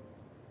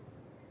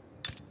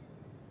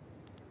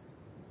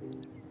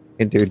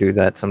 You do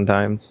that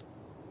sometimes.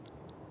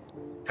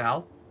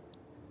 Val?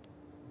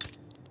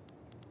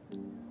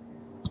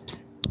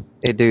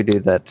 It do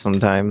that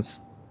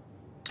sometimes.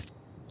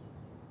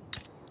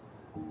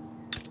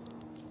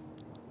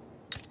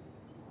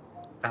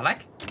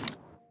 Valak?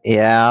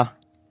 Yeah,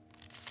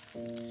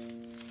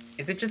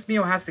 Is it just me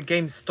or has the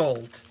game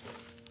stalled?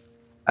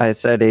 I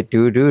said it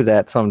do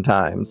that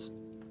sometimes.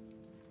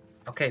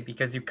 Okay,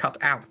 because you cut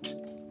out.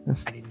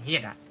 I didn't hear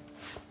that.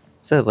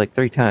 Said it like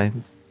 3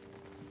 times.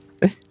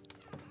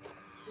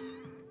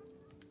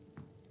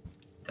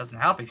 Doesn't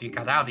help if you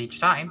cut out each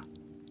time.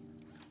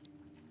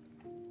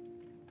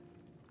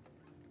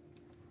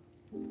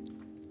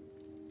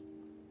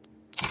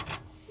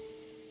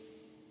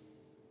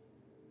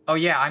 Oh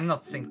yeah, I'm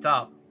not synced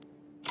up.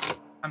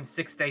 I'm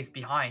 6 days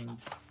behind.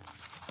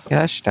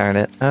 Gosh darn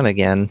it, not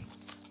again.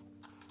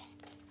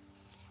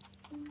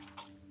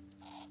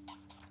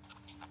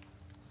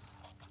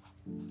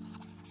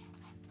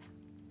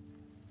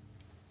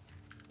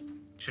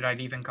 Should I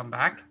even come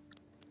back?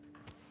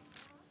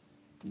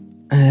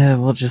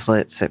 We'll just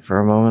let it sit for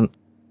a moment.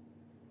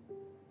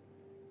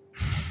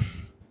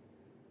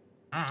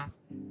 Mm.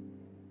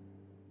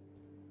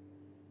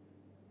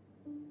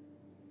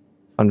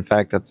 Fun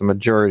fact that the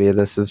majority of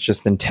this has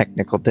just been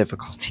technical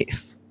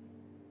difficulties.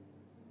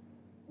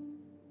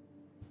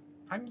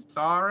 I'm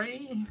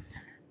sorry.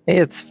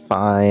 It's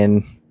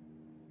fine.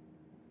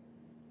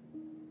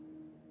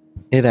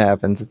 It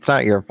happens. It's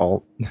not your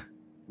fault.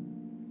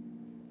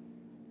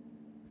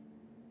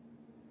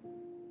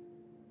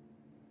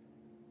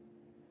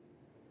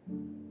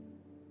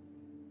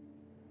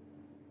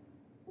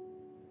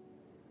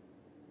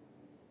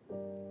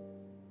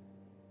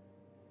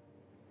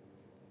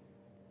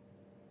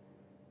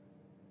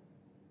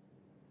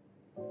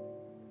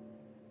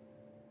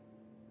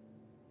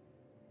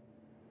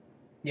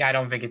 Yeah, I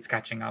don't think it's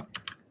catching up.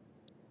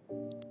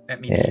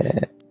 Let me leave. Yeah,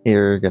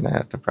 you're gonna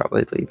have to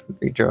probably leave and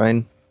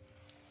rejoin.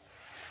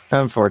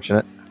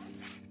 Unfortunate.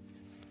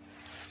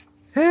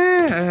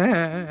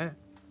 Yeah,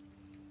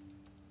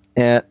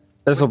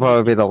 this will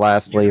probably be the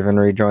last leave and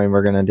rejoin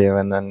we're gonna do,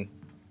 and then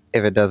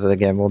if it does it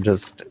again, we'll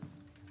just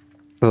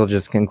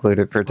conclude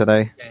it for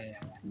today. Yeah.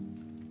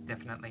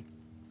 Definitely.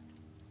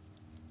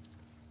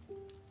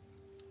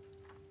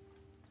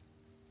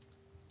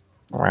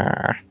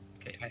 Rawr.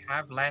 Okay, I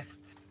have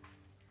left.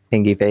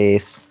 Pinky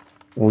face.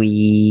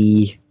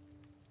 Wee.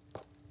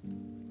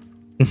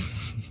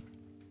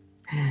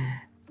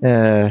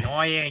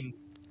 Annoying.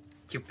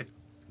 Stupid.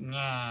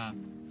 Nya.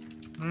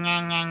 Nya,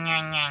 nya,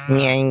 nya, nya, nya.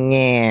 Nya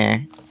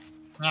nya.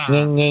 Nya.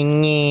 Nya nya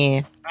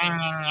nya. Nya,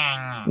 nya,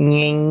 nya, nya.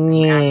 Nya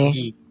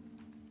nya.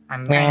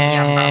 I'm angry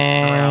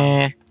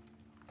about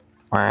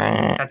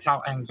Nya. That's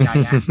how angry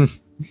I am.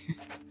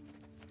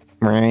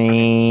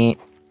 Right.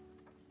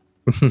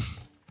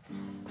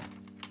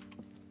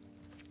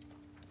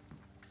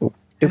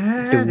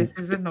 This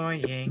is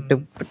annoying.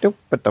 No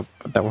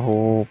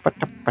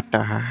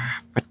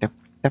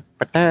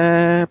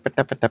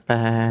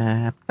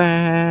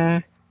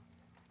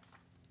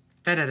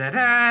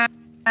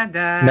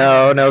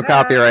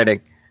copywriting.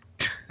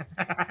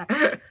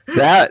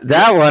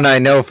 That one I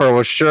know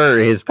for sure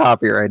is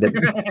copyrighted.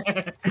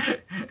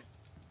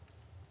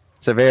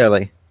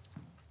 Severely.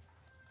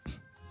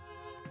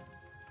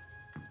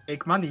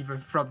 Make money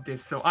from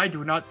this, so I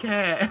do not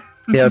care.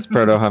 Yes,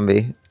 Proto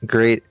Humvee.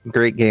 Great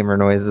gamer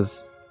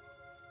noises.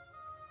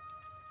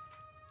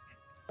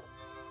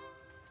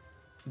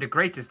 The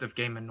greatest of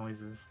gamer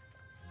noises.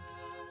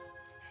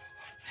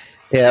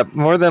 Yeah,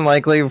 more than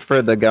likely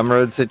for the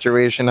Gumroad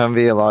situation,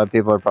 Humvee, a lot of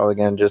people are probably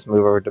going to just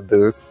move over to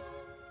Booth.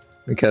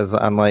 Because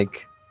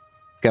unlike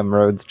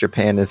Gumroads,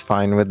 Japan is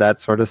fine with that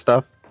sort of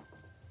stuff.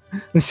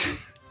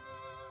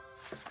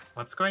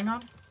 What's going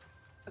on?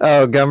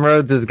 Oh,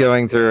 Gumroads is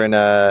going through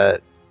and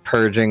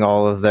purging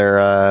all of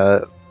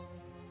their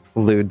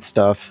lewd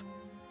stuff.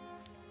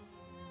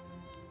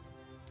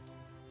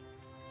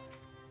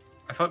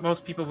 I thought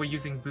most people were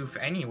using Booth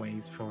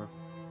anyways for...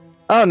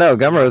 Oh no,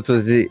 Gumroads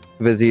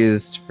is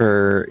used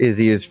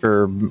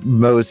for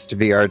most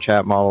VR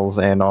chat models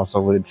and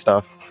also lewd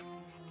stuff.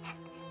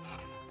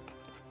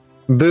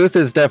 Booth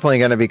is definitely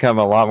going to become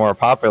a lot more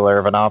popular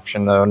of an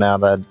option though now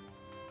that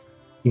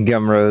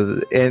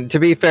Gumroad. And to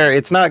be fair,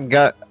 it's not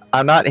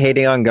I'm not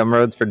hating on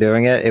Gumroads for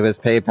doing it. It was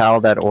PayPal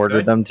that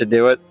ordered them to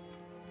do it.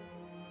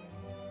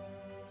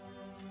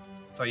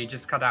 So you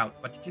just cut out.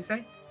 What did you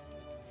say?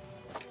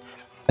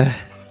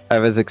 I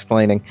was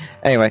explaining.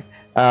 Anyway,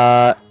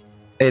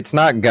 it's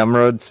not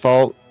Gumroad's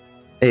fault.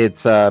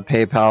 It's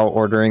PayPal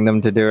ordering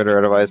them to do it, or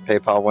otherwise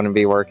PayPal wouldn't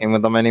be working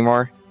with them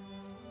anymore.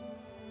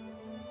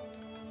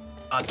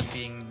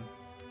 Being...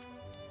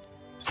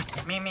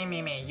 Me.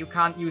 me. You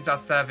can't use our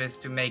service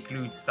to make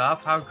loot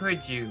stuff. How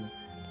could you?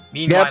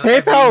 Yeah,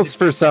 PayPal's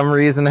for some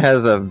reason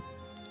has a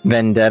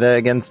vendetta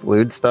against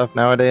lewd stuff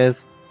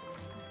nowadays.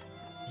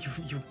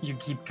 You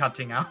keep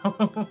cutting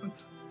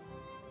out.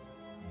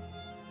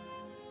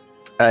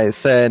 I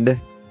said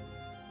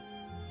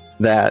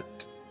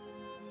that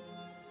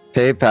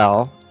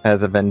PayPal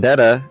has a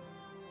vendetta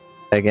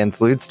against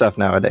lewd stuff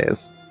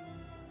nowadays.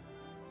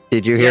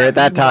 Did you hear it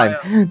that time?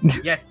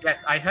 Yes,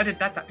 I heard it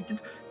that time.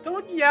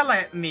 Don't yell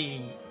at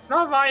me. It's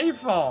not my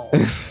fault.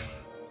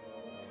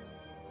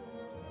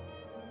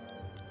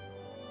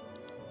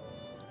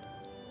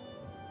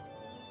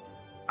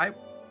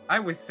 I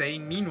was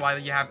saying, meanwhile,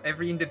 you have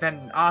every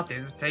independent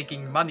artist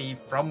taking money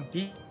from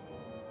people.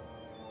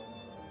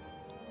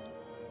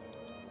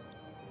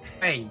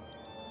 Hey.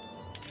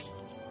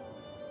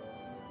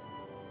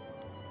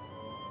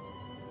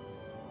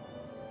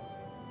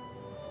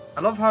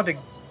 I love how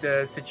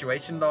the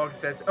situation log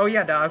says, oh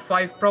yeah, there are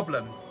 5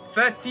 problems.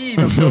 13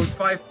 of those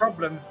 5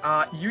 problems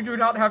are you do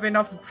not have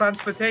enough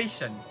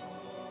transportation.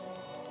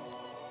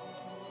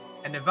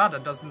 And Nevada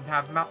doesn't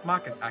have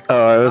market access.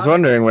 Oh, I was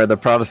wondering where the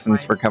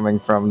Protestants were coming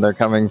from. They're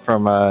coming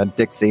from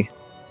Dixie.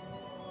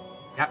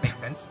 That makes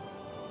sense.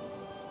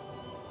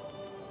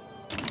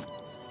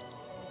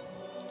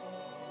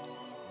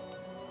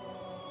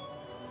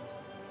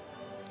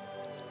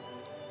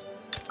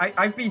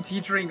 I've been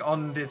teetering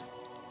on this.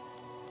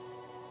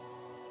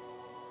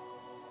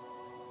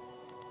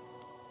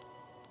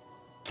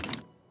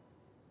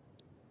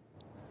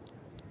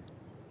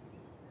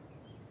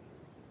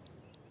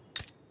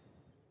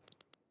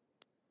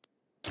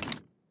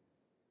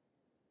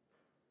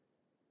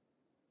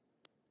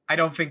 I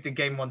don't think the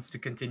game wants to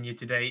continue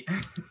today.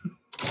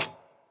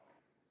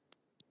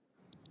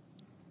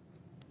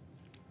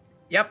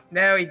 Yep,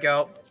 there we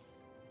go.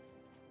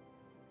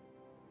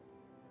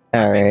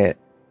 Alright.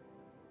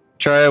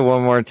 Try it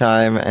one more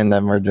time, and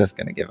then we're just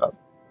gonna give up.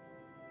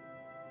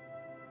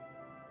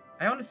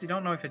 I honestly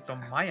don't know if it's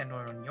on my end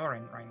or on your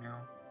end right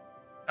now.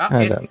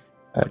 I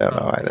don't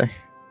know either.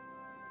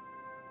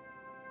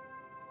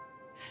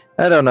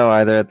 I don't know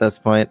either at this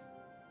point.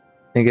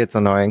 It gets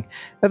annoying.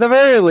 At the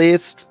very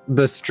least,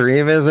 the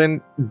stream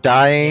isn't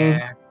dying.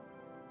 Yeah.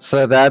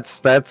 So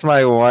that's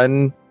my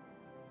one.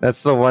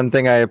 That's the one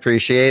thing I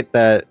appreciate,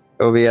 that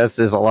OBS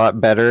is a lot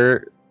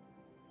better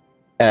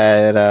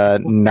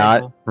at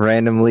not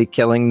randomly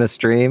killing the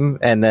stream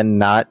and then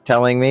not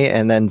telling me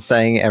and then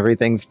saying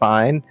everything's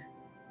fine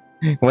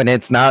when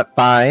it's not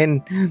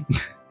fine.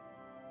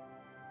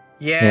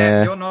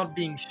 Yeah, you're not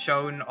being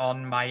shown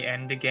on my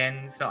end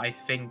again, so I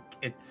think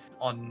it's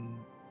on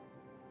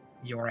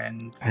your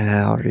end.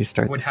 I'll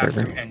restart the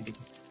server.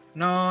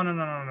 No.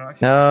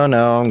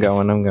 No, I'm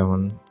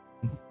going.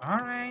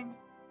 Alright.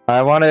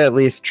 I want to at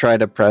least try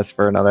to press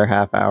for another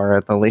half hour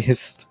at the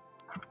least.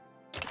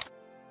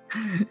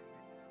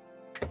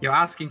 You're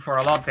asking for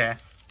a lot there.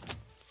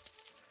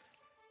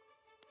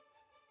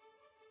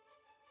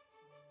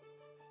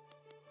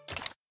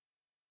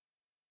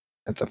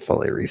 I have to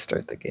fully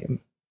restart the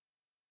game.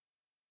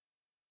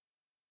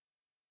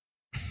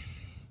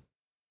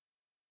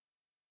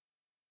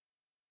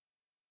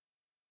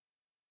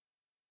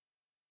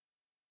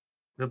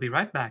 We'll be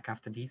right back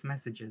after these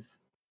messages.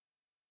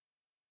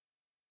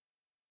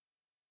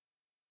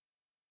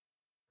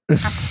 These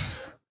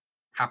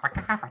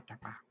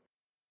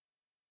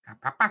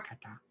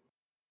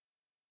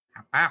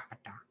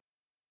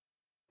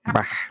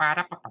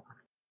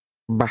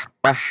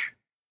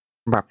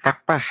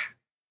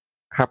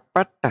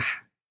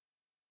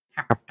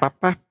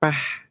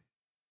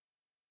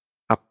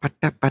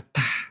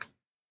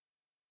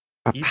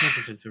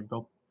messages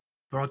were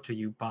brought to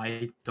you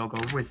by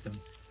Doggo Wisdom.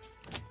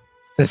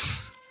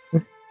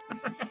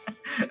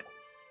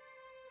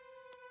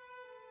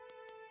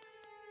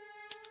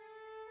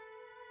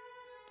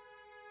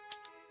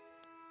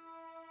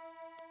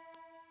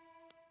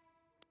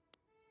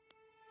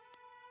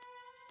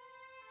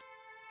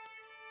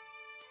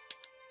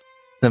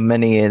 The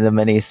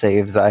many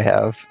saves I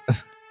have.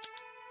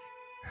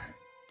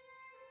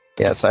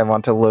 Yes, I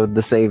want to load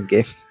the save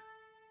game.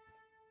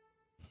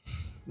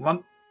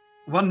 1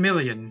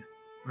 million.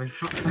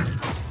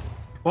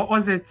 What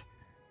was it?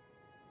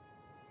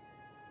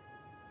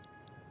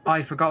 Oh,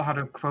 I forgot how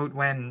the quote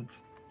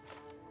went.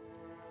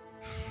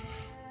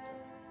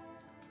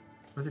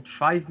 Was it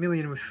 5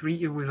 million with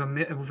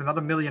another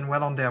million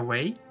well on their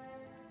way?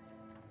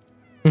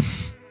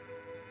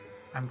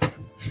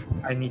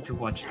 I need to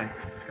watch that.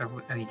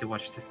 I need to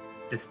watch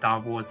the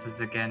Star Warses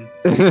again.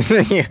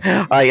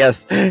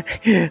 Yes.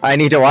 I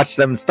need to watch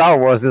them Star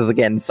Warses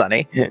again,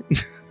 Sonny.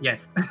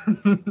 Yes.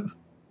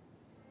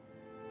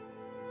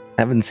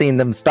 Haven't seen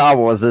them Star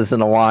Warses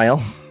in a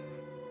while.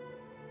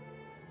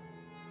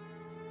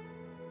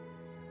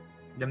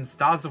 Them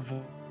Stars of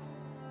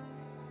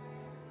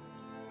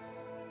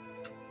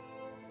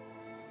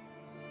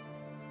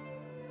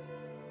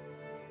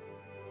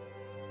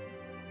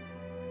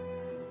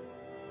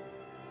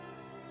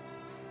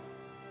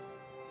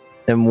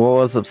Them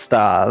Wars of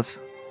Stars.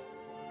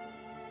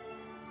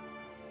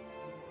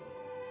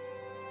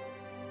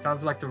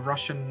 Sounds like the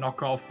Russian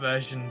knockoff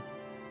version.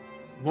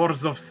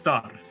 Wars of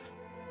Stars.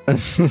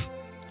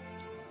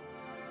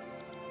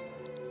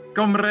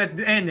 Comrade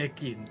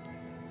Anakin,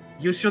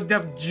 you should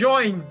have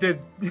joined the...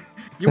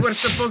 You were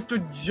supposed to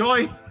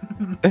join...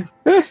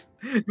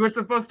 You were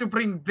supposed to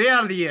bring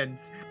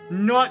valiance,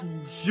 not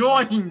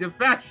join the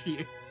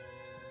fascists.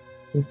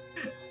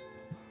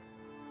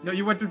 No,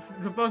 you were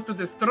supposed to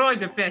destroy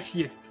the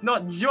fascists,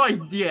 not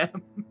join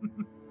them.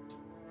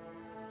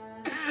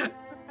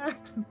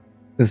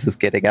 This is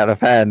getting out of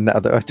hand now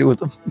that I do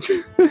them.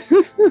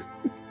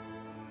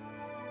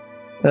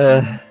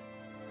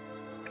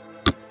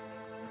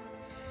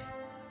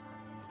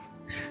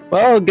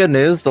 Well, good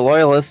news. The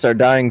loyalists are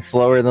dying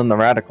slower than the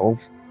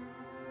radicals.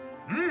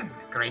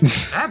 Great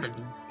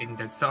disturbance in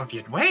the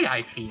Soviet way,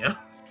 I feel.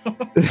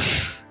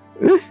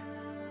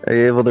 Are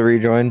you able to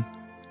rejoin?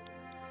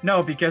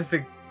 No, because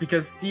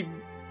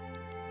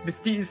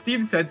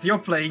Steve says you're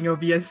playing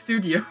OBS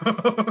Studios.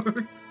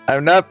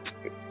 I'm not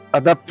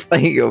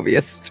playing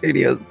OBS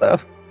Studios though.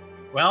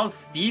 Well,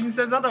 Steam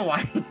says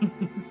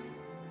otherwise.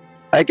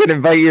 I can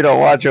invite you to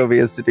watch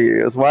OBS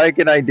Studios. Why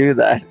can I do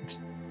that?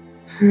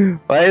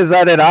 Why is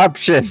that an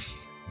option?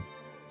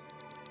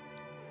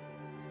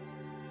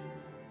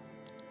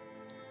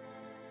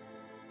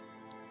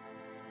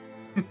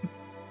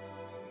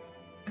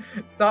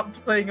 Stop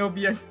playing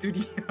OBS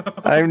Studio.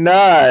 I'm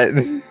not.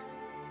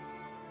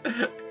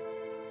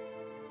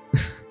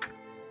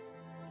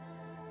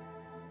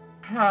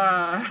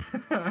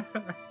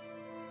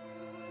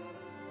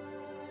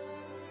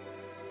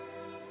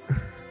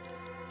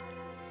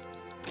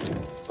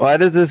 Why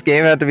does this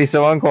game have to be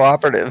so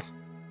uncooperative?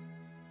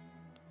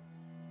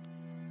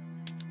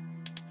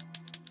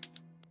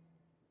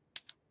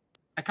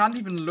 I can't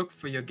even look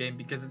for your game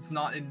because it's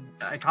not in...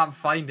 I can't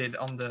find it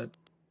on the...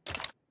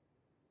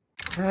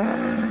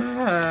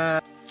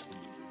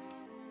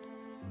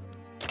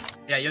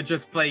 Yeah, you're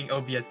just playing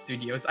OBS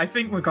Studios. I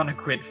think we're gonna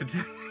quit for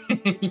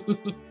today.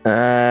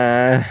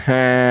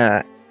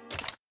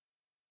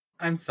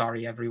 I'm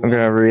sorry, everyone. I'm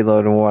gonna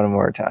reload one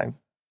more time.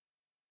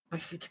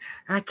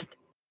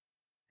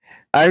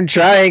 I'm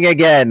trying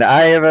again.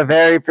 I am a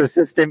very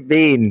persistent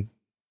being.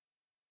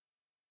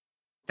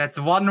 That's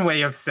one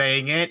way of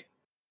saying it.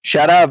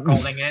 Shut up.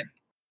 Calling it.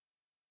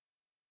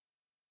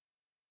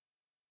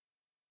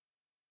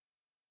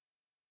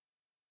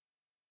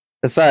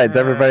 Besides,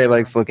 everybody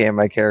likes looking at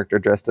my character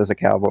dressed as a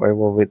cowboy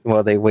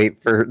while they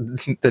wait for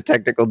the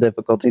technical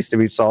difficulties to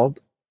be solved,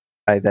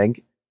 I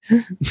think.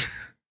 Do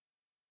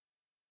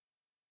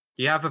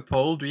you have a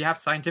poll? Do you have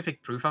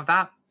scientific proof of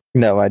that?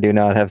 No, I do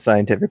not have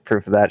scientific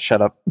proof of that.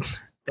 Shut up.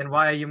 Then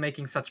why are you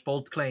making such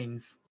bold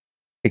claims?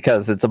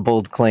 Because it's a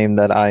bold claim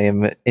that I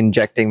am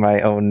injecting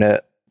my own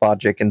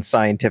logic and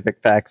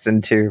scientific facts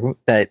into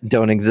that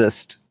don't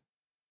exist.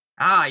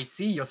 Ah, I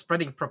see. You're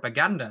spreading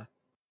propaganda.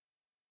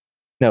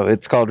 No,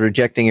 it's called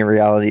rejecting a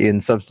reality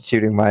and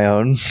substituting my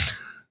own.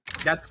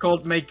 That's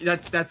called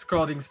that's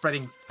called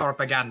spreading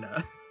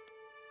propaganda.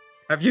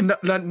 Have you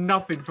learned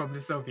nothing from the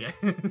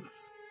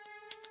Soviets?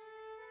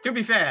 To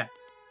be fair,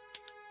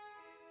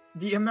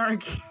 the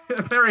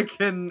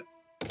American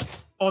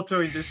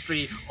auto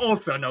industry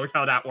also knows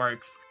how that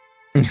works.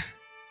 All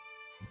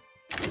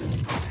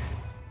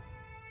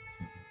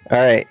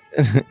right,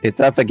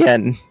 it's up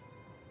again.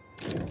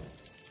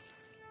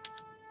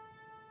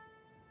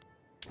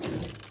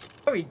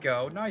 There we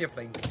go. Now you're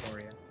playing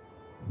Victoria.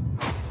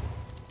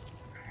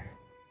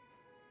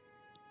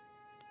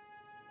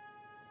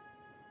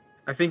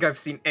 I think I've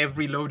seen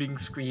every loading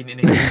screen in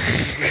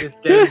existence in this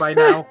game by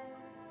now.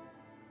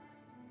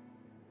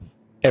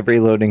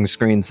 Every loading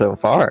screen so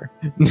far.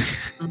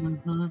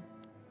 Mm-hmm.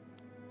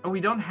 Oh,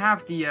 we don't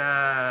have the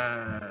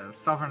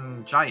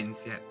Southern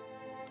Giants yet.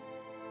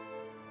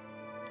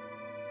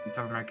 The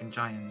South American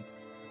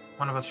Giants.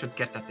 One of us should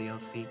get that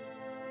DLC.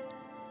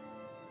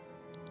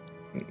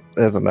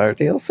 There's another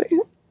DLC?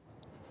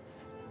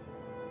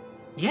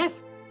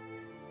 Yes.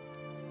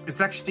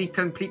 It's actually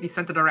completely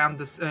centered around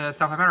this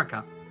South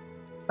America.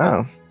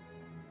 Oh.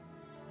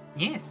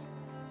 Yes.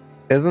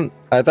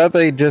 I thought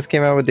they just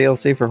came out with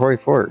DLC for Hoi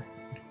 4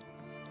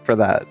 for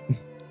that.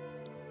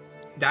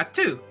 That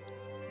too.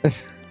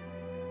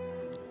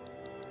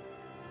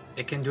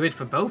 They can do it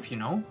for both, you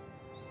know.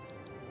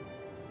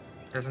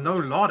 There's no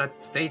law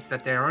that states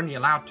that they're only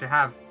allowed to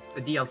have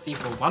the DLC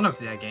for one of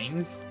their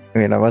games. I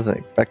mean, I wasn't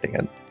expecting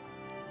it.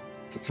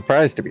 It's a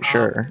surprise to be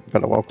sure,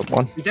 but a welcome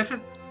one.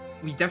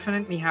 We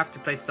definitely have to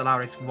play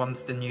Stellaris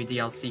once the new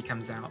DLC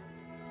comes out.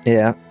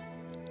 Yeah.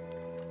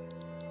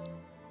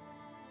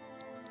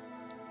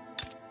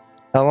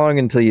 How long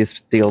until you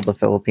steal the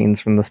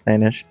Philippines from the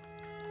Spanish?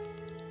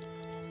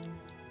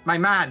 My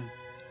man,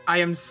 I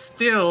am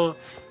still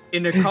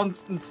in a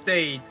constant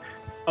state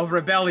of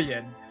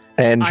rebellion.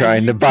 And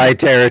trying to buy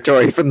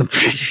territory from the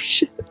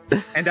British.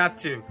 And that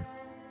too.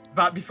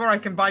 But before I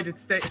can buy the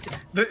state...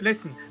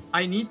 Listen,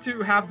 I need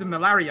to have the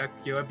malaria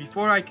cure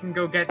before I can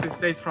go get the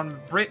states from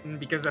Britain,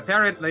 because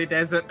apparently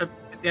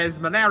there's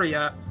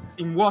malaria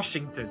in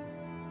Washington.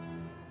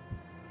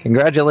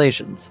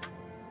 Congratulations.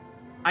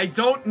 I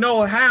don't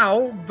know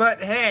how,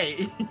 but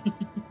hey.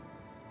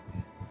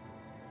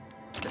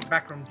 The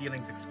backroom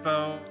dealings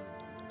exposed.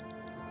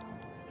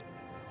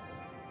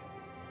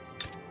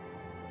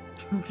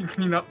 To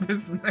clean up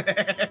this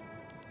mess.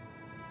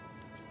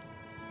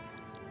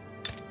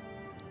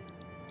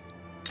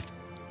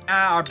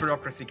 Our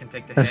bureaucracy can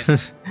take the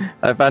hit.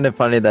 I find it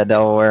funny that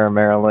Delaware,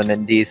 Maryland,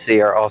 and DC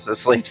are also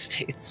slave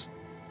states.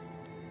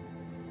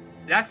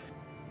 That's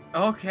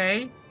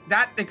okay.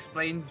 That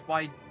explains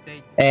why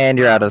they. And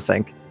you're out of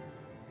sync.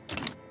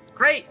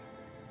 Great.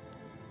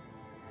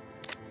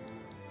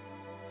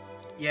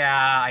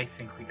 Yeah, I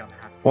think we're gonna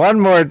have to.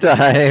 One more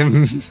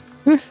time.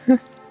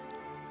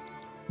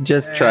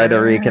 Just try to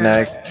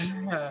reconnect.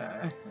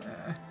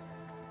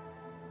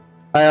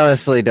 I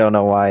honestly don't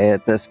know why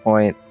at this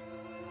point.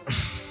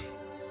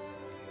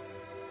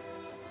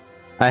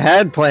 I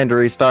had planned to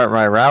restart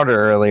my router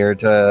earlier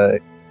to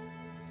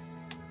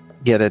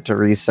get it to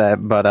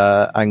reset, but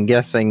I'm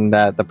guessing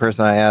that the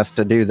person I asked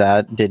to do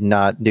that did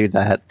not do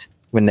that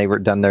when they were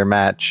done their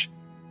match.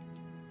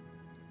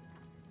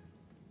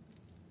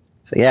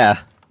 So yeah.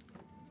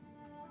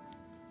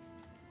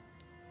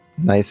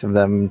 Nice of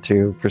them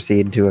to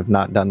proceed to have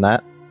not done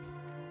that.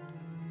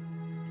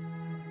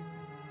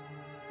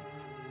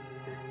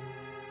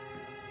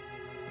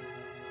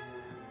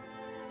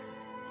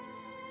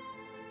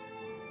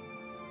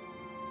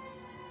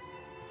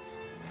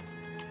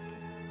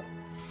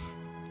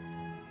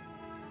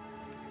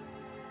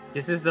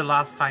 This is the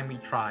last time we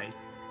tried.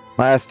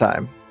 Last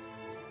time.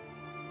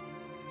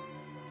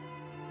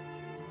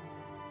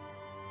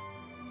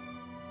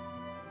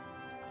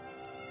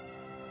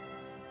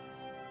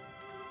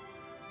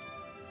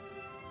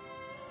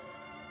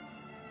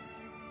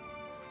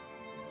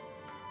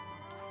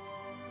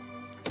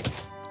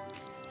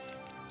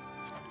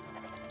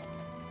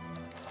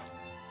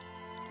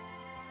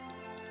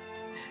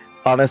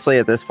 Honestly,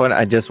 at this point,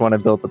 I just want to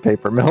build the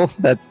paper mill.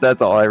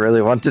 That's all I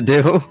really want to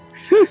do.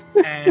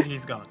 And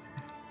he's gone.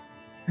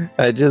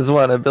 I just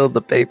want to build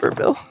the paper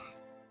mill.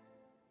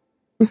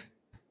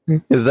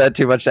 Is that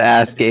too much to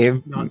ask, game?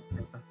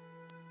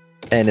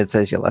 And it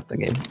says you left the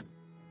game.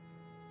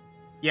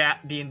 Yeah,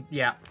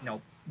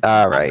 no.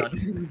 All right.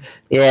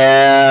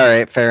 Yeah, all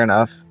right, fair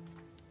enough.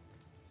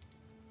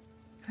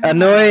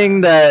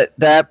 Annoying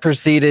that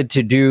proceeded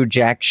to do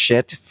jack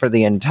shit for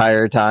the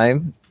entire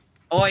time.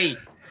 Oi!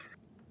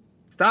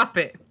 Stop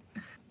it!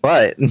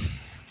 What?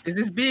 This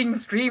is being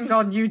streamed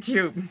on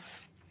YouTube.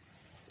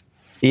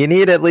 You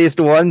need at least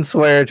one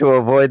swear to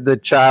avoid the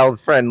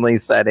child-friendly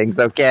settings,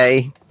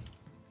 okay?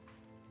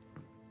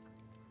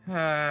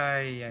 Yeah,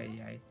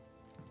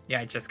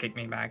 it just kicked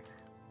me back.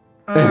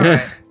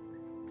 Alright.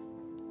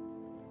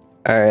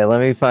 Alright, let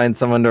me find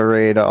someone to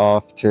raid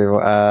off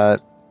to.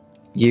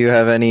 You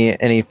have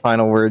any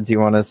final words you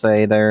want to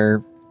say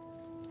there?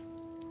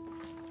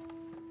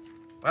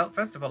 Well,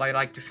 first of all, I'd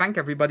like to thank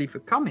everybody for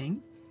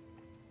coming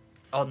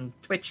on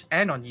Twitch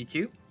and on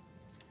YouTube.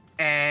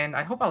 And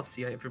I hope I'll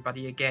see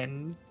everybody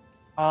again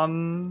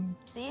on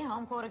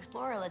Home Code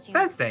Explorer lets you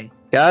Thursday.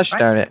 Gosh Right?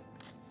 darn it.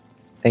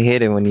 I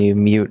hate it when you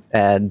mute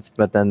ads,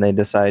 but then they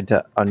decide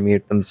to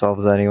unmute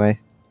themselves anyway.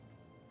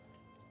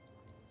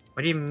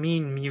 What do you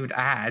mean mute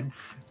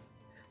ads?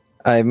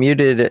 I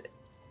muted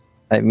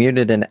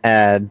an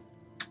ad.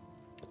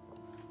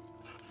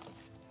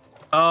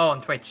 Oh,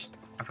 on Twitch.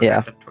 I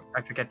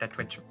forget that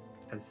Twitch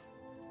does.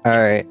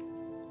 Alright.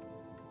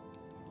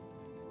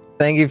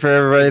 Thank you for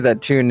everybody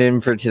that tuned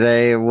in for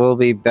today. We'll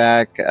be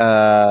back,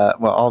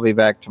 I'll be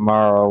back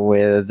tomorrow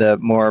with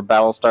more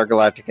Battlestar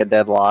Galactica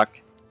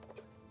Deadlock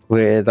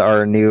with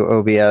our new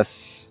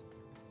OBS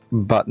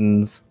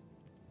buttons.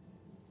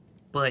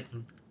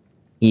 Button.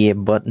 Yeah,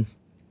 button.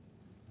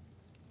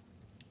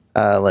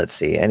 Let's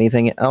see.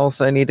 Anything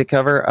else I need to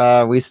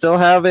cover? We still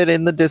have it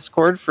in the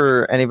Discord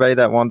for anybody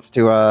that wants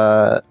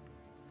to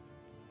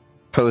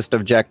post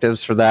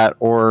objectives for that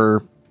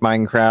or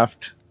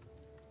Minecraft.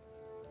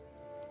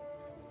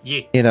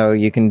 Yeah. You know,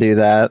 you can do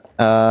that.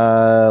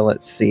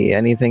 Let's see.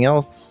 Anything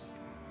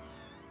else?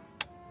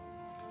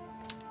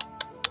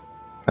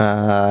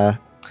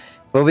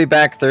 We'll be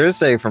back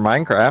Thursday for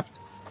Minecraft.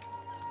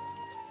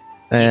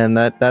 And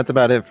that's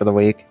about it for the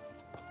week.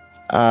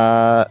 Do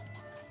I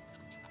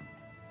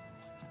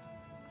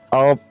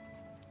want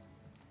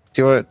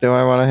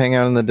to hang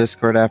out in the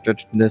Discord after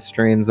this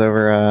stream's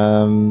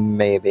over?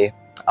 Maybe.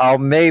 I'll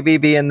maybe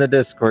be in the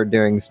Discord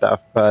doing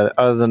stuff, but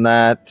other than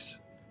that,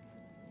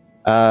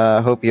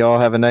 hope you all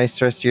have a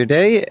nice rest of your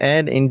day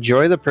and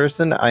enjoy the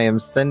person I am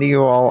sending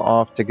you all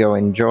off to go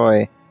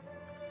enjoy.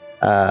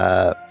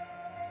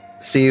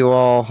 See you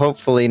all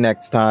hopefully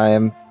next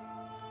time.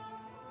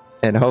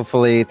 And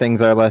hopefully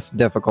things are less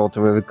difficult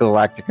with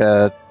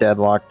Galactica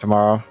Deadlock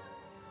tomorrow.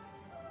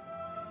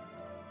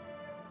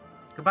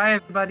 Goodbye,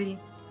 everybody.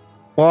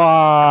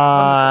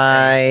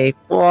 Why?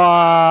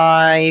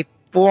 Why?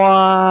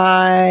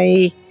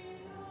 Why?